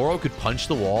like Goro could punch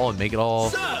the wall and make it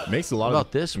all. Makes a lot What of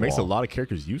about this makes a wall? lot of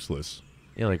characters useless.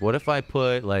 You know, like what if I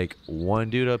put like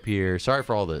one dude up here? Sorry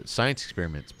for all the science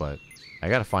experiments, but I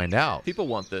gotta find out. People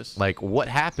want this. Like, what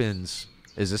happens?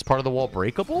 Is this part of the wall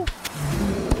breakable?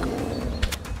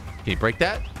 Can you break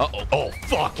that? Uh-oh. Oh,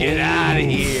 fuck. Get out of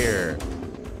here.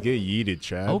 Get yeeted,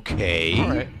 Chad. Okay. All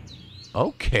right.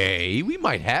 Okay. We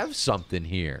might have something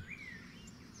here.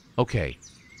 Okay.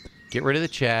 Get rid of the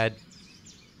Chad.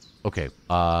 Okay.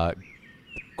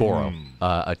 Goro.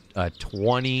 A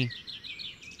 20...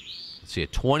 Let's see. A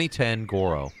 2010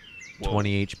 Goro. Whoa.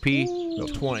 20 HP. No,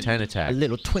 20. 10 attack.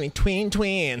 little twin.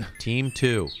 Team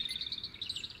 2.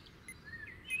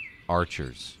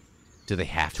 Archers. Do they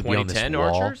have to be on this 2010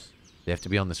 wall? Archers? They have to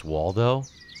be on this wall, though?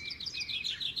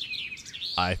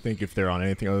 I think if they're on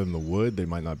anything other than the wood, they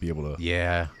might not be able to.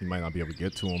 Yeah. You might not be able to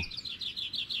get to them.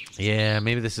 Yeah,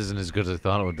 maybe this isn't as good as I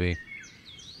thought it would be.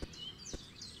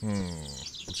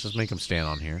 Let's just make them stand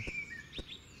on here.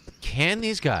 Can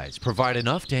these guys provide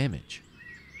enough damage?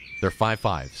 They're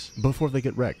 5/5s. Before they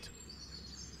get wrecked.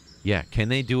 Yeah, can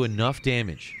they do enough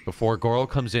damage before Goro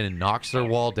comes in and knocks their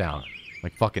wall down?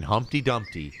 Like fucking Humpty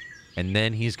Dumpty. And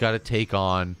then he's got to take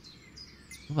on...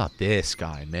 What about this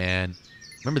guy, man?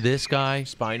 Remember this guy?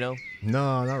 Spino?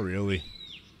 No, not really.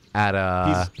 At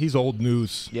a... He's old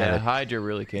news. Yeah, a- Hydra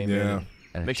really came Yeah. in.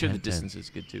 At a Make sure the 10-10. distance is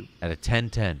good, too. At a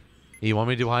 10-10. You want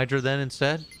me to do Hydra then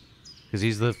instead? Because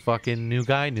he's the fucking new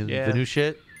guy, Yeah. the new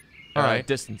shit? All right.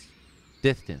 Distance.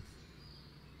 Distance.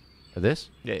 This?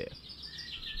 Yeah, yeah.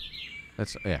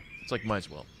 That's, yeah. It's like, might as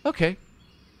well. Okay.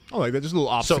 I like that. Just a little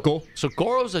obstacle. So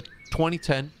Goro's a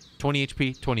 20-10, 20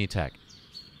 HP, 20 attack.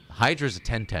 Hydra's a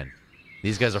 10-10.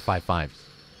 These guys are 5/5s.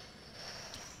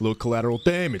 Little collateral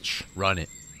damage. Run it.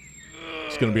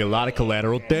 It's going to be a lot of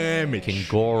collateral damage. Can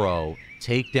Goro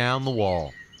take down the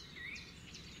wall?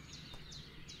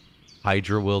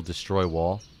 Hydra will destroy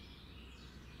wall.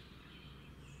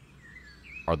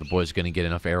 Are the boys going to get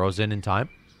enough arrows in time?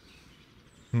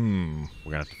 We're going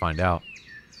to have to find out.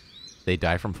 They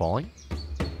die from falling?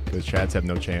 The Chads have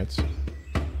no chance.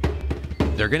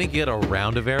 They're going to get a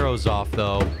round of arrows off,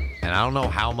 though. And I don't know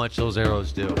how much those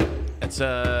arrows do. It's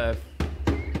 5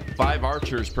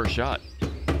 archers per shot.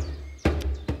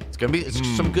 It's going to be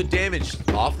some good damage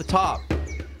off the top.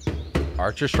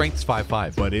 Archer strength is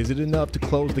 5-5. But is it enough to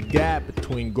close the gap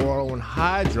between Goro and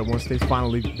Hydra once they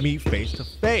finally meet face to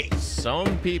face?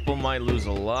 Some people might lose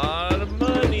a lot of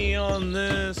money on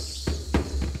this.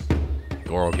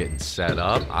 Goro getting set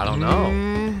up. I don't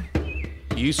know.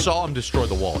 You saw him destroy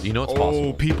the wall. You know it's possible.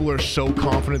 Oh, people are so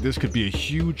confident this could be a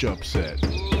huge upset.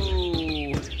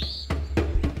 Ooh.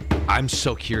 I'm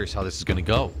so curious how this is going to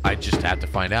go. I just have to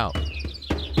find out.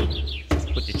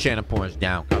 Put the channel points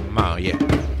down. Come on, yeah.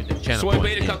 Soy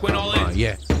beta cuck went all in.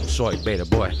 Yeah. Soy beta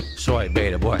boy. Soy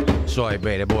beta boy. Soy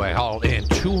beta boy. All in.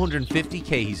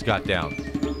 250K he's got down.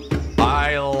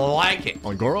 I like it.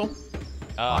 On Goro?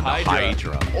 On the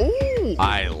Hydra. Oh!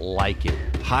 I like it.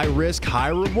 High risk, high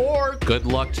reward. Good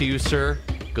luck to you, sir.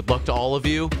 Good luck to all of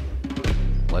you.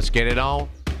 Let's get it on.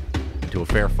 To a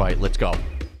fair fight. Let's go.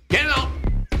 Get it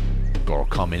on. Goro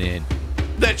coming in.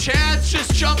 The Chads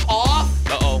just jump off.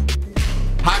 Uh-oh.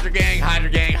 Hydra gang, Hydra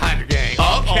gang, Hydra gang.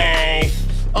 Okay.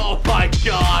 Oh my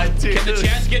God, dude. Can the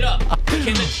Chads get up? Can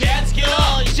the Chads get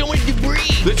up? So much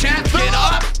debris. The Chads get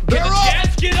up. Can the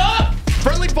Chads get up?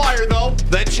 Friendly fire though.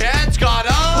 The Chads got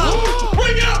up.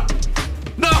 Bring it up.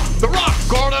 No, the rocks.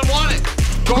 Goro doesn't want it.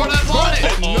 Goro doesn't want it.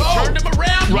 No. Turn him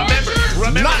around.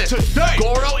 Remember Not this. today.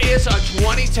 Goro is a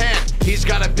 2010. He's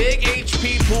got a big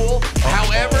HP pool.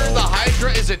 However, the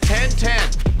Hydra is a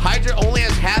 10-10. Hydra only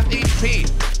has half HP.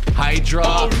 Hydra.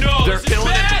 Oh no,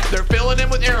 They're filling him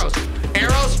with arrows.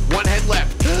 Arrows, one head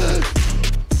left.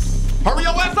 Hurry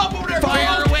your ass up over there,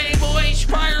 Fire away, boys.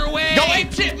 Fire away. Go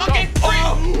ape shit, monkey.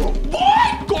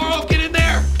 Boy, Goro, get in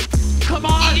there. Come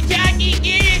on. Get it, Jackie,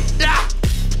 get it.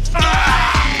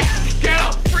 Get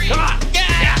him. Come on.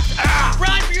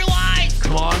 Run for your lives.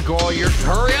 Come on, Goro,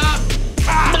 hurry up.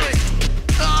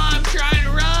 Oh, I'm trying to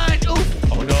run.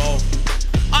 Oof. Oh no.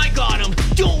 I got him.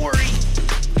 Don't worry.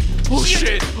 Oh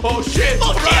shit. Oh shit.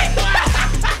 Oh, shit.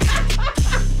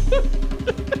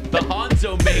 The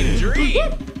Hanzo main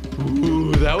dream.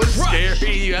 Ooh, that was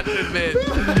scary, you have to admit.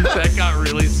 That got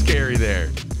really scary there.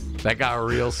 That got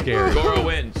real scary. Goro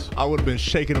wins. I would have been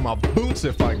shaking in my boots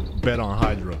if I bet on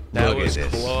Hydra. That Look was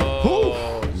at this.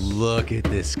 close. Look at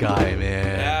this guy,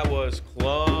 man. That was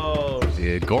close.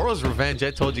 Dude, Goro's revenge,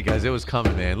 I told you guys it was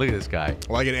coming, man. Look at this guy.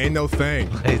 Like it ain't no thing.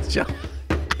 It's just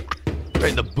right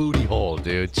in the booty hole,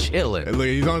 dude. Chilling. Hey, look,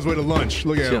 he's on his way to lunch.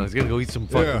 Look at Chilling. him. He's gonna go eat some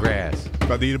fucking grass.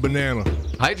 About to eat a banana.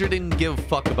 Hydra didn't give a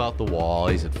fuck about the wall.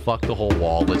 He said, fuck the whole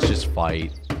wall. Let's just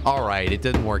fight. All right, it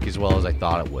didn't work as well as I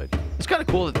thought it would. It's kind of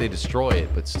cool that they destroy it,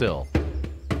 but still.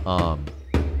 I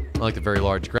like the very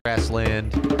large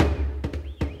grassland.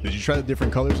 Did you try the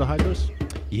different colors of Hydras?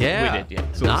 Yeah. We did,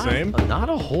 yeah. Still the same? Not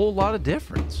a whole lot of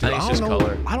difference. I think it's just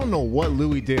color. I don't know what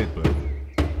Louis did, but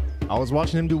I was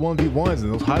watching him do 1v1s,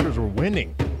 and those Hydras were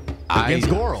winning against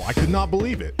Goro. I could not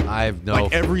believe it. I have no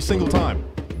Like every single time.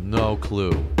 No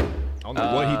clue. I don't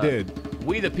know what he did.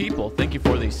 We the people, thank you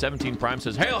for the 17 Prime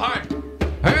says, Hail Hydra!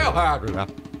 Hail Hydra!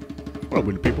 What up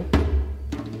with the people?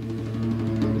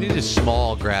 We need a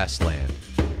small grassland.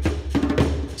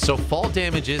 So fall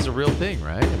damage is a real thing,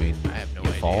 right? I mean, I have no you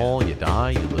idea. fall, you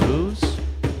die, you lose.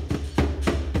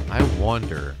 I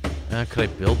wonder, could I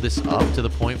build this up to the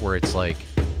point where it's like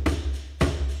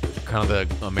kind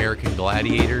of the American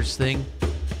Gladiators thing?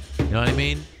 You know what I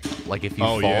mean? Like if you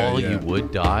fall, you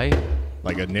would die.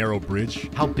 Like a narrow bridge.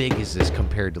 How big is this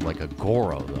compared to like a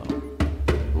Goro, though?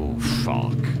 Oh,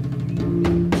 fuck.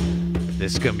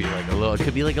 This is gonna be like a little, it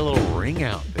could be like a little ring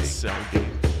out thing. Cell game.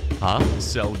 Huh?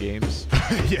 Cell games.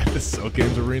 Yeah, the Cell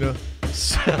Games Arena.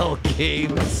 Cell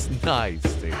games. Nice,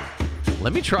 dude.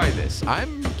 Let me try this.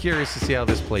 I'm curious to see how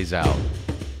this plays out.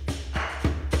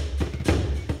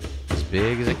 As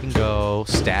big as it can go.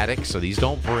 Static, so these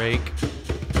don't break.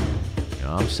 You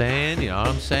know what I'm saying? You know what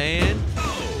I'm saying?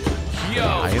 Yo,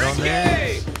 Right on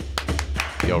there.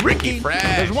 Ricky! Yo, Ricky Fresh.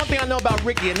 There's one thing I know about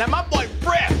Ricky, and that my boy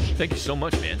Fresh. Thank you so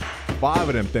much, man. 5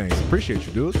 of them things. Appreciate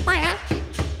you, dude.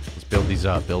 Let's build these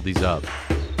up. Build these up.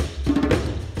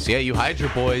 So yeah, you Hydra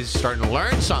boys starting to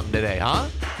learn something today, huh?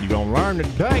 You gonna learn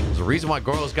today. There's a reason why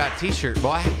Goro's got a t-shirt,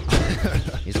 boy.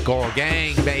 It's Goro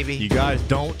gang, baby. You guys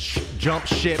don't jump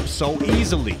ship so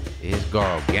easily. It's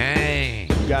Goro gang.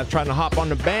 You guys trying to hop on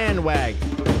the bandwagon.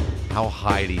 How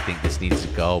high do you think this needs to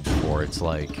go before it's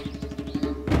like,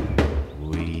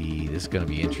 this is gonna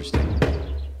be interesting.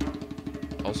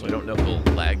 Also, I don't know if it'll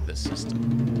lag the system.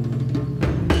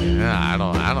 Yeah, I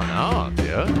don't know,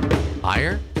 dude.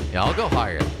 Higher? Yeah, I'll go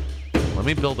higher. Let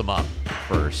me build him up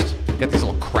first. Got these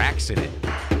little cracks in it.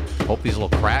 Hope these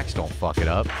little cracks don't fuck it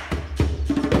up.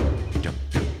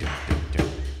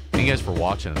 Thank you guys for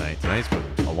watching tonight. Tonight's been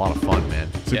a lot of fun, man.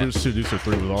 Super Seducer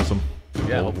 3 was awesome.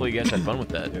 Yeah, hopefully you guys had fun with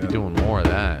that. We're doing more of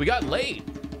that. We got late.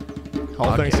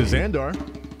 All thanks to Xandar.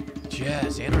 Yeah,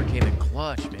 Xandar came in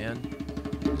clutch, man.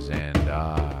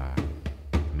 Xandar.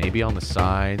 Maybe on the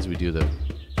sides we do the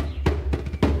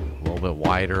a little bit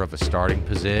wider of a starting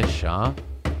position, huh?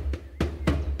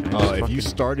 If you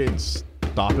start it and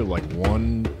stop it like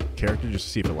one character just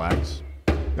to see if it lags.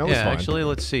 That was fine. Actually,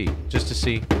 let's see. Just to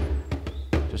see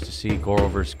Goro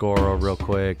versus Goro real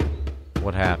quick.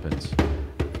 What happens?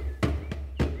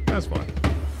 That's fine.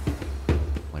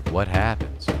 Like, what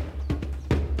happens?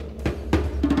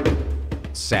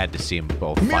 Sad to see them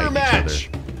both Mirror fight match. each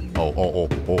other. Oh.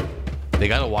 They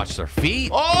gotta watch their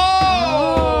feet.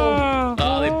 Oh,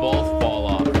 they both fall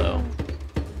off, though.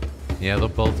 Yeah, they'll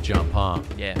both jump, huh?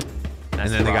 Yeah. And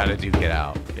then they gotta duke it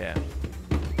out. Yeah.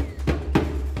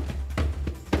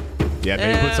 Yeah,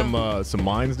 maybe put some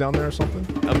mines down there or something.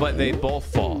 But they both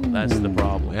fall. That's the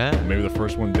problem. Yeah. Maybe the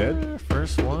first one dead.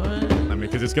 First one. I mean,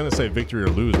 because it's gonna say victory or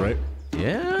lose, right?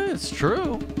 Yeah, it's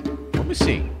true. Let me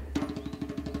see.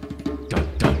 Dun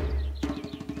dun.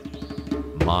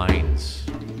 Mines.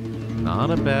 Not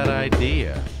a bad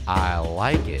idea. I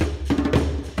like it.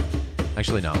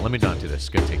 Actually, no. Let me not do this. It's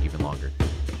gonna take even longer.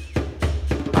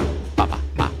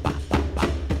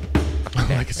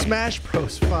 Like a Smash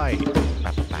Bros. Fight.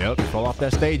 Yep, you fall off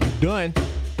that stage, you're done.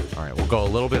 All right, we'll go a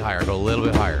little bit higher. Go a little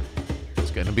bit higher. It's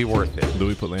gonna be worth it.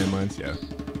 Louis put landmines, yeah.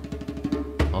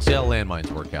 I'll see how landmines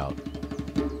work out.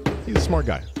 He's a smart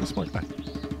guy. He's a smart guy.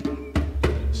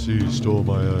 See, you stole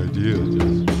my idea,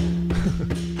 Jess.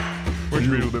 Wish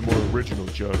you be a little bit more original,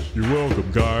 Jess. You're welcome,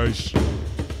 guys.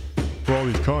 For all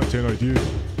these content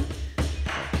ideas.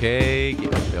 Okay,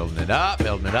 building it up,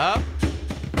 building it up.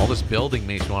 All this building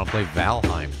makes me want to play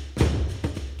Valheim.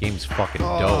 Game's fucking dope.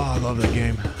 I love that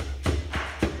game.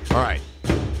 All right.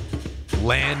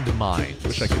 Landmines.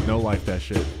 Wish I could no-life that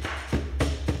shit.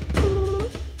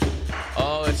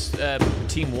 Oh, it's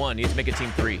team 1. You have to make it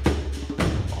team 3.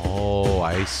 Oh,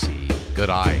 I see. Good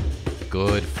eye.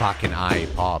 Good fucking eye,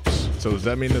 Pops. So does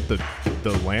that mean that the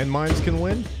landmines can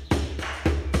win?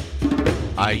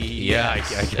 I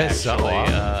guess so.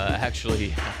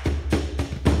 Actually,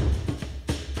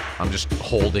 I'm just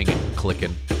holding and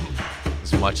clicking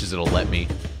as much as it'll let me.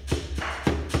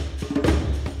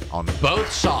 On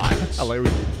both sides. I like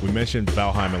we mentioned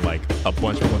Valheim and like a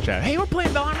bunch of people in chat. Hey, we're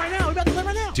playing Valheim right now. We're about to play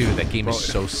right now. Dude, that game is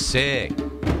so sick.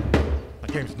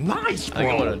 That game's nice, bro. I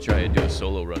think I want to try to do a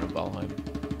solo run of Valheim.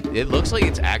 It looks like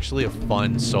it's actually a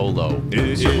fun solo It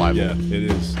is survival. Yeah, it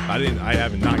is. I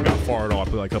have not got far at all. I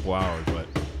played like a couple hours, but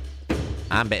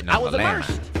I'm betting on the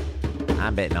landmines.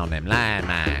 I'm betting on them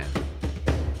landmines.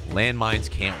 Landmines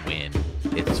can't win.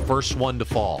 It's first one to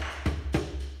fall.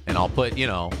 And I'll put, you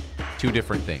know, 2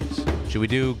 different things. Should we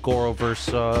do Goro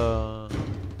versus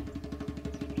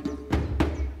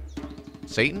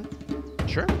Satan?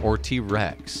 Sure. Or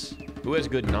T-Rex? Who has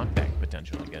good knockback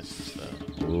potential, I guess.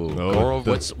 Ooh, no, Goro,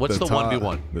 what's the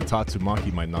 1v1? The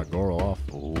Tatsumaki might knock Goro off.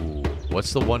 Ooh,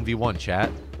 what's the 1v1, chat?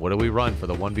 What do we run for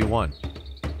the 1v1?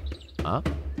 Huh?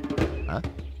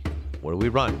 What do we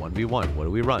run? 1v1. What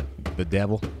do we run? The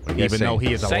devil. What do you guys Even say? though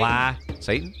he is a Satan. lie.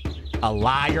 Satan? A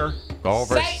liar. Go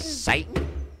over Satan.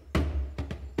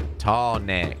 Tall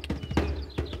neck.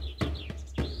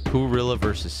 Poorilla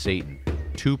versus Satan.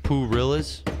 2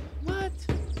 Poorillas? What?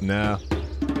 Nah.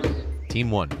 Team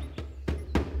 1.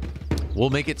 We'll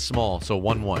make it small, so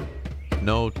 1-1.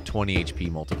 No 20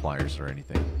 HP multipliers or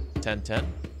anything. 10-10.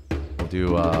 We'll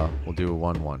do a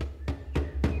 1-1.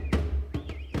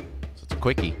 So it's a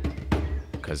quickie.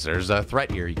 Because there's a threat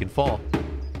here. You can fall.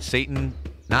 Satan,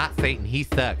 not Satan. He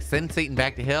sucks. Send Satan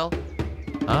back to hell.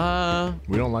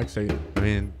 We don't like Satan. I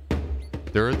mean,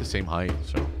 they're at the same height,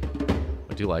 so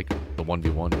I do like the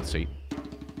 1v1 with Satan.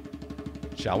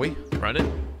 Shall we? Run it.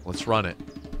 Let's run it.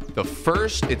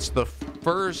 It's the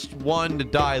first one to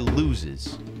die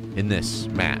loses in this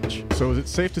match. So is it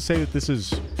safe to say that this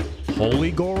is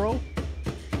Holy Goro?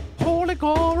 Holy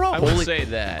Goro. I would say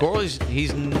that.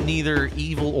 He's neither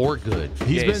evil or good.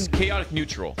 He's chaotic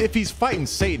neutral. If he's fighting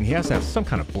Satan, he has to have some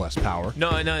kind of blessed power.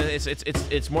 No,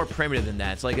 it's more primitive than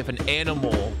that. It's like if an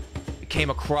animal came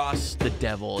across the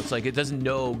devil, it's like it doesn't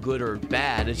know good or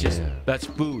bad. It's just that's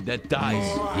food that dies.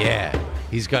 Yeah,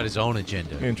 he's got his own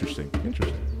agenda. Interesting.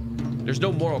 There's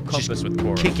no moral compass with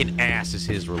Goro. Kicking ass is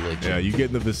his religion. Yeah, you get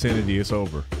in the vicinity, it's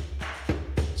over.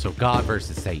 So God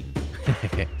versus Satan.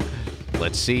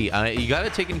 Let's see. You got to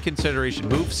take into consideration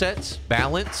move sets,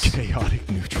 balance. Chaotic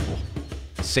neutral.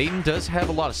 Satan does have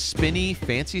a lot of spinny,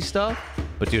 fancy stuff.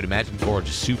 But, dude, imagine Goro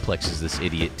just suplexes this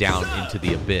idiot down into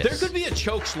the abyss. There could be a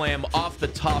choke slam off the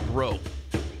top rope.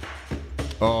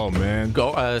 Oh, man.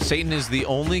 Satan is the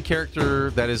only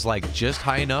character that is, like, just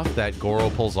high enough that Goro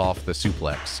pulls off the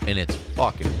suplex. And it's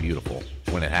fucking beautiful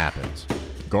when it happens.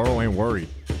 Goro ain't worried.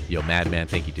 Yo, Madman,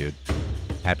 thank you, dude.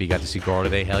 Happy you got to see Goro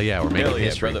today. Hell yeah, we're making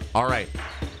history. Brother. All right.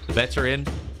 The bets are in.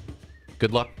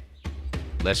 Good luck.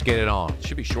 Let's get it on.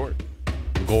 Should be short.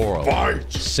 Goro.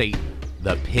 Fight! Satan.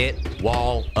 The pit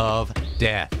wall of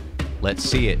death. Let's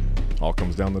see it. All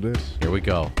comes down to this. Here we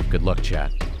go. Good luck,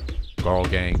 chat. Goro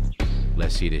gang.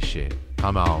 Let's see this shit.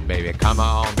 Come on, baby. Come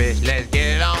on, bitch. Let's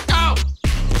get it on. Go!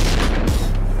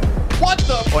 What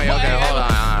the? Wait, okay, hold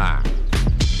on.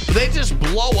 Did they just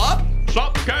blow up?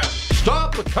 Stop the count.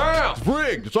 Stop the count. It's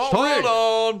rigged. It's all Hold rigged.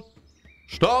 on.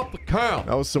 Stop the count.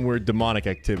 That was some weird demonic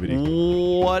activity.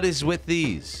 What is with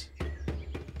these?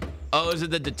 Oh, is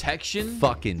it the detection?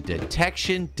 Fucking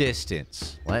detection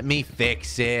distance. Let me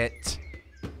fix it.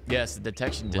 Yes, the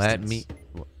detection distance. Let me.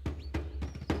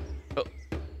 Oh,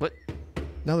 what?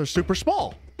 Now they're super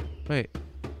small. Wait.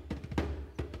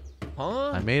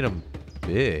 Huh? I made them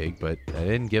big, but I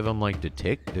didn't give them like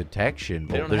detection.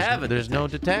 They don't there's, have a There's no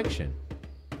detection.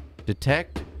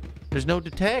 There's no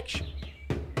detection.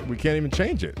 We can't even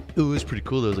change it. It was pretty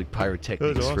cool. There was like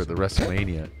pyrotechnics That was for the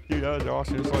WrestleMania. Dude, that was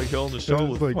awesome. It's like Hell in the Cell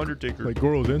with like, Undertaker. like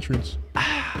Goro's entrance.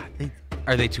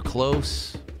 Are they too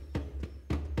close?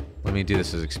 Let me do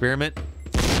this as an experiment.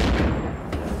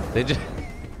 They just...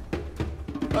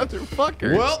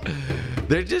 Motherfuckers. Well,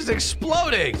 they're just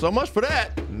exploding. so much for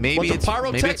that. Maybe Bunch it's of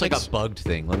maybe it's like pyrotechnics. a bugged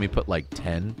thing. Let me put like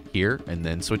 10 here and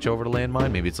then switch over to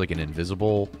landmine. Maybe it's like an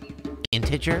invisible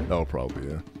integer. Oh, probably,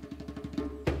 yeah.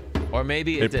 Or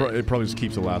maybe It probably just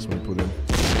keeps the last one you put in.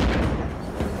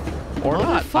 Or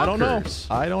not. I don't know. Motherfuckers.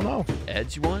 I don't know.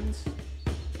 edge ones?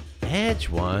 Edge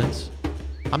ones.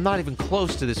 I'm not even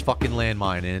close to this fucking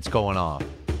landmine and it's going off.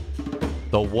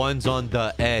 The ones on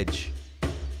the edge.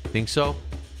 Think so?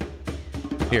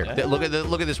 Here, look at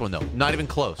this one though. Not even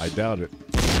close. I doubt it.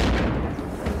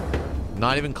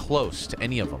 Not even close to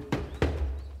any of them.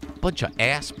 Bunch of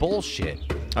ass bullshit.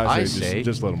 I say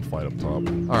just let them fight up top.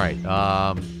 All right.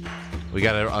 We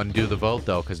gotta undo the vote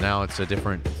though, because now it's a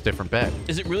different bet.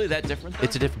 Is it really that different, though?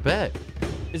 It's a different bet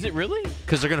Is it really?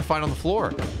 because they're gonna fight on the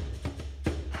floor.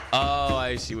 Oh,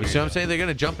 I see what You see what I'm saying? They're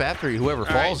gonna jump after you. Whoever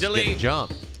right, falls is getting delete.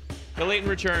 jumped. Delete and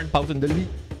return. Out and delete.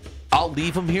 I'll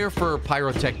leave them here for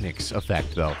pyrotechnics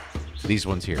effect though. These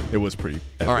ones here. It was pretty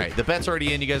epic. All right, the bet's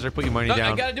already in. You guys are putting your money No,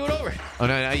 down. I gotta do it over. Oh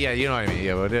no, yeah, you know what I mean.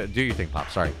 Yeah, well, do your thing, Pop.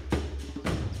 Sorry.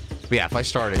 But yeah, if I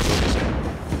start it,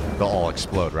 they'll all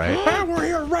explode, right? Hey, we're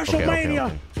here at WrestleMania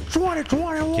okay.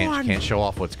 2021. Can't show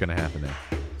off what's gonna happen there.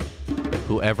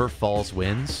 Whoever falls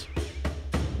wins.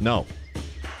 No.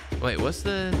 Wait, what's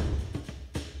the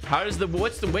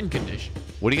win condition?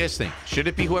 What do you guys think? Should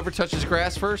it be whoever touches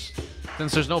grass first,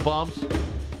 since there's no bombs,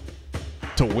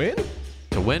 To win?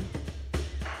 to win?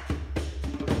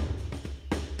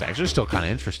 It's actually still kind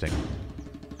of interesting.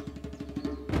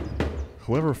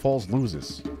 Whoever falls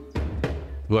loses.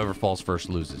 Whoever falls first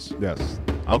loses. Yes.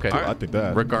 Okay. I think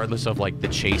that. Regardless of like the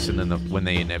chase and then when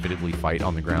they inevitably fight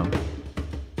on the ground.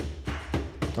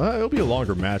 It'll be a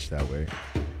longer match that way.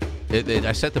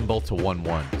 I set them both to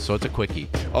 1-1, so it's a quickie.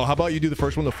 Oh, how about you do the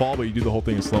first one to fall, but you do the whole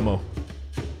thing in slow-mo?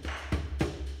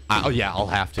 Oh yeah, I'll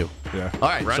have to. Yeah. All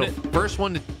right, Run so it. first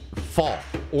one to fall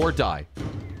or die.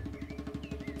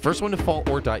 First one to fall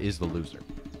or die is the loser.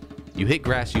 You hit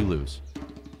grass, you lose.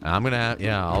 I'm gonna,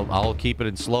 I'll keep it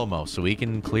in slow-mo so we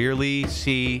can clearly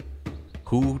see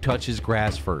who touches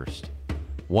grass first.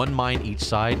 One mine each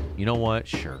side. You know what?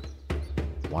 Sure.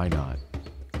 Why not?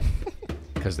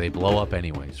 Because they blow up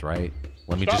anyways, right?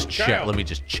 Let me just check. Let me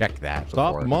just check that.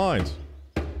 Stop before- mines.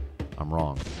 I'm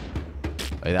wrong.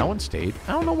 Hey, that one stayed.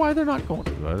 I don't know why they're not going.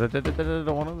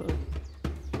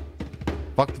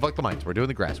 Fuck the mines. We're doing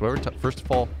the grass. Whoever first to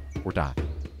fall or die.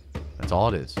 That's all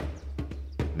it is.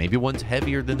 Maybe one's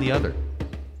heavier than the other.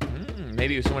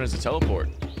 Maybe someone has a teleport.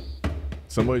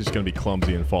 Somebody's just going to be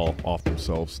clumsy and fall off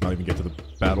themselves, not even get to the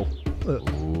battle.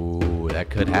 Ooh, that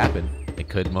could happen. It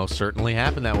could most certainly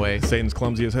happen that way. Satan's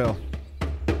clumsy as hell.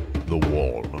 The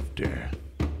Wall of Death.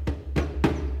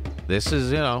 This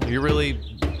is, you're really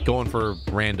going for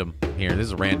random here. This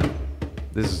is random.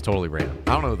 This is totally random.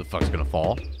 I don't know who the fuck's going to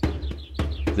fall.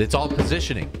 It's all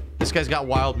positioning. This guy's got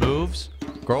wild moves.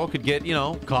 Goro could get,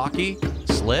 cocky,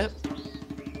 slip.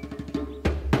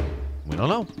 We don't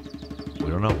know.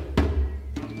 We don't know.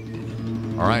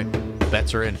 All right.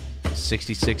 Bets are in.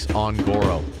 66 on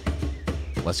Goro.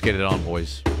 Let's get it on,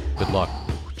 boys. Good luck.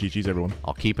 GG's, everyone.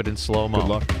 I'll keep it in slow-mo. Good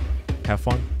luck. Have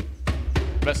fun.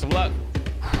 Best of luck.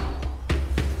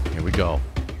 Here we go.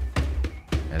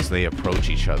 As they approach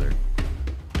each other.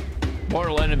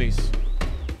 Mortal enemies.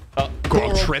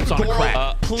 Goro trips on a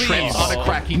crack. Please. Trips on a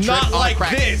crack. He trips Not on like a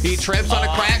crack. this. He trips on a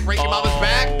crack. Break him off his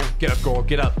back. Get up, Goro.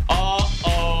 Get up.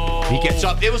 Uh-oh. He gets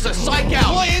up. It was a psych out.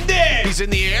 Playing dead. He's in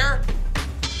the air.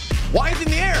 Why is he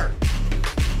in the air?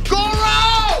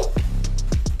 Goro!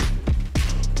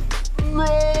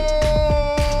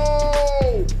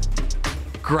 No!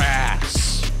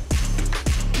 Grass.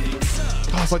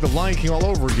 Oh, it's like the Lion King all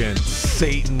over again.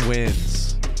 Satan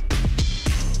wins.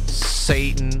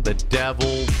 Satan, the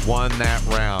devil, won that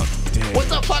round. Damn. What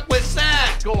the fuck was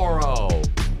that, Goro?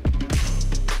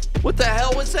 What the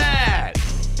hell was that?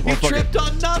 He Motherfucker- tripped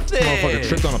on nothing. Motherfucker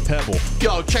tripped on a pebble.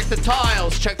 Yo, check the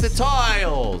tiles. Check the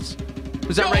tiles.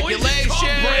 Was that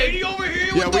regulation? over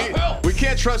here? Yeah, we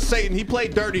can't trust Satan. He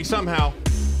played dirty somehow.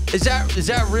 Is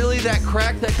that really that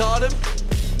crack that got him?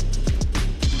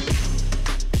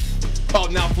 Oh,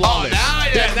 now flawless. now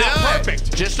I Yeah, didn't now do it.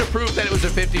 perfect. Just to prove that it was a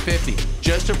 50-50.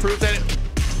 Just to prove that it...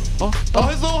 Oh,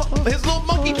 his little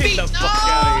monkey feet. the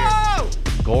fuck outta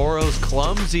Goro's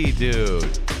clumsy, dude.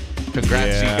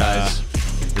 Congrats, Yeah. you guys.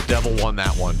 The devil won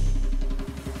that one.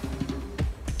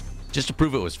 Just to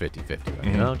prove it was 50-50.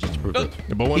 You know, just to prove it.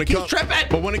 But when He it keeps comes, tripping.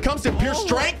 but when it comes to pure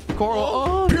strength,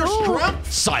 Goro, pure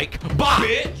strength, Psych. Bah.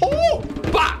 oh,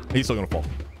 Bah. he's still gonna fall.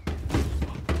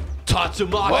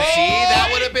 Tatsumaki. See, that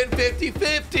would have been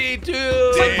 50-50, dude.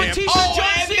 Damn. Batista, Oh, John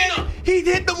and Cena. then he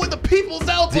hit them with the people's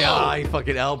elbow. Yeah, he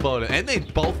fucking elbowed him. And they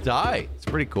both die. It's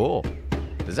pretty cool.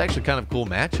 It's actually kind of a cool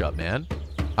matchup, man.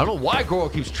 I don't know why Goro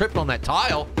keeps tripping on that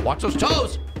tile. Watch those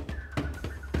toes.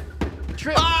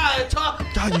 Trip.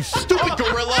 God, you stupid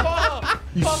gorilla.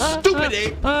 You stupid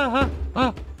ape.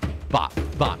 Bop,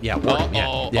 bop. Yeah, one.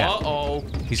 Yeah. Uh-oh.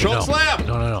 He's Choke no. slam.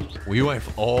 No. We went.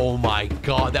 Oh my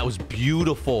God, that was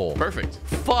beautiful. Perfect.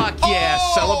 Fuck yeah,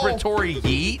 Oh. celebratory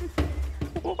yeet.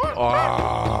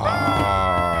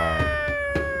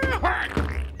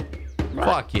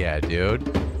 Fuck yeah, dude.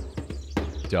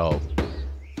 Dope.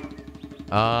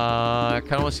 I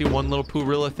kind of want to see one little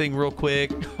Poorilla thing real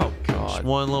quick. Oh, God. Just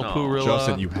one little No. Poorilla.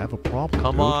 Justin, you have a problem.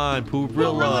 Come dude. on,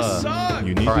 Poorilla.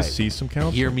 You need All to right. see some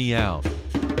counseling. Hear me out.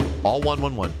 All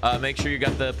 1-1-1. Make sure you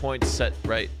got the points set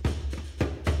right.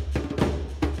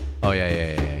 Oh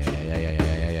yeah.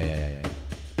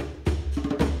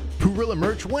 Poorilla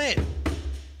merch win.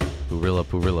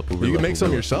 Poorilla. You can make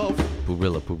some yourself.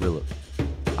 Poorilla.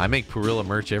 I make Poorilla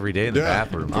merch every day in the Yeah.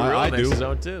 bathroom. I makes do. his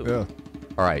own too. Yeah.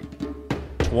 All right.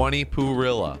 20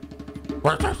 Poorilla.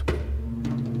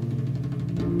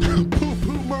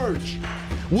 Poo merch.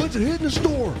 When's it hitting the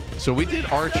store? So we did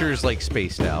archers like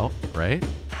spaced out, right?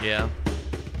 Yeah.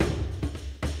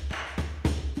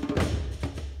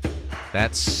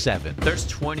 That's 7. There's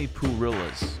 20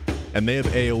 Poorillas. And they have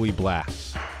AoE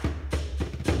blasts.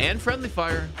 And friendly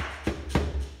fire.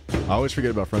 I always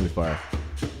forget about friendly fire.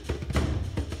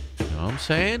 You know what I'm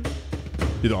saying?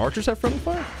 Do the archers have friendly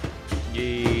fire?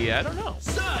 Yeah, I don't know.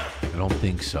 I don't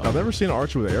think so. I've never seen an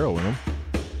archer with an arrow in him.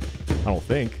 I don't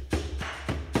think.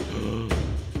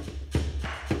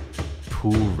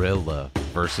 Poorilla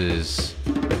versus...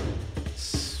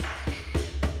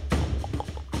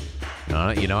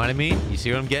 You know what I mean? You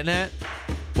see what I'm getting at?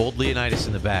 Bold Leonidas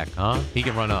in the back, huh? He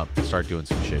can run up and start doing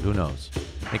some shit. Who knows?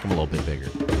 Make him a little bit bigger.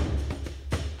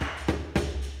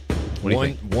 What do you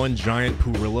think? One giant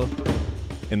Poorilla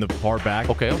in the far back.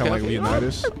 Okay. Kind of like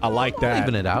Leonidas. I like that.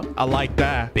 Leaving it out. I like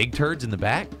that. Big turds in the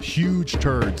back. Huge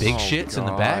turds. Big shits in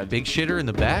the back. God. Big shitter in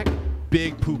the back.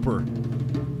 Big pooper.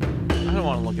 I don't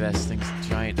want to look at that thing's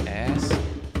giant ass.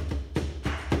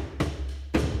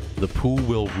 The poo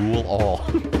will rule all.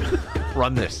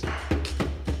 Run this.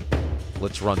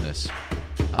 Let's run this.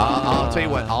 I'll tell you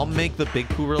what. I'll make the big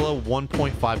Poorilla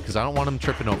 1.5 because I don't want him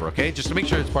tripping over, okay? Just to make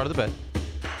sure it's part of the bet.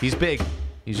 He's big.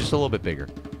 He's just a little bit bigger.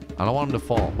 I don't want him to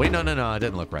fall. Wait, no. It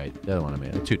didn't look right. The other one I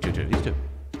made. Two. He's 2.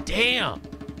 Damn.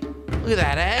 Look at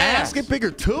that ass. Ass get bigger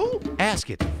too? Ass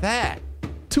get fat.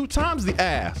 2 times the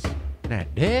ass.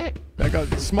 That dick. That got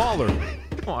smaller.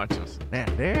 Come on, Justin.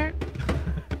 That dick.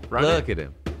 Run Look at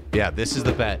him. Yeah, this is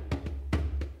the bet.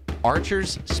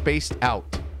 Archers spaced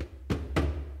out.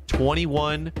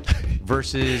 21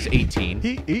 versus 18.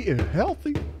 He eating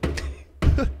healthy.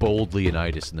 Bold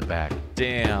Leonidas in the back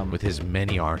Damn. with his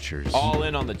many archers. All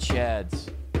in on the Chads.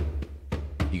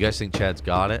 You guys think Chad's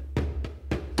got it?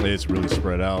 It's really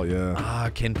spread out, yeah.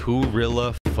 Can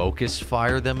Poorilla focus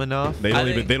fire them enough? They don't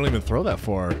even throw that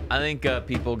far. I think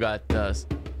people got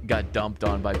dumped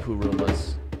on by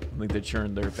Poorillas. I think they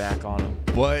turned their back on them.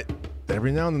 But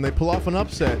Every now and then they pull off an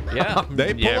upset. Yeah.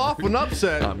 They pull off an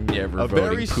upset. I'm never a voting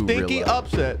very stinky Poo-Rilla.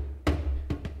 upset.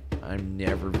 I'm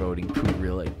never voting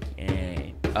Poo-Rilla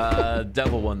again.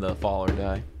 Devil won the fall or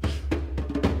die.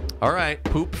 All right,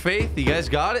 Poop Faith, you guys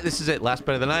got it. This is it. Last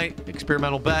bet of the night.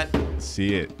 Experimental bet.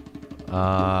 See it.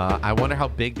 I wonder how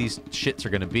big these shits are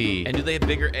gonna be. And do they have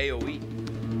bigger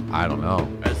AOE? I don't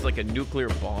know. It's like a nuclear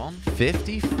bomb?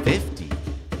 50-50.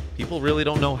 People really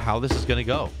don't know how this is gonna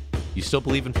go. You still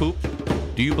believe in poop?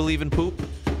 Do you believe in poop?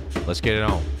 Let's get it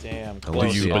on. Damn. Do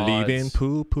Close you believe in odds.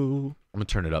 poo-poo? I'm gonna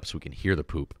turn it up so we can hear the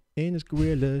poop. In his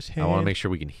gorilla's hand. I want to make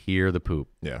sure we can hear the poop.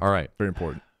 Yeah. All right. Very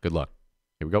important. Good luck.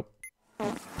 Here we go.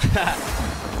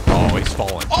 Oh, he's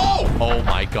falling. Oh! Oh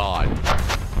my God.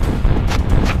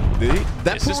 Did he?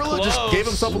 That This is Poo-Rilla just close. gave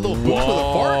himself a little boost with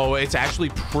a fart. Oh, it's actually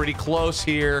pretty close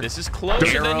here. This is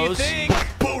closer than you Arrows. think.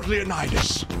 Bold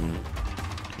Leonidas.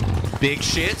 Big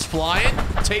shits flying,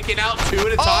 taking out two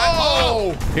at a time.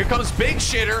 Oh! Here comes Big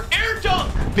Shitter. Air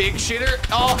dunk. Big Shitter.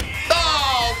 Oh,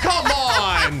 Oh, come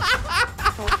on!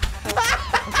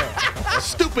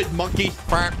 Stupid monkey.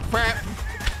 frap, frap.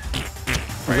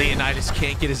 Leonidas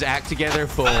can't get his act together.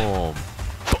 Boom.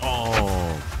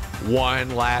 Boom.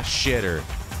 One last shitter.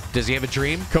 Does he have a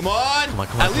dream? Come on. Come on,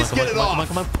 come on, At least get it off.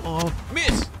 Come on, come on. Oh.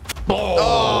 Miss.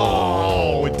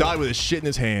 Oh, it died with his shit in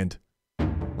his hand.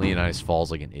 Leonidas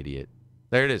falls like an idiot.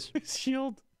 There it is.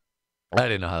 Shield. I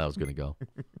didn't know how that was going to go.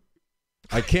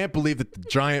 I can't believe that the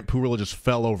giant Poo-Rilla just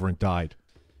fell over and died.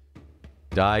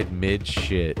 Died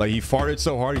mid-shit. Like, he farted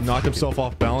so hard, he knocked himself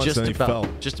off balance, and he fell.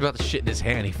 Just about the shit in his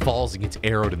hand. He falls and gets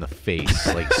arrowed in the face.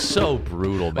 Like, so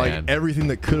brutal, man. Like, everything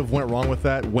that could have went wrong with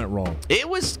that went wrong. It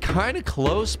was kind of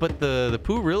close, but the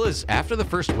Poo-Rillas, after the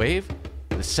first wave,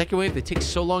 the second wave, they take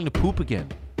so long to poop again.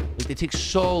 Like, they take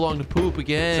so long to poop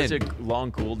again. Such a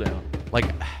long cooldown. Like,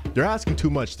 You're asking too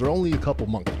much. They're only a couple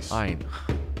monkeys. fine.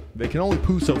 They can only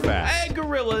poo so fast. Hey,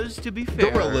 gorillas, to be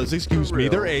fair. Gorillas, excuse me.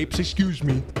 They're apes, excuse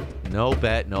me. No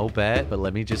bet, but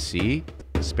let me just see.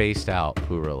 Spaced out,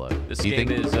 Poo-Rilla. This Do you game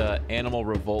think is Animal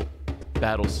Revolt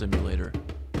Battle Simulator.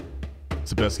 It's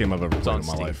the best game I've ever played on in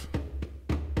my Steam. life.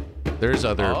 there's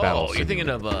other battles? Oh, you're thinking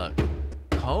of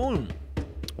Cone.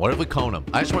 What if we cone them?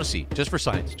 I just want to see. Just for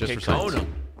science. Just Okay, for science. cone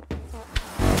 'em.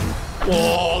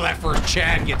 Whoa, that first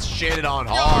Chad gets shitted on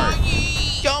hard.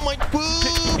 Got my poop.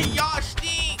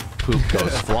 Poop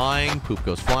goes flying. Poop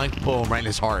goes flying. Boom, right in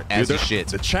his heart as he Dude,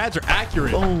 shits. the Chads are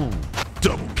accurate. Boom.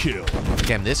 Double kill.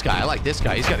 Damn, this guy. I like this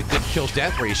guy. He's got a good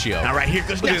kill-death ratio. All right, here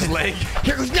goes Look at his nothing. leg.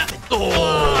 Here goes nothing.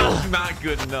 Oh, Not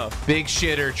good enough. big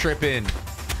shitter tripping.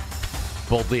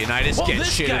 Bold Leonidas Well, getting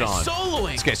this shitted guy's on.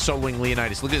 soloing. This guy's soloing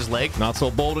Leonidas. Look at his leg. Not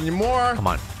so bold anymore. Come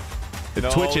on.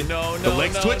 It's twitching. No, the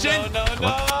leg's no, twitching. No, no,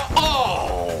 no.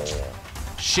 Oh!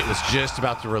 Shit was just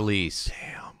about to release.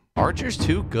 Damn. Archer's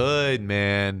too good,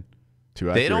 man. Too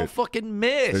accurate. They don't fucking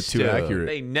miss. They're too dude. accurate.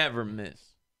 They never miss.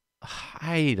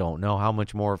 I don't know how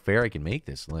much more fair I can make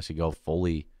this unless you go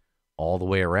fully all the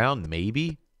way around.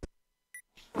 Maybe.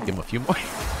 Give him a few more.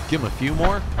 Give him a few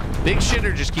more. Big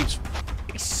shitter just keeps.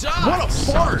 He sucks. What a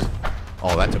fart!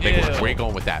 Oh, that's a big one. Ew. Where you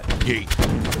going with that?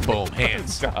 Yeet. Boom.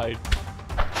 Hands. Died.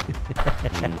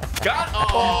 Got.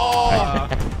 Oh.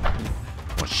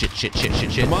 Oh, shit.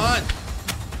 Come on.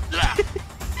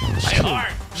 My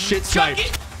heart. Shit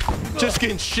sniped. Just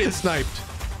getting shit sniped.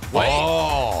 Wait.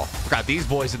 Oh, forgot these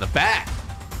boys in the back.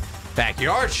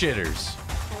 Backyard shitters.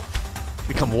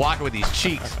 We come walking with these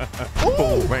cheeks.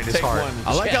 Boom, right in his Take heart. one.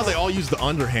 I like how they all use the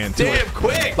underhand too. Damn,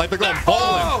 quick. Like they're going bowling.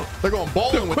 Oh! They're going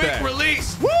bowling with Quick that.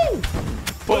 release. Woo!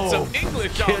 Put some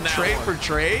English on Get that trade one. for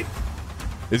trade.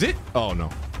 Is it? Oh no.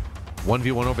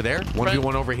 1v1 over there.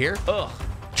 1v1 over here. Ugh.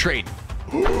 Trade.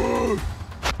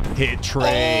 Hit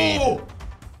trade. Oh!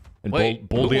 And Wait,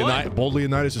 Bold who won?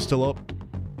 Leonidas is still up.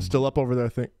 Still up over there, I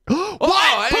think. Oh,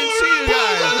 I didn't see you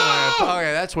guys.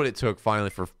 Okay, that's what it took finally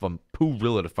for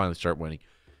Poo-Rilla to finally start winning.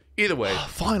 Either way,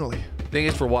 Finally.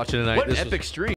 thanks for watching tonight. What an This was- epic stream.